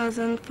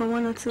 70,000 for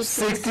one or two things.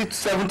 60 to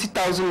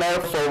 70,000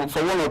 naira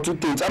for one or two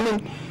things. I mean,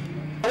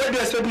 where do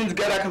you expect me to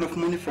get that kind of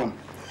money from?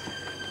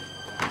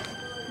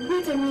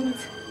 Wait a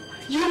minute.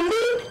 You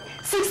mean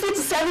 60 to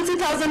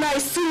 70,000 naira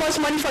is too much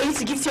money for you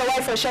to give to your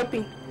wife for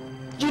shopping?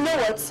 You know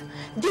what?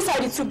 These are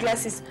the two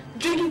glasses.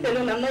 Drink it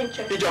alone, I'm not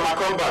interested. Ijoma,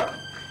 come back.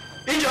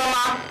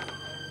 Ijoma!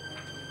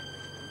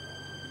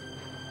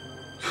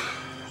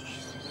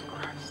 Jesus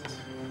Christ.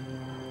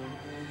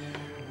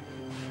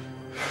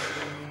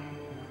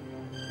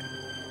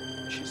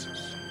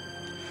 Jesus.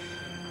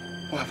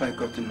 What have I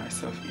gotten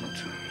myself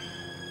into?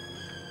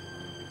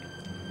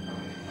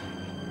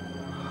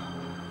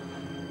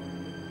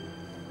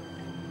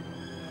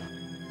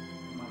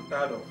 I'm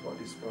tired of all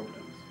these problems.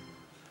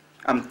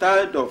 I'm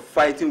tired of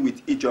fighting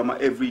with Ijoma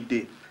every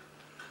day.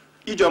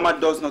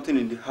 Ijoma does nothing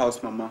in the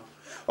house, Mama.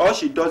 All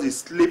she does is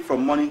sleep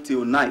from morning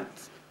till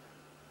night.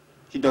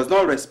 She does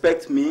not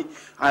respect me.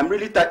 I'm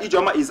really tired.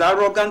 Ijoma is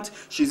arrogant.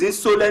 She's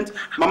insolent.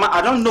 Mama,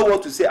 I don't know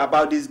what to say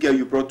about this girl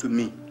you brought to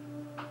me.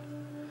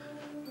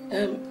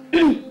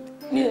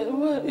 Yeah,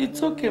 well,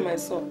 it's okay, my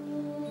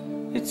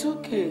son. It's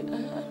okay.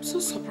 I'm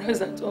so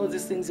surprised at all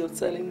these things you're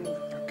telling me.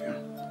 Okay.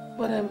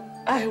 But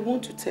I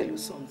want to tell you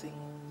something.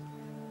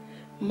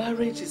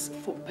 Marriage is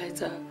for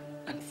better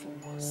and for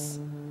worse.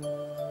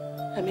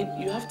 I mean,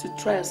 you have to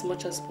try as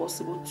much as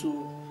possible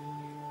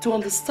to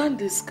understand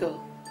this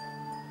girl.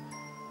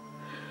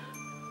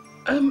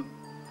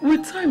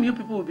 With time, you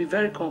people will be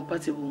very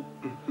compatible.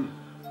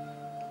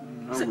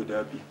 How would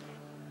that be?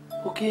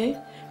 Okay?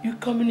 You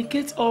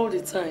communicate all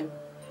the time.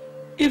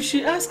 If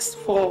she asks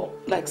for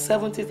like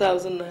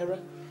 70,000 naira,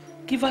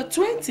 give her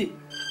 20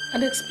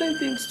 and explain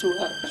things to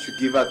her. I should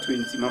give her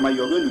 20. Mama,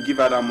 you're going to give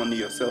her that money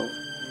yourself.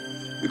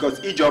 Because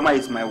Ijoma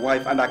is my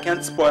wife and I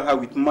can't spoil her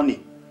with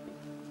money.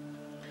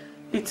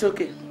 It's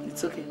okay.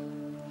 It's okay.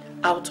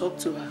 I'll talk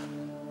to her.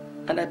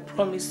 And I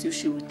promise you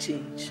she will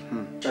change.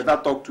 Better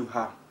talk to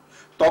her.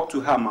 Talk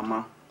to her,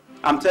 Mama.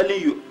 I'm telling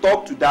you,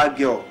 talk to that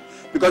girl.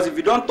 Because if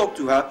you don't talk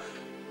to her,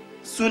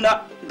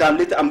 sooner than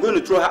later, I'm going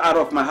to throw her out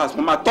of my house.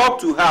 Mama, talk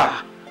to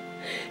her.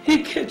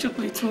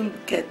 It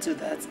won't get to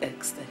that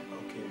extent.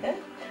 Okay. Eh?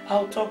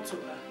 I'll talk to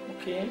her,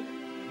 okay?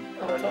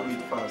 I'll talk do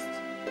it fast.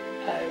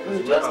 I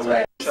will just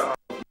try. You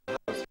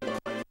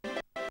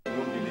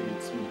won't believe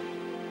it's me.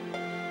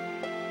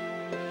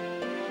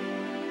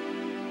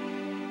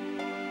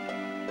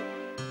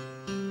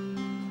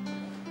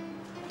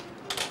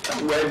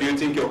 Where do you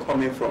think you're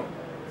coming from?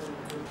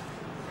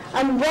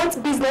 And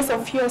what business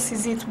of yours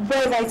is it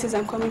where it is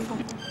I'm coming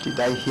from? Did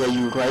I hear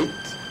you right?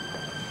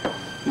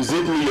 Is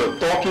it me you're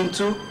talking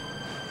to?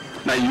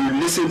 Now you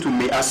listen to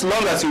me. As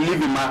long as you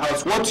live in my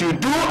house, what you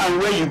do and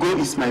where you go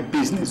is my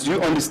business. Do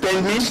you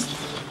understand me? You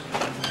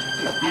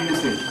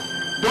listen.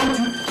 Don't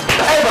you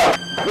ever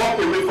walk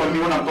away from me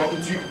when I'm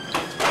talking to you.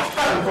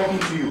 I'm talking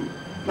to you.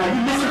 Now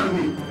you listen to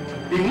me.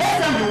 The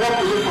next time you walk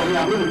away from me,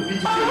 I'm going to beat you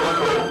to your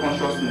level of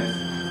consciousness.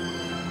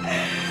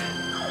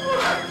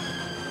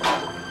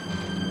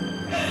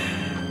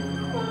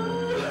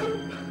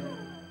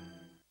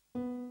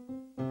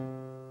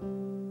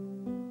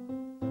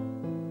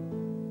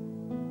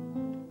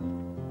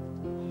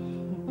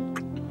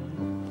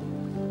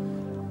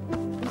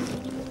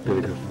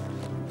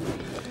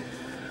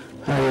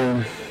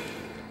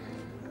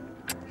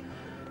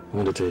 I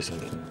want to tell you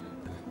something.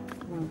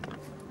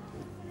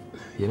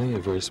 You know you're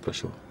very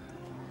special.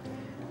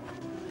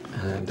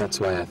 And that's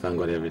why I thank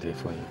God every day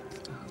for you.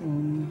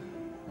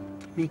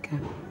 Mika,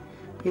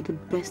 you're the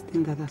best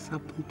thing that has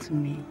happened to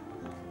me.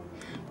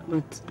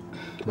 But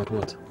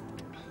what?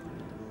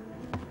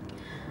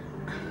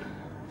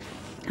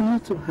 I'm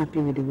not so happy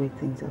with the way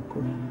things are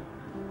going.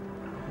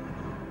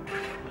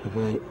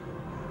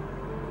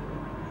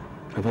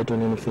 Have I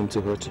done anything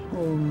to hurt you?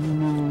 Oh,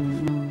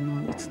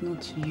 no, it's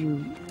not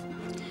you.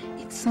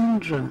 It's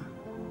Sandra.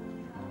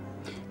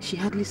 She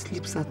hardly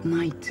sleeps at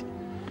night.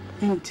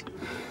 And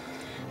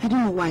I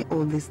don't know why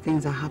all these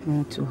things are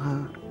happening to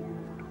her.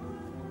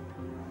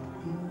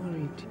 I'm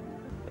worried.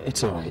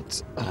 It's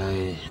alright.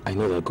 I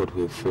know that God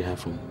will free her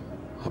from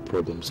her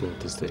problems one of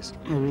these days.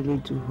 I really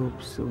do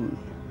hope so.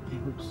 I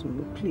hope so.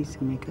 But please,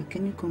 Emeka,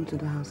 can you come to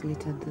the house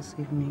later this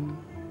evening?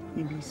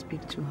 Maybe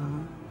speak to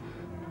her.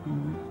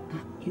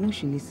 You know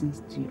she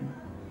listens to you.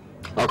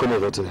 I'll come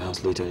over to the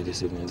house later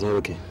this evening. Is that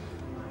okay?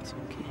 It's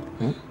okay.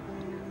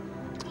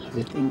 I love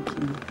you. Thank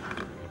you.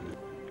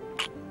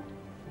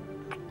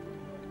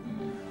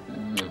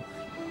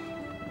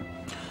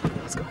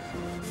 Let's go.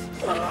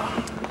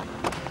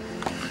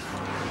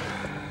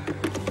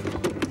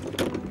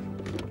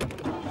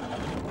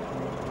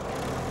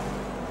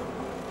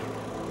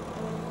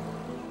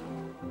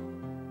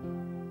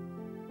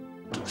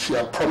 She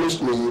had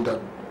promised me that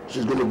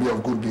she's going to be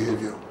of good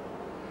behavior.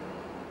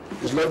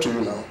 It's left to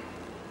you now.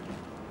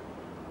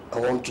 I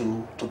want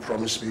you to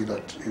promise me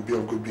that you'll be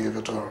of good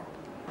behavior to her.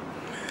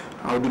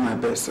 I'll do my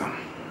best, sir.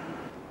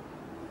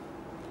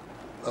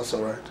 That's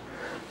all right.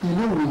 You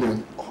know,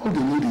 women, all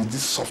they need is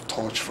this soft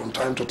touch from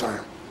time to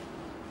time.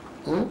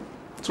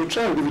 So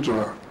try and give it to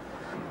her.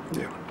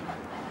 Yeah.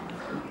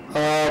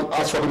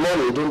 As for the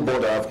money, don't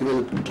bother. I've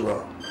given it to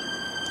her.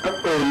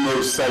 Oh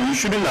no, sir, you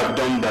shouldn't have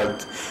done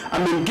that. I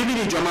mean, giving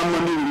Ijoma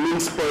money will mean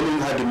spoiling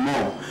her the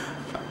more.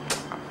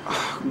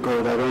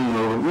 God, I don't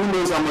know. Who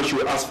knows how much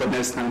you ask for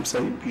next time,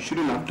 sir? You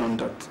shouldn't have done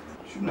that.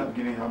 You shouldn't have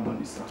given her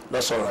money, sir.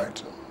 That's all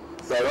right.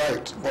 You're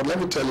right. But let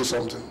me tell you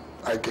something,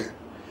 Ike.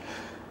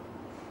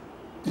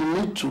 You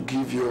need to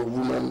give your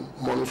woman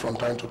money from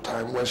time to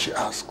time when she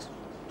asks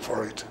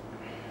for it.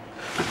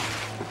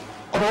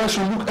 Otherwise,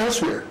 you look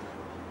elsewhere.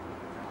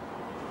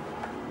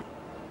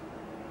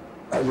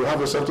 And you have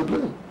yourself to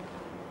blame.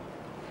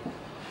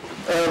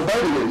 By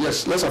the way,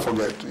 yes, let's not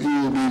forget,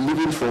 you'll be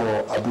leaving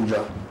for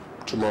Abuja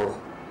tomorrow.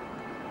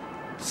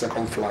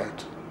 Second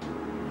flight.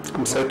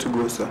 I'm set to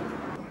go, sir.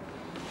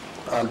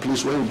 And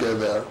please, when you get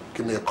there,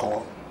 give me a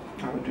call.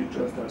 I will do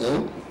just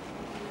that.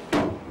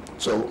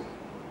 So,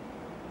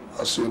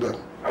 I'll see you then.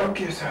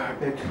 Okay, sir. I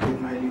beg to take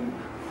my leave.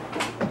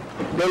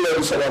 don't let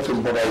this other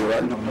thing bother you,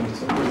 right? No, no,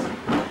 sir.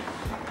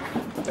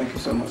 Thank you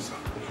so much, sir.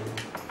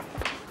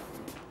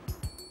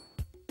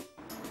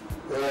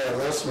 Yeah,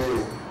 that's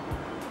me.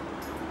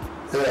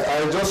 Yeah,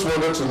 I just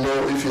wanted to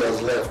know if he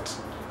has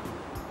left.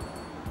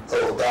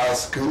 Oh,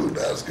 that's good,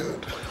 that's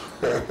good.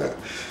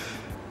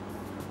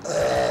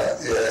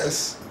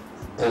 Yes.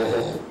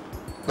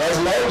 That's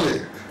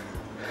lovely.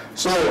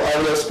 So,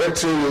 I'm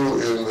expecting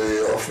you in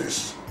the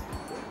office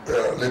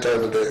later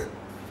in the day.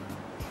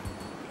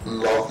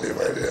 Lovely,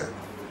 my dear.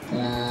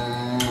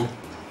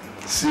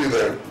 See you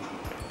then.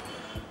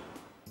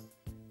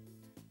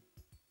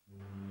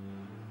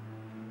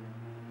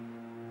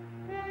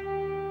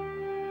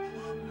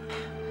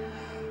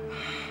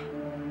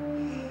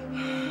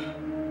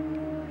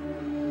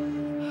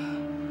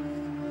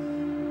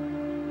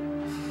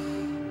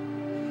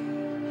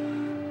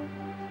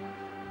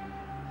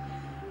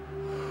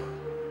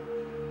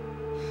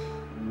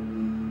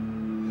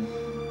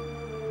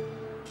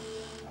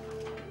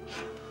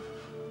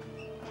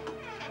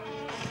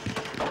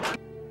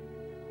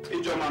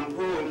 I'm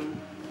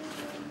home.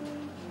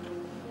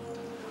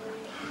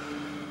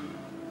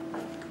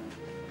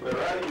 Where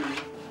are you?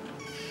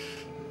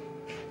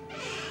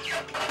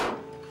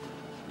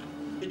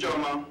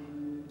 Ijoma,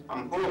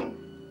 I'm home.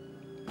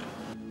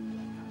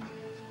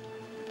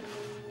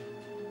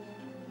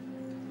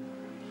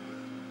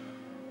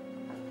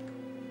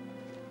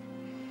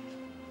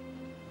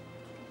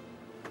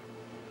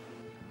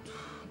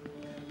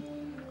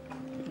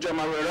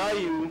 Ijoma, where are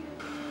you?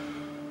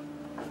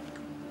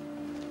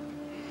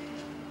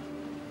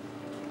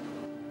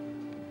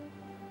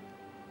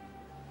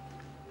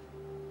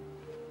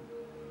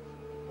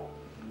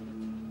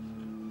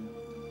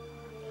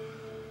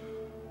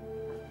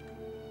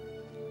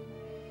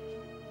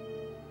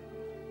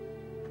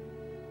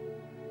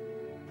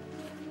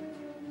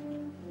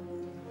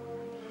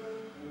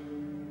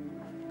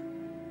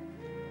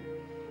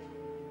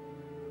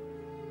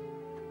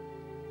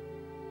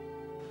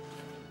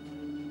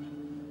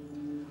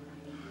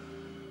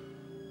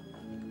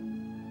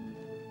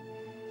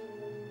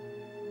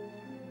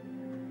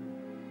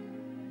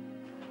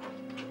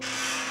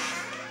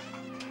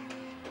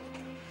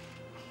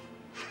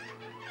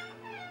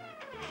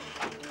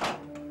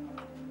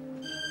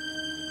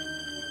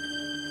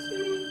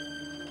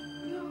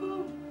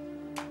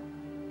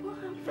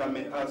 If I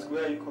may ask,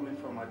 where are you coming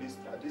from at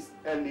this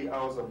early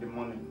hours of the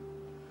morning?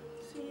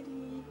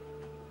 Sweetie,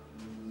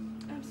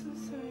 I'm so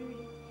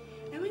sorry.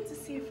 I went to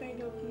see a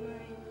friend of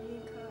mine,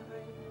 Yinka,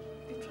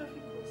 and the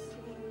traffic was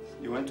slow.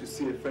 You went to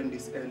see a friend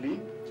this early?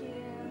 Yeah,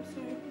 I'm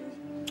sorry,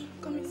 please.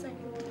 Come inside.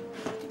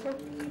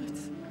 Come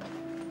inside.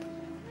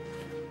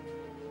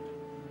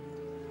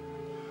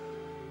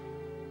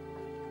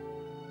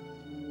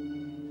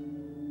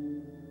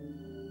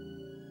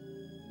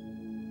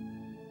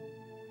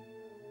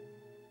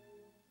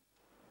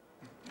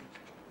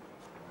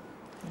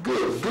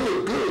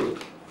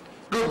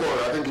 Good boy,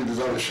 I think you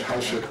deserve a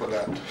handshake for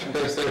that.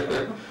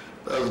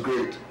 That's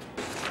great.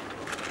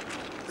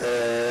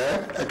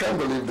 I can't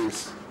believe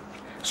this.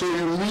 So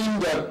you mean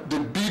that the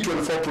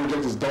B24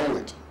 project is done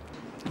with?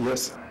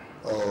 Yes, sir.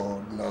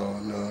 Oh, no.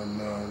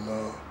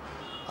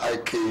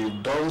 IK,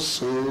 you've done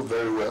so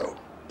very well.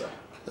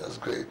 That's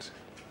great.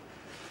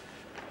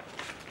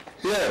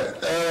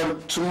 Yeah,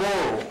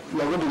 tomorrow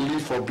you are going to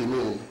leave for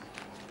Benin,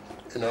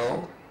 you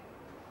know.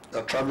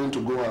 They're traveling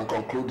to go and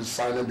conclude the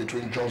signing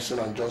between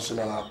Johnson & Johnson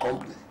and our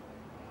company.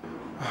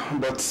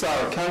 But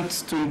sir, can't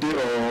Tunde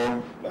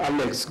or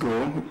Alex go?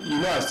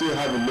 You know I still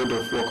have a load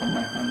of work on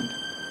my hand.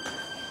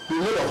 The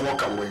load of work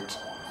can wait.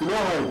 You know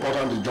how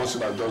important the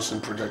Johnson & Johnson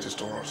project is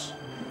to us?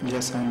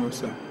 Yes, I know,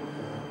 sir.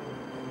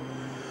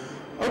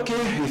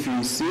 Okay, if you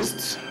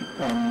insist,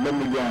 let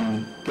me go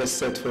and get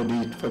set for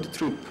the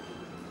trip.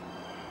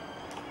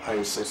 I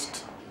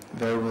insist.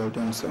 Very well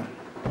done, sir.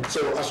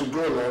 So as you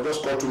go now,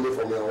 just call to me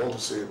for me. I want to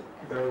see you.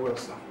 Very well,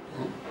 sir.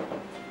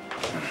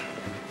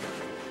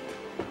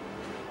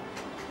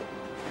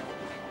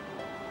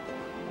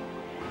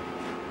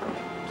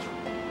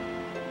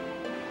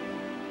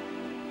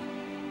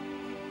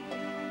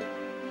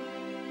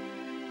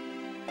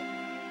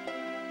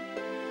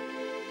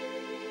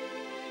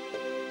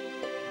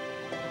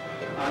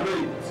 I know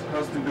it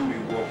has to do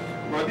with work,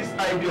 but this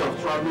idea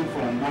of traveling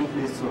from one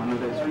place to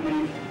another is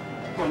really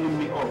turning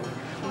me off.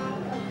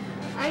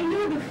 I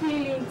know the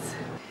feelings.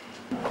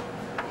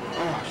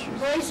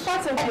 But it's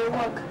part of your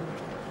work.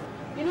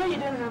 You know you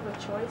don't have a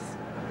choice.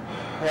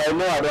 I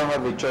know I don't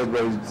have a choice,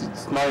 but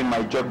it's not in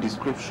my job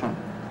description.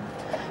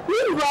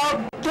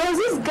 Meanwhile, there was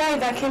this guy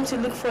that came to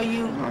look for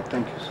you. Oh,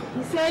 thank you, sir.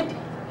 He said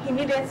he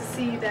needed to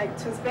see you, that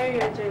it was very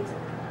urgent.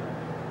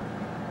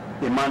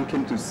 A man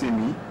came to see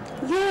me?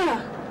 Yeah.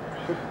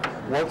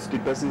 What's the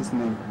person's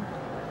name?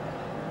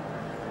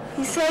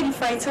 He said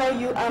if I tell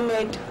you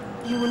Ahmed,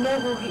 you will know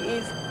who he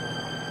is.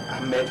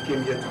 Ahmed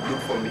came here to look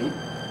for me?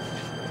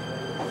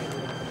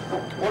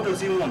 What does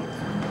he want?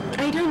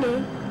 I don't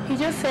know. He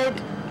just said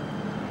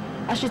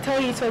I should tell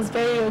you it was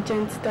very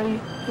urgent, that he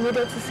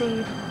needed to see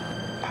you.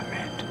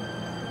 Ahmed.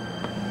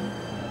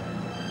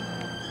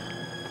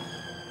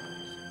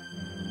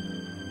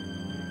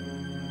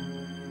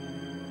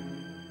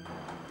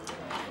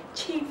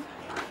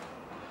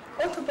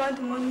 about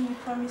the money you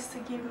promised to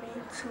give me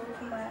to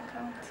open my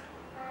account?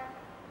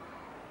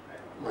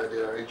 My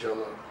dear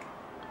Ijoma,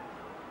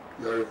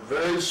 you're a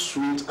very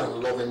sweet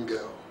and loving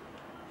girl.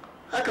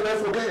 How can I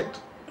forget?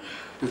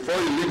 Before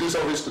you leave this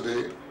office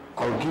today,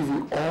 I'll give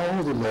you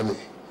all the money.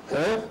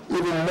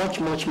 Even much,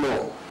 much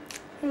more.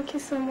 Thank you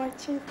so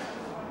much, Chief.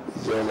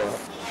 Ijoma,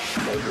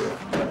 my dear.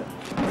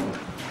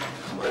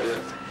 My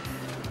dear.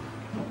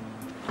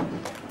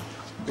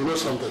 You know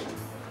something?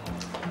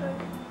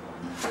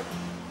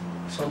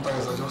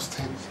 Sometimes I just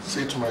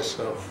say to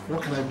myself,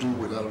 what can I do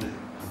without you?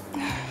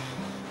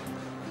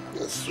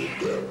 Yes, sweet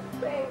girl.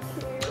 Thank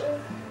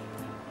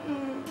you.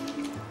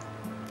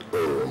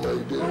 Oh, my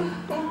dear.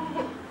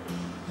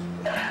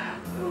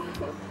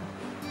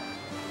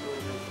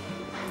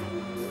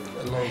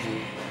 I love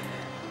you.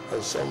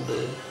 And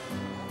someday,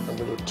 I'm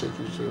going to take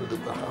you to the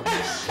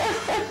Bahamas.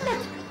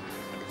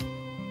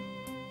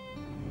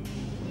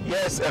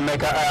 Yes,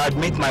 Emeka, I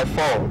admit my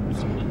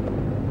fault.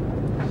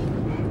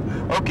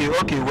 Okay,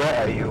 where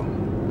are you?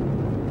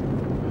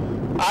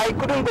 I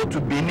couldn't go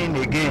to Benin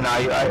again.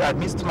 I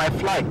missed my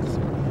flight.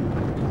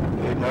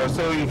 You know,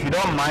 so if you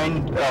don't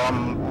mind,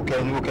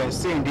 we can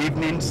see in the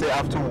evening, say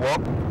after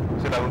work,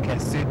 so that we can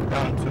sit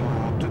down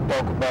to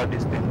talk about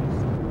these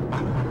things.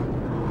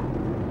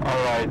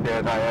 All right,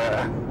 then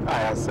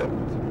I accept.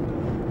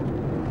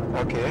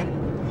 Okay.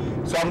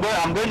 So I'm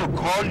going to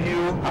call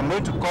you. I'm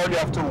going to call you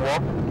after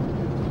work.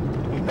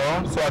 You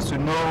know, so as to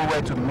know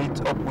where to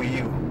meet up with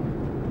you.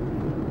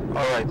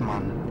 All right,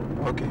 man.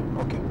 Okay.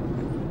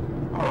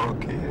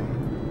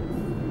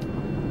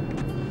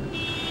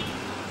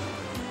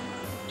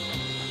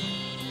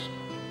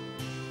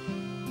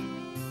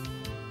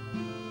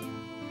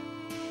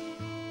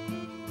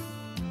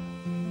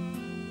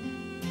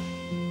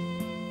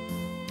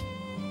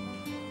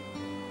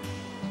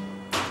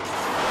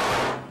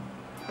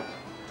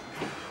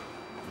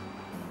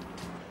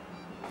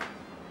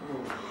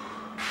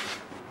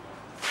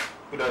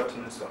 Good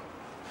afternoon, sir.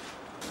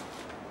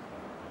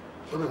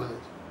 Wait a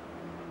minute.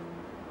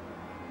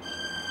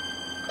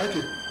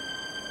 Okay.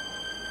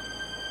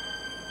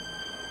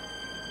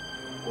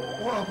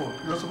 What happened?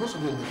 You're supposed to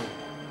be in the room.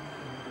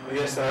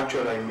 Yes, sir.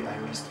 Actually, I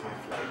missed my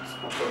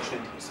flight,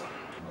 unfortunately, sir.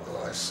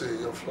 Oh, I see.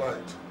 Your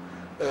flight.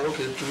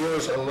 Okay, tomorrow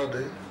is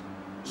another day.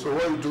 So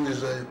what you do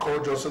is you call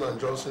Johnson &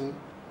 Johnson,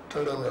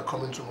 tell them you're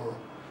coming tomorrow.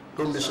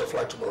 Don't miss your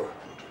flight tomorrow.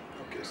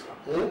 Okay, sir.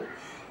 Hmm?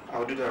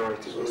 I'll do that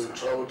right away, So you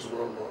travel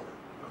tomorrow morning.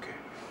 Okay.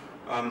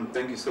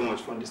 Thank you so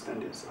much for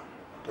understanding, sir.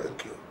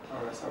 Thank you.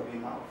 All right, I'll be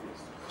in my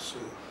office. I'll see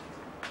you.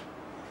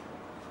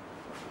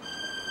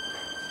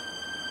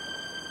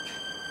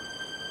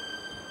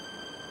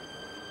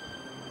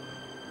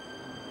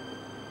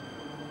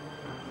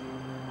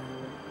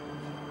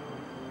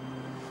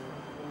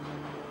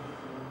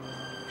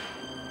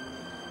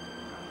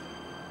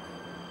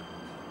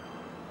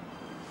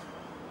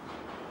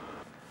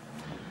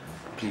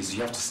 Please,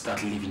 you have to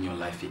start living your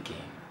life again.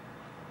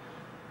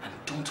 And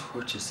don't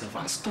hurt yourself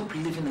and stop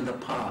living in the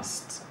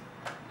past.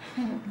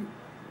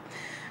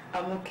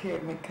 I'm okay,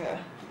 Emeka.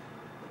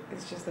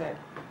 It's just that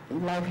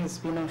life has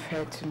been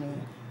unfair to me.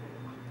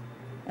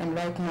 And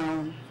right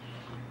now,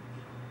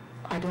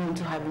 I don't want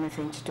to have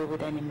anything to do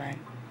with any man.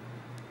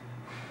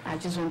 I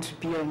just want to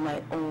be on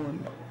my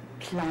own,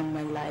 plan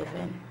my life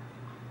and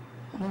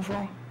move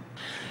on.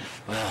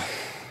 Well,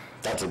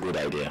 that's a good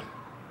idea.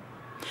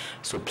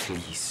 So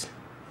please,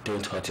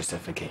 don't hurt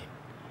yourself again.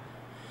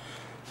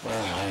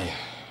 Well,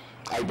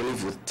 I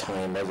believe with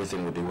time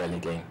everything will be well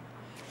again.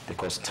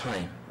 Because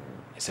time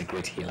is a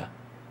great healer.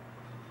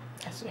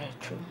 That's very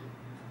true.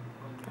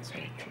 That's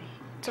very true.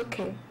 It's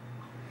okay.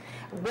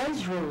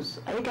 Where's Rose?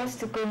 Are you guys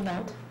still going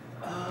out?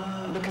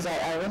 Because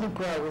I want to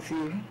go out with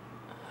you.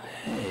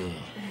 Hey,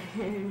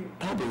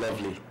 that'll be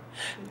lovely.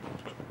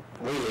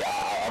 Really,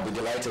 I'll be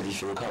delighted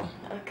if you will come.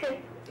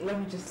 Okay. Let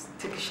me just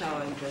take a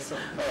shower and dress up.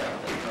 All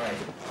right.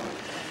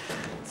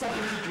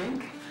 Something to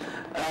drink?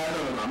 No,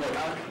 I'm okay.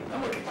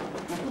 I'm okay.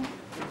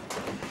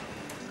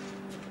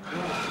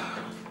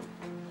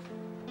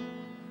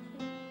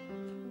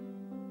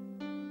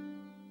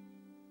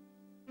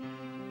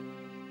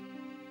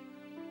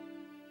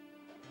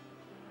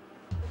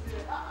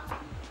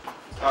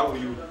 How are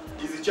you?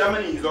 Is the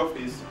chairman in his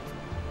office?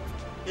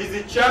 Is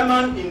the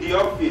chairman in the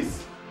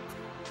office?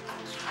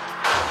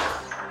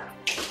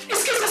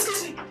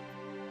 Excuse me.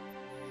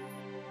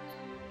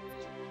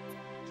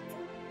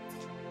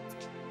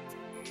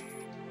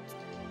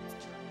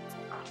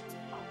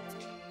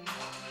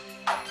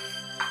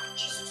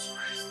 Jesus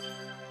Christ.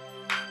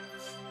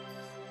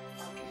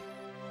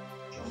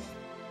 John,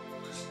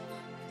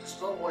 it's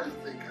not what you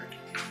think I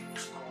can do.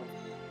 It's not.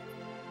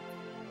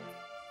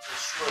 I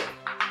swear.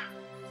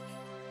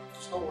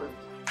 It's not what you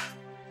think.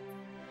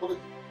 Look,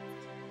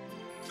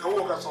 can we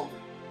work at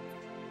something?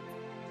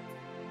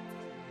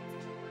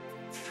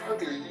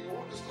 Frankly,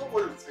 it's not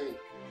what you think.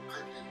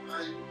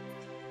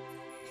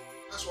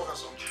 Let's work at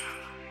something.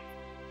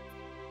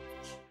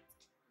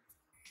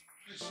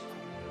 Please.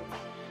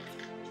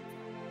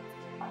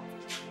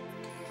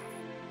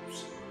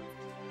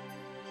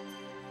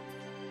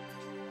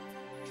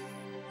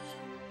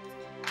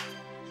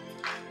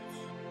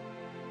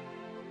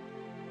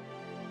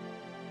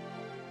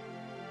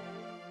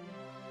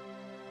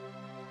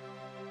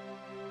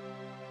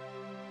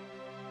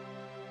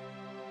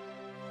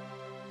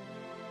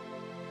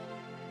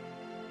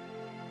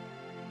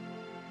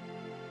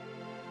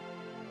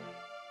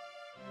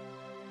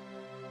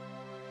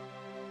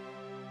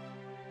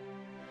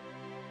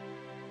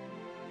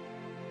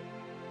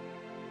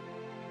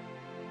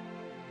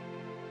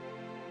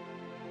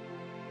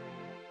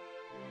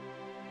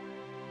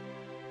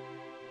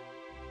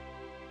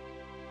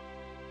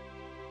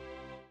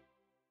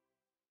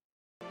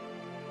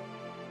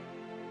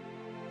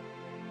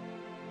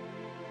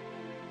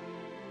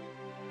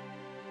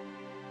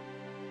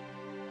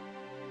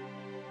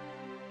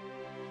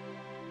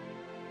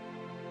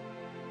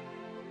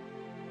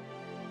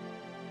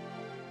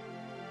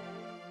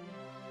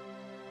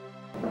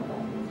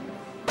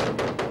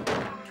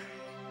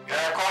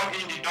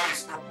 in, the door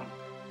is open.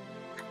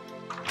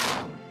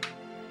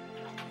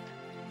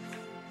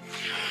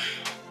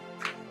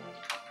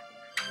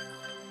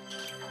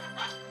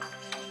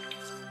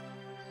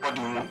 What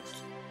do you want?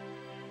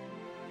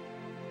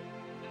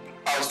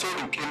 I was told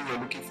you came here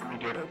looking for me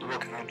the other day.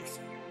 What can I do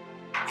for you?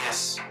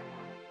 Yes,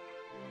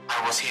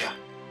 I was here.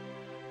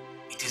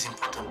 It is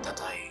important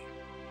that I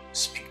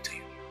speak to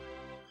you.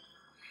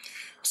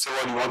 So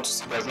what do you want to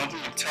say? There's nothing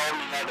you tell me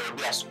now that will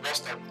be as worse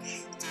than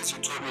things you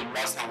told me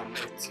last time we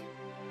met.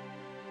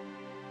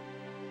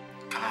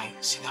 Can I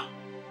sit down?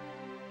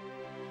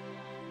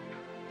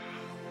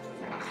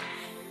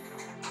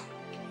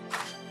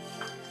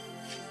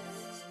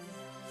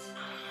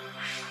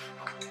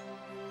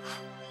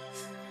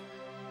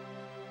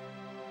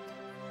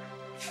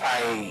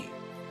 I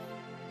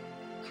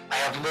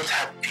have not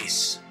had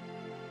peace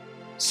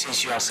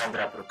since you and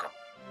Sandra broke up.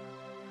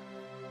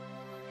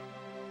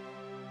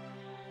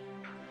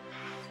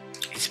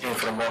 It's been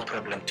from one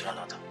problem to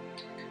another.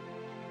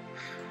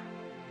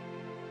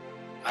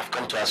 I've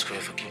come to ask for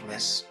your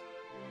forgiveness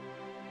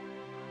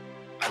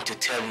and to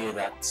tell you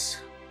that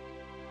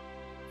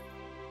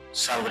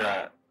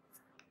Sandra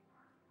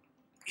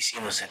is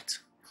innocent.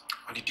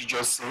 What did you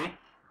just say?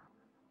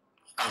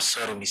 I'm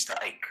sorry, Mr.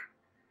 Ike.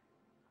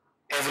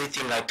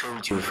 Everything I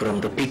told you,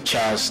 from the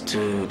pictures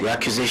to the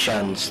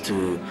accusations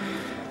to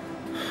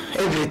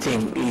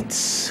everything,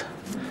 it's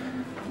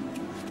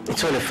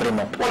all a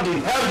frame-up. What the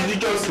hell did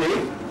you just say?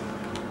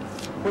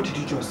 What did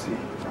you just say?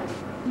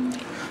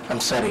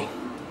 I'm sorry,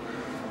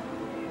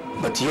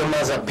 but your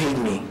mother paid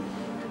me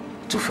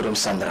to frame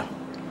Sandra.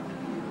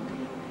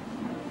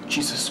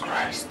 Jesus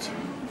Christ.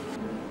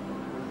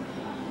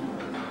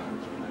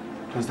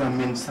 Does that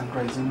mean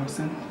Sandra is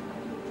innocent?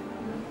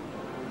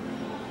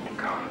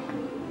 God.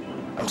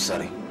 I'm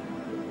sorry.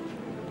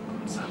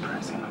 Sandra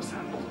is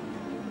innocent.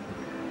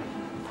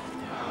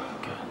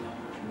 Okay.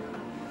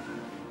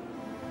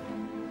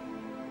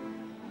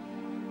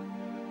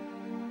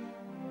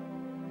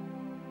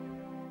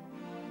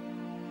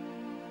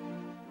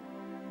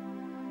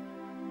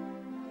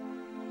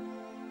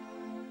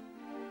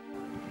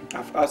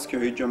 I've asked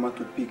your Ijoma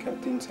to pick her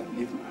things and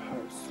leave my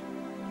house.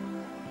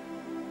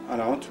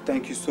 And I want to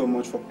thank you so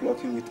much for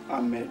plotting with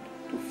Ahmed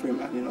to frame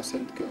an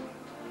innocent girl.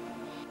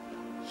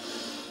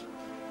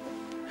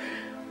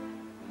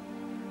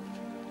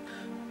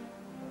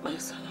 My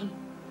son,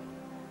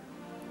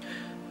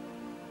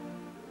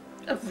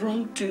 I've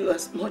wronged you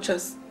as much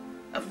as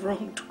I've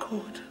wronged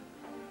God.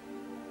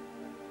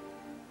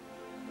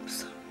 I'm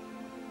sorry.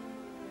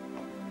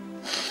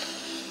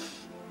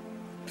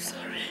 I'm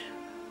sorry.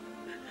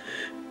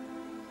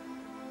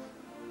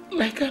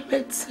 Like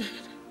Ahmed said,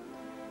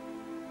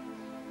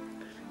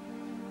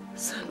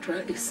 Sandra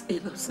is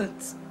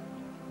innocent.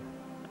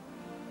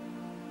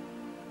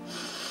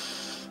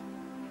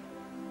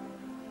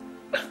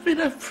 I've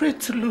been afraid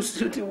to lose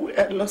you the way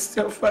I lost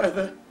your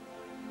father.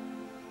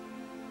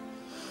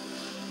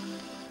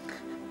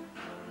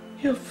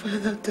 Your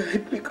father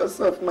died because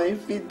of my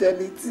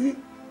infidelity.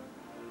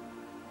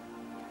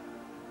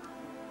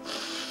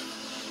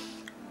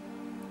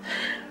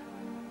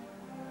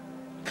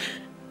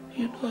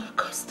 You know our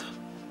custom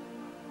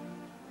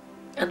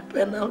and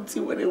penalty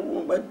when a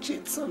woman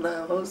cheats on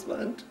her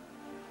husband.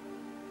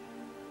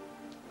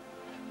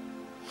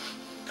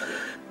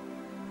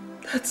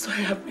 That's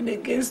why I've been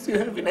against you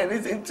having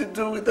anything to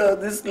do with all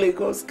these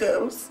Lagos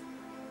girls.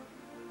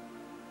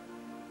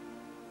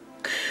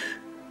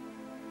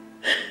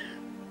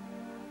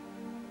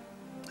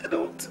 I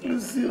don't want to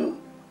lose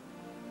you.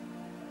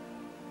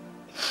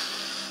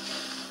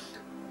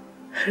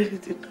 I really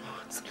didn't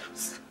want to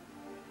lose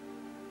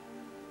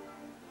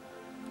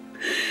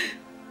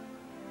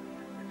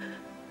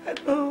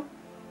you.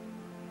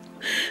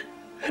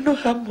 I know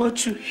how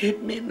much you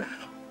hate me now.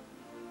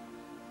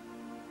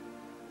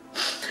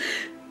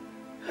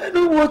 I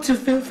know what you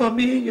feel for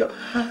me in your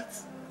heart.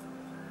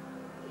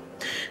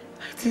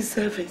 I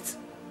deserve it.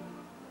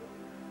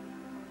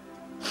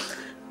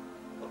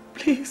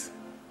 Please,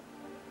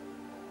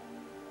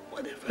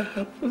 whatever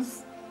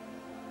happens,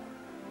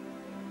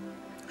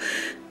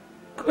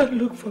 go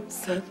and look for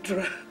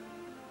Sandra.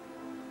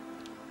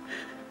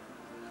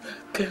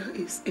 That girl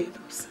is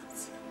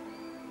innocent.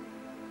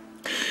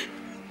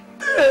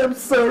 I'm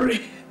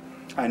sorry.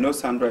 I know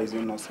Sandra is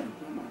innocent,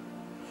 Mama.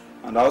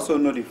 And I also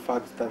know the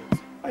fact that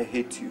I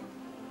hate you.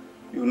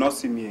 You will not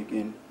see me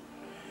again.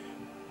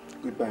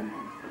 Goodbye,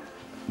 Mom.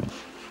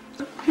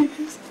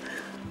 Please.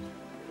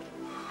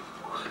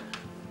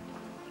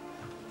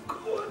 Go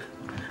on.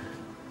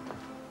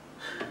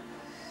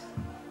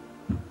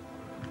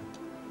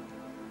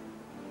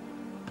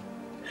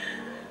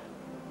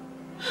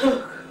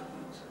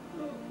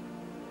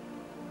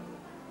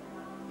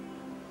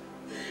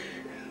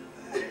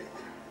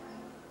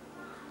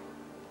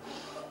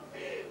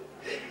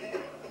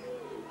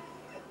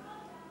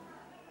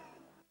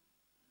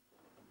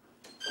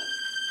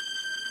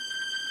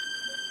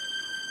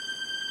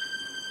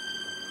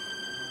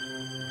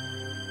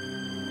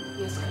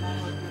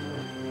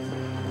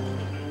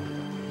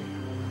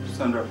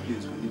 Sandra,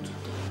 please, we need to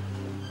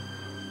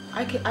talk.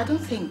 I don't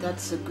think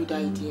that's a good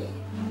idea.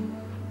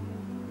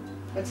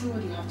 Let's see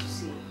what you have to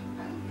say.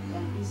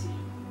 I'm busy.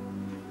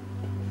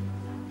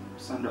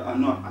 Sandra, I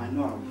know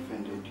I've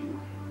offended you.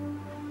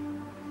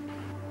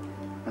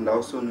 And I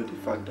also know the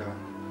fact that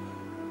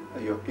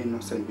you're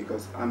innocent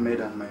because Ahmed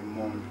and my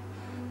mom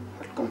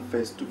had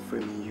confessed to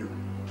framing you.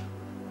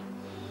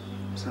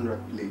 Sandra,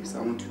 please,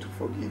 I want you to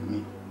forgive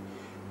me.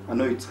 I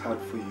know it's hard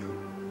for you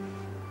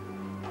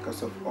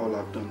because of all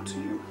I've done to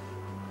you.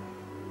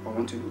 I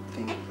want you to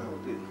think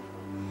about it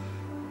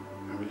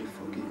and really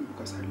forgive me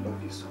because I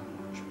love you so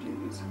much,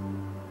 please.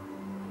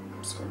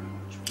 I'm sorry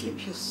much.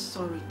 Keep your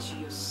sorry to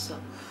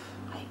yourself,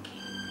 Ike.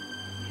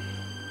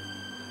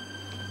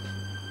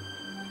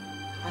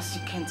 As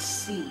you can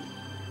see,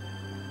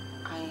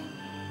 I am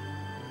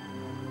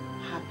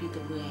happy the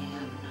way I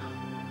am now.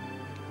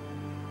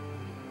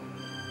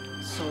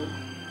 So,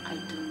 I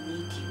don't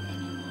need you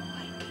anymore,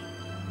 Ike.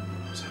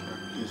 Sandra,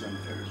 please, I'm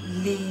very...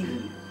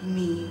 Leave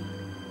me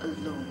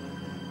alone.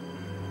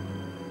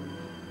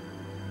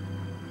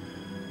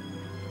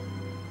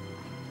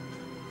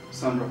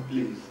 Sandra,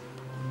 please.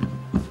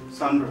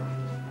 Sandra.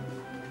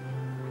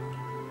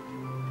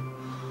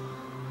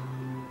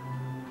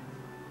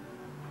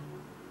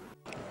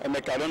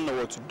 Emeka, I don't know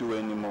what to do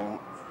anymore.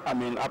 I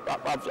mean,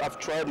 I've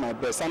tried my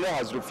best. Sandra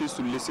has refused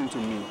to listen to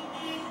me.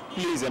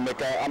 Please,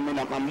 Emeka, I mean,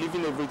 I'm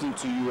leaving everything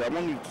to you. I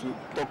want you to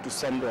talk to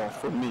Sandra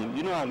for me.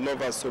 You know I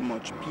love her so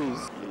much.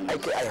 Please.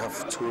 I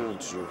have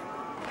told you.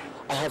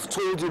 I have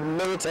told you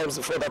many times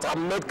before that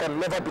Ahmed can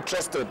never be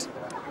trusted.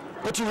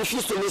 But you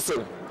refuse to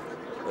listen.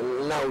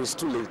 Now it's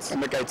too late.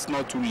 Emeka, it's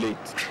not too late.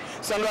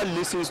 Sandra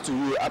listens to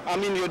you. I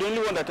mean, you're the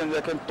only one that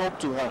can talk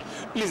to her.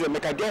 Please,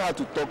 Emeka, get her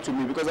to talk to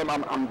me because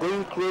I'm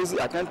going crazy.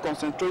 I can't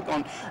concentrate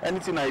on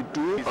anything I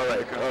do. All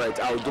right,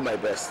 I'll do my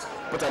best.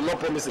 But I'm not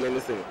promising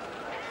anything.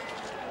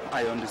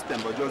 I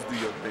understand, but just do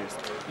your best.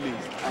 Please,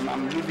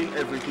 I'm leaving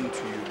everything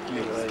to you.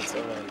 Please.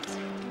 All right.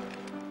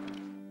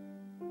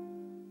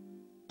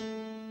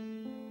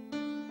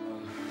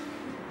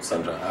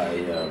 Sandra,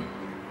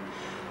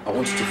 I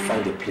want you to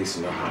find a place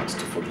in your heart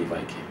to forgive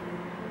Ike.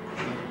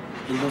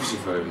 He loves you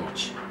very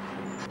much.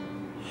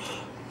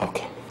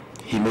 Okay,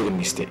 he made a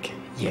mistake,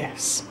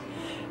 yes.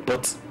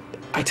 But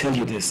I tell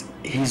you this,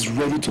 he's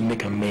ready to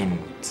make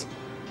amends.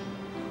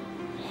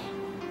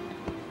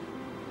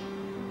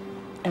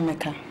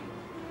 Emeka,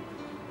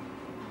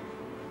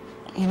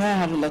 you know I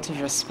have a lot of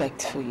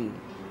respect for you.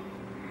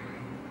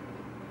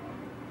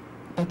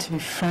 But to be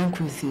frank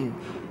with you,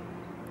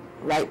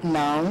 right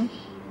now,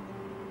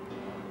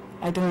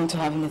 I don't want to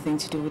have anything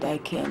to do with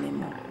Ike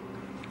anymore.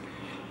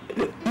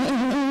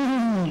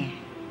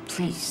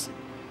 Please.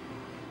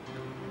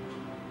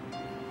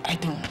 I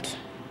don't.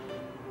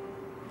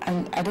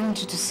 And I don't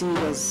want you to see it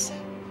as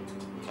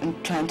I'm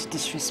trying to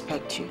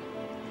disrespect you.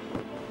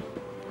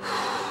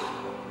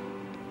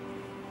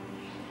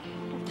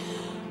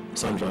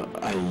 Sandra,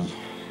 I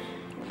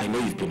know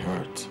you've been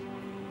hurt.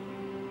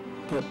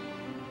 But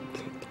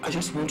I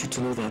just want you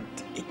to know that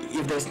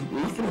if there's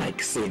nothing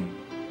like sin,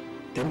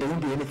 then there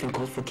won't be anything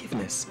called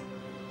forgiveness.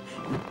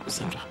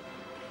 Sandra,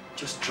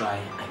 just try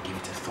and give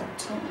it a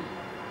thought.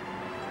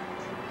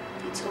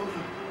 It's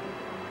over.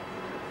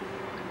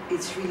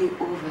 It's really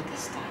over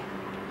this time.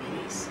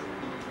 It is.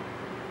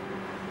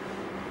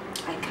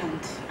 I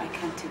can't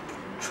take the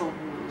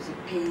troubles, the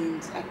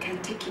pains. I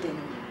can't take it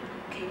anymore.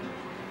 Okay?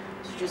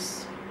 So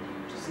just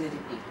let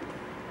it be.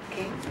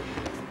 Okay?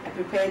 I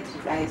prepared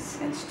rice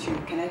and stew.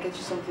 Can I get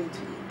you something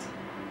to eat?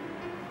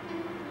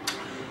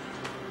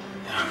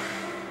 Yeah.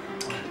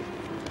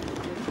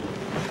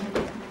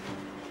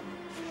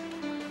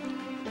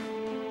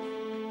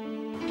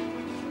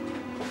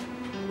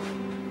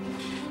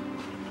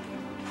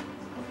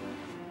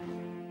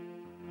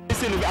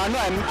 Listen, I know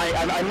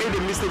I made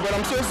a mistake, but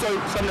I'm so sorry,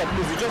 Sandra,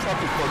 please, you just have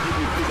to forgive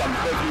me, please, I'm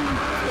begging you.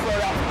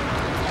 Sorry,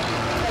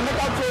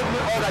 Emeka told me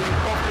all that you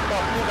talked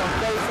about, please, I'm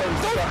very sorry.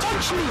 Don't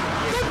touch me!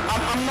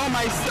 I'm not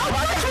myself.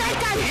 Don't touch me, I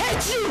can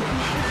hate you!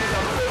 Please,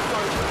 I'm so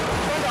sorry.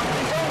 Sandra,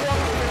 please, don't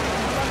walk away.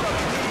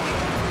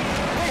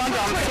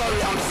 Sandra,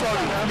 I'm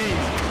sorry,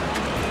 please.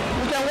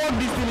 We can work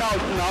this thing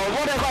out now,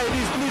 whatever it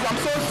is, please, I'm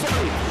so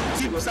sorry.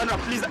 Sandra,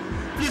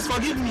 please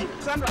forgive me.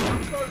 Sandra,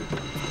 I'm sorry.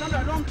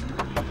 Sandra, don't.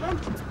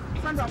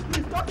 Sandra,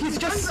 please stop. Please,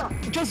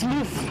 just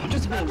move.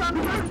 Just move.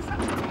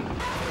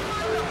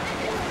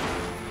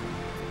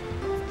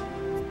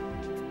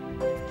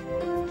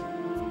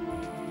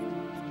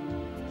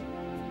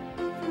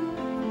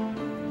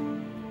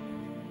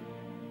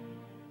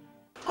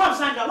 Come,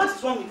 Sandra, what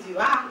is wrong with you?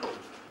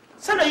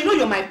 Sandra, you know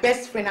you're my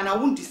best friend and I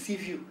won't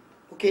deceive you,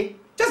 okay?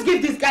 Just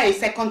give this guy a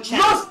second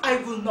chance. No, I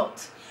will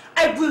not.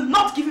 I will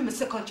not give him a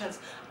second chance.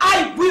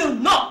 I will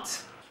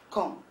not.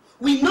 Come.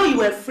 We know you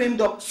were framed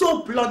up,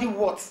 so bloody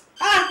what?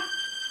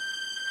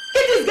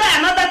 Give this guy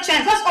another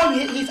chance, that's all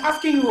he's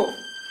asking you of.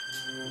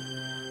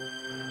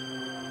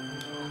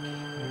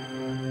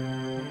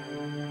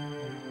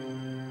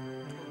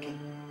 Okay.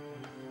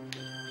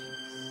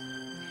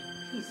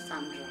 Please,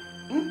 Sandra.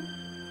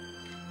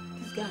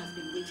 This guy has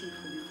been waiting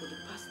for you for the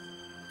past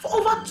For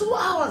over 2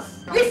 hours.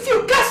 If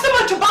you care so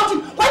much about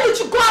him, why didn't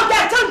you go out there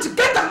and tell him to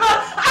get the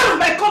hell out of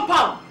my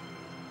compound?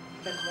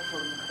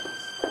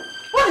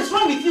 What is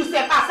wrong with you,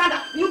 Sir?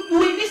 Sandra, you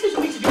will listen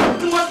to me today.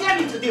 You must hear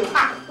me today.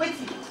 Wait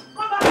till.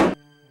 Come back.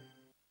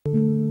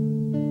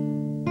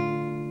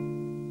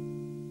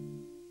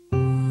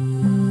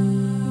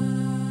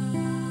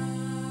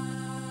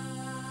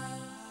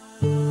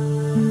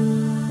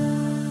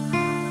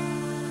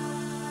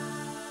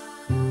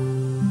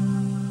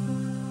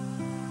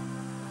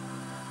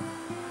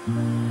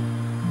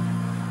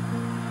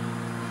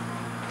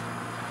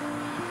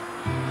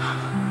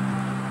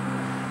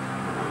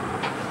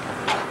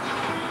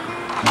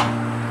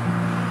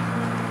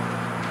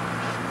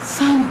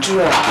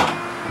 Sandra,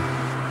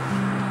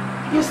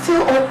 you're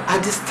still up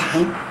at this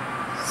time?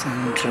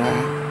 Sandra,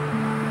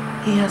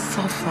 he has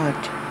suffered.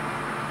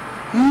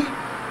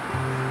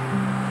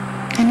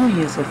 I know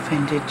he has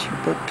offended you,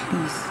 but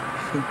please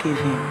forgive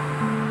him.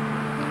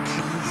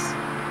 Please.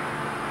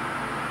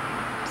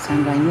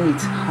 Sandra, I know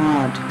it's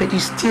hard, but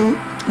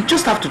you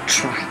just have to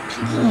try,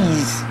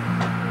 please.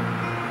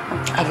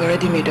 I've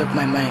already made up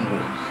my mind,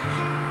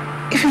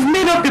 Rose. If you've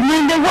made up your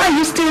mind, then why are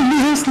you still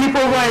losing sleep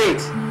over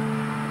it?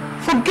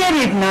 Forget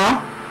it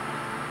now.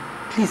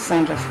 Please,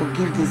 Sandra,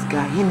 forgive this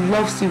guy. He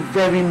loves you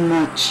very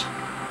much.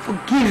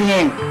 Forgive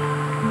him.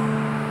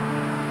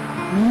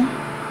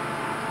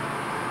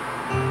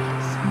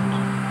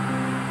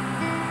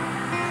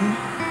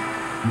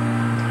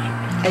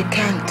 I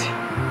can't.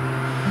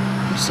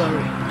 I'm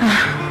sorry.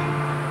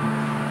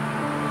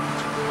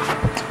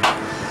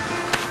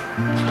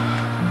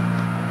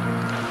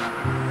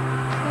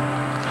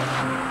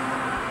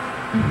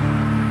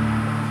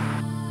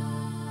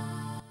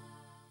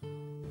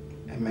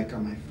 Emeka,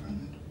 my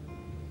friend,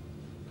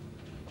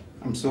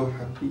 I'm so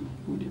happy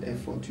with the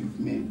effort you've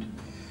made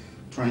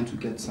trying to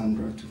get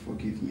Sandra to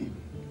forgive me.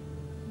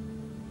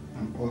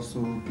 I'm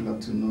also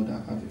glad to know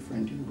that I have a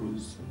friend in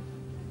Rose.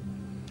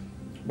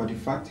 But the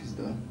fact is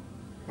that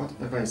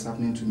whatever is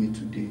happening to me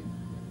today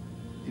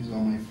is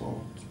all my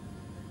fault.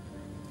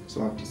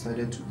 So I've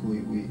decided to go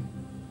away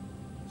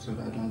so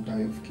that I don't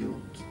die of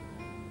guilt.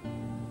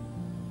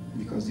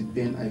 Because the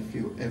pain I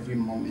feel every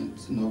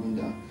moment knowing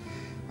that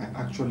I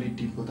actually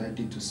did what I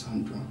did to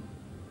Sandra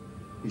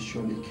will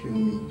surely kill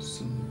me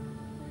soon.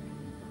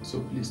 So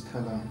please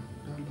tell her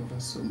that I love her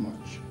so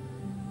much.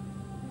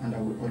 And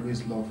I will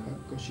always love her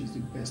because she's the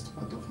best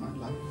part of my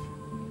life.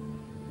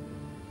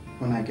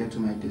 When I get to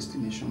my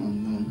destination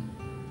unknown,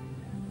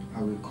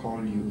 I will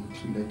call you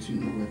to let you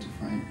know where to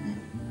find me.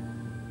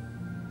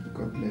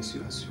 God bless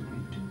you as you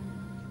read.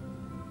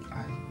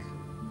 Ike.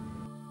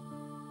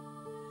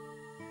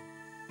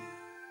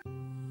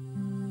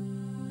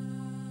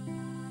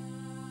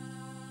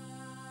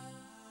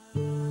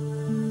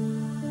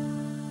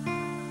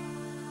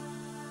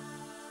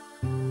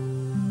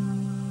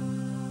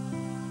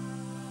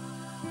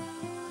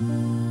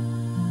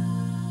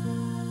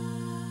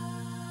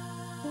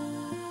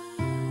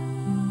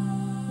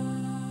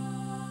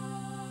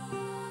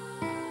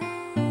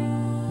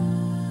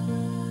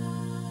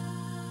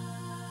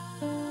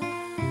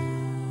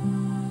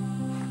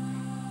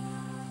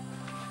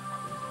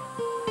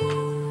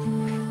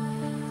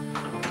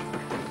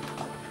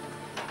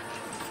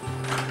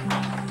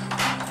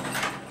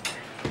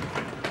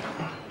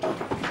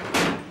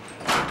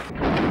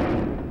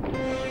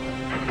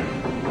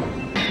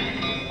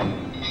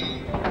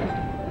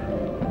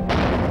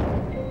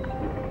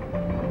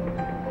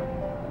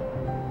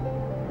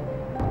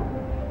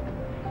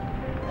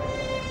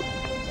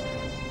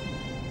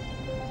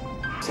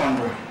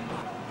 Sandra.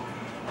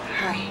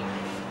 Hi.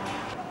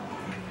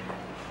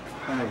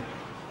 Hi.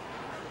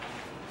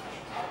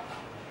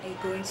 Are you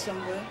going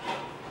somewhere?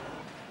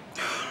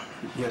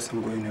 Yes,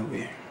 I'm going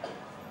away.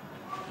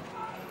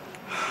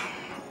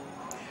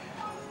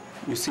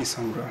 You see,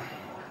 Sandra,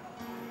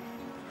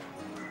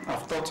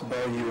 I've thought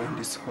about you and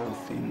this whole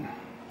thing,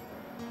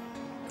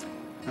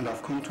 and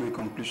I've come to a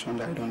conclusion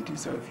that I don't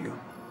deserve you.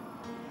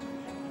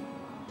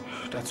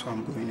 That's why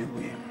I'm going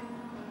away.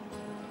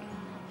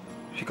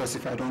 Because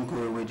if I don't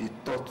go away, the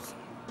thought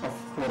of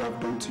what I've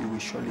done to you will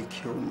surely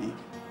kill me.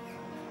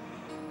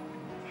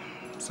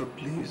 So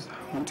please,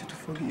 I want you to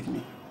forgive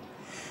me.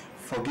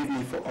 Forgive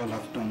me for all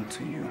I've done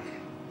to you.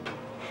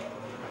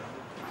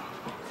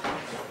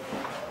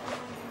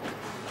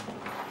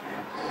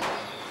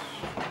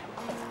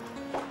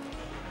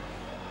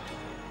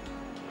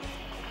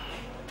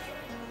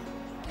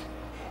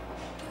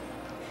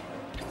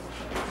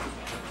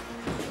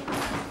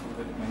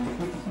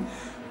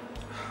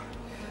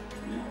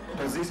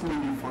 Does this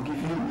mean you forgive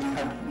me?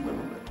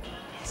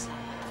 Yes.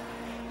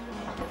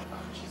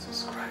 Oh,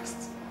 Jesus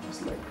Christ.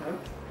 Just like that?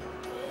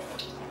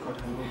 God,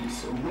 I love you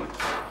so much.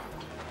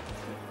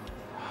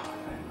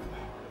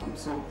 I'm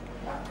so...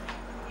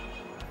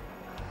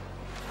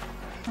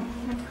 Come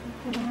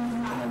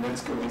on,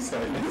 let's go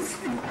inside. Let's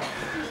go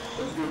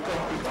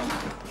talk.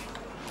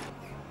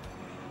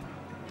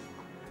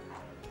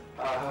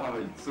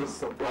 It's so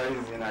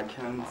surprising. I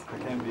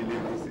can't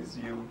believe this is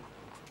you.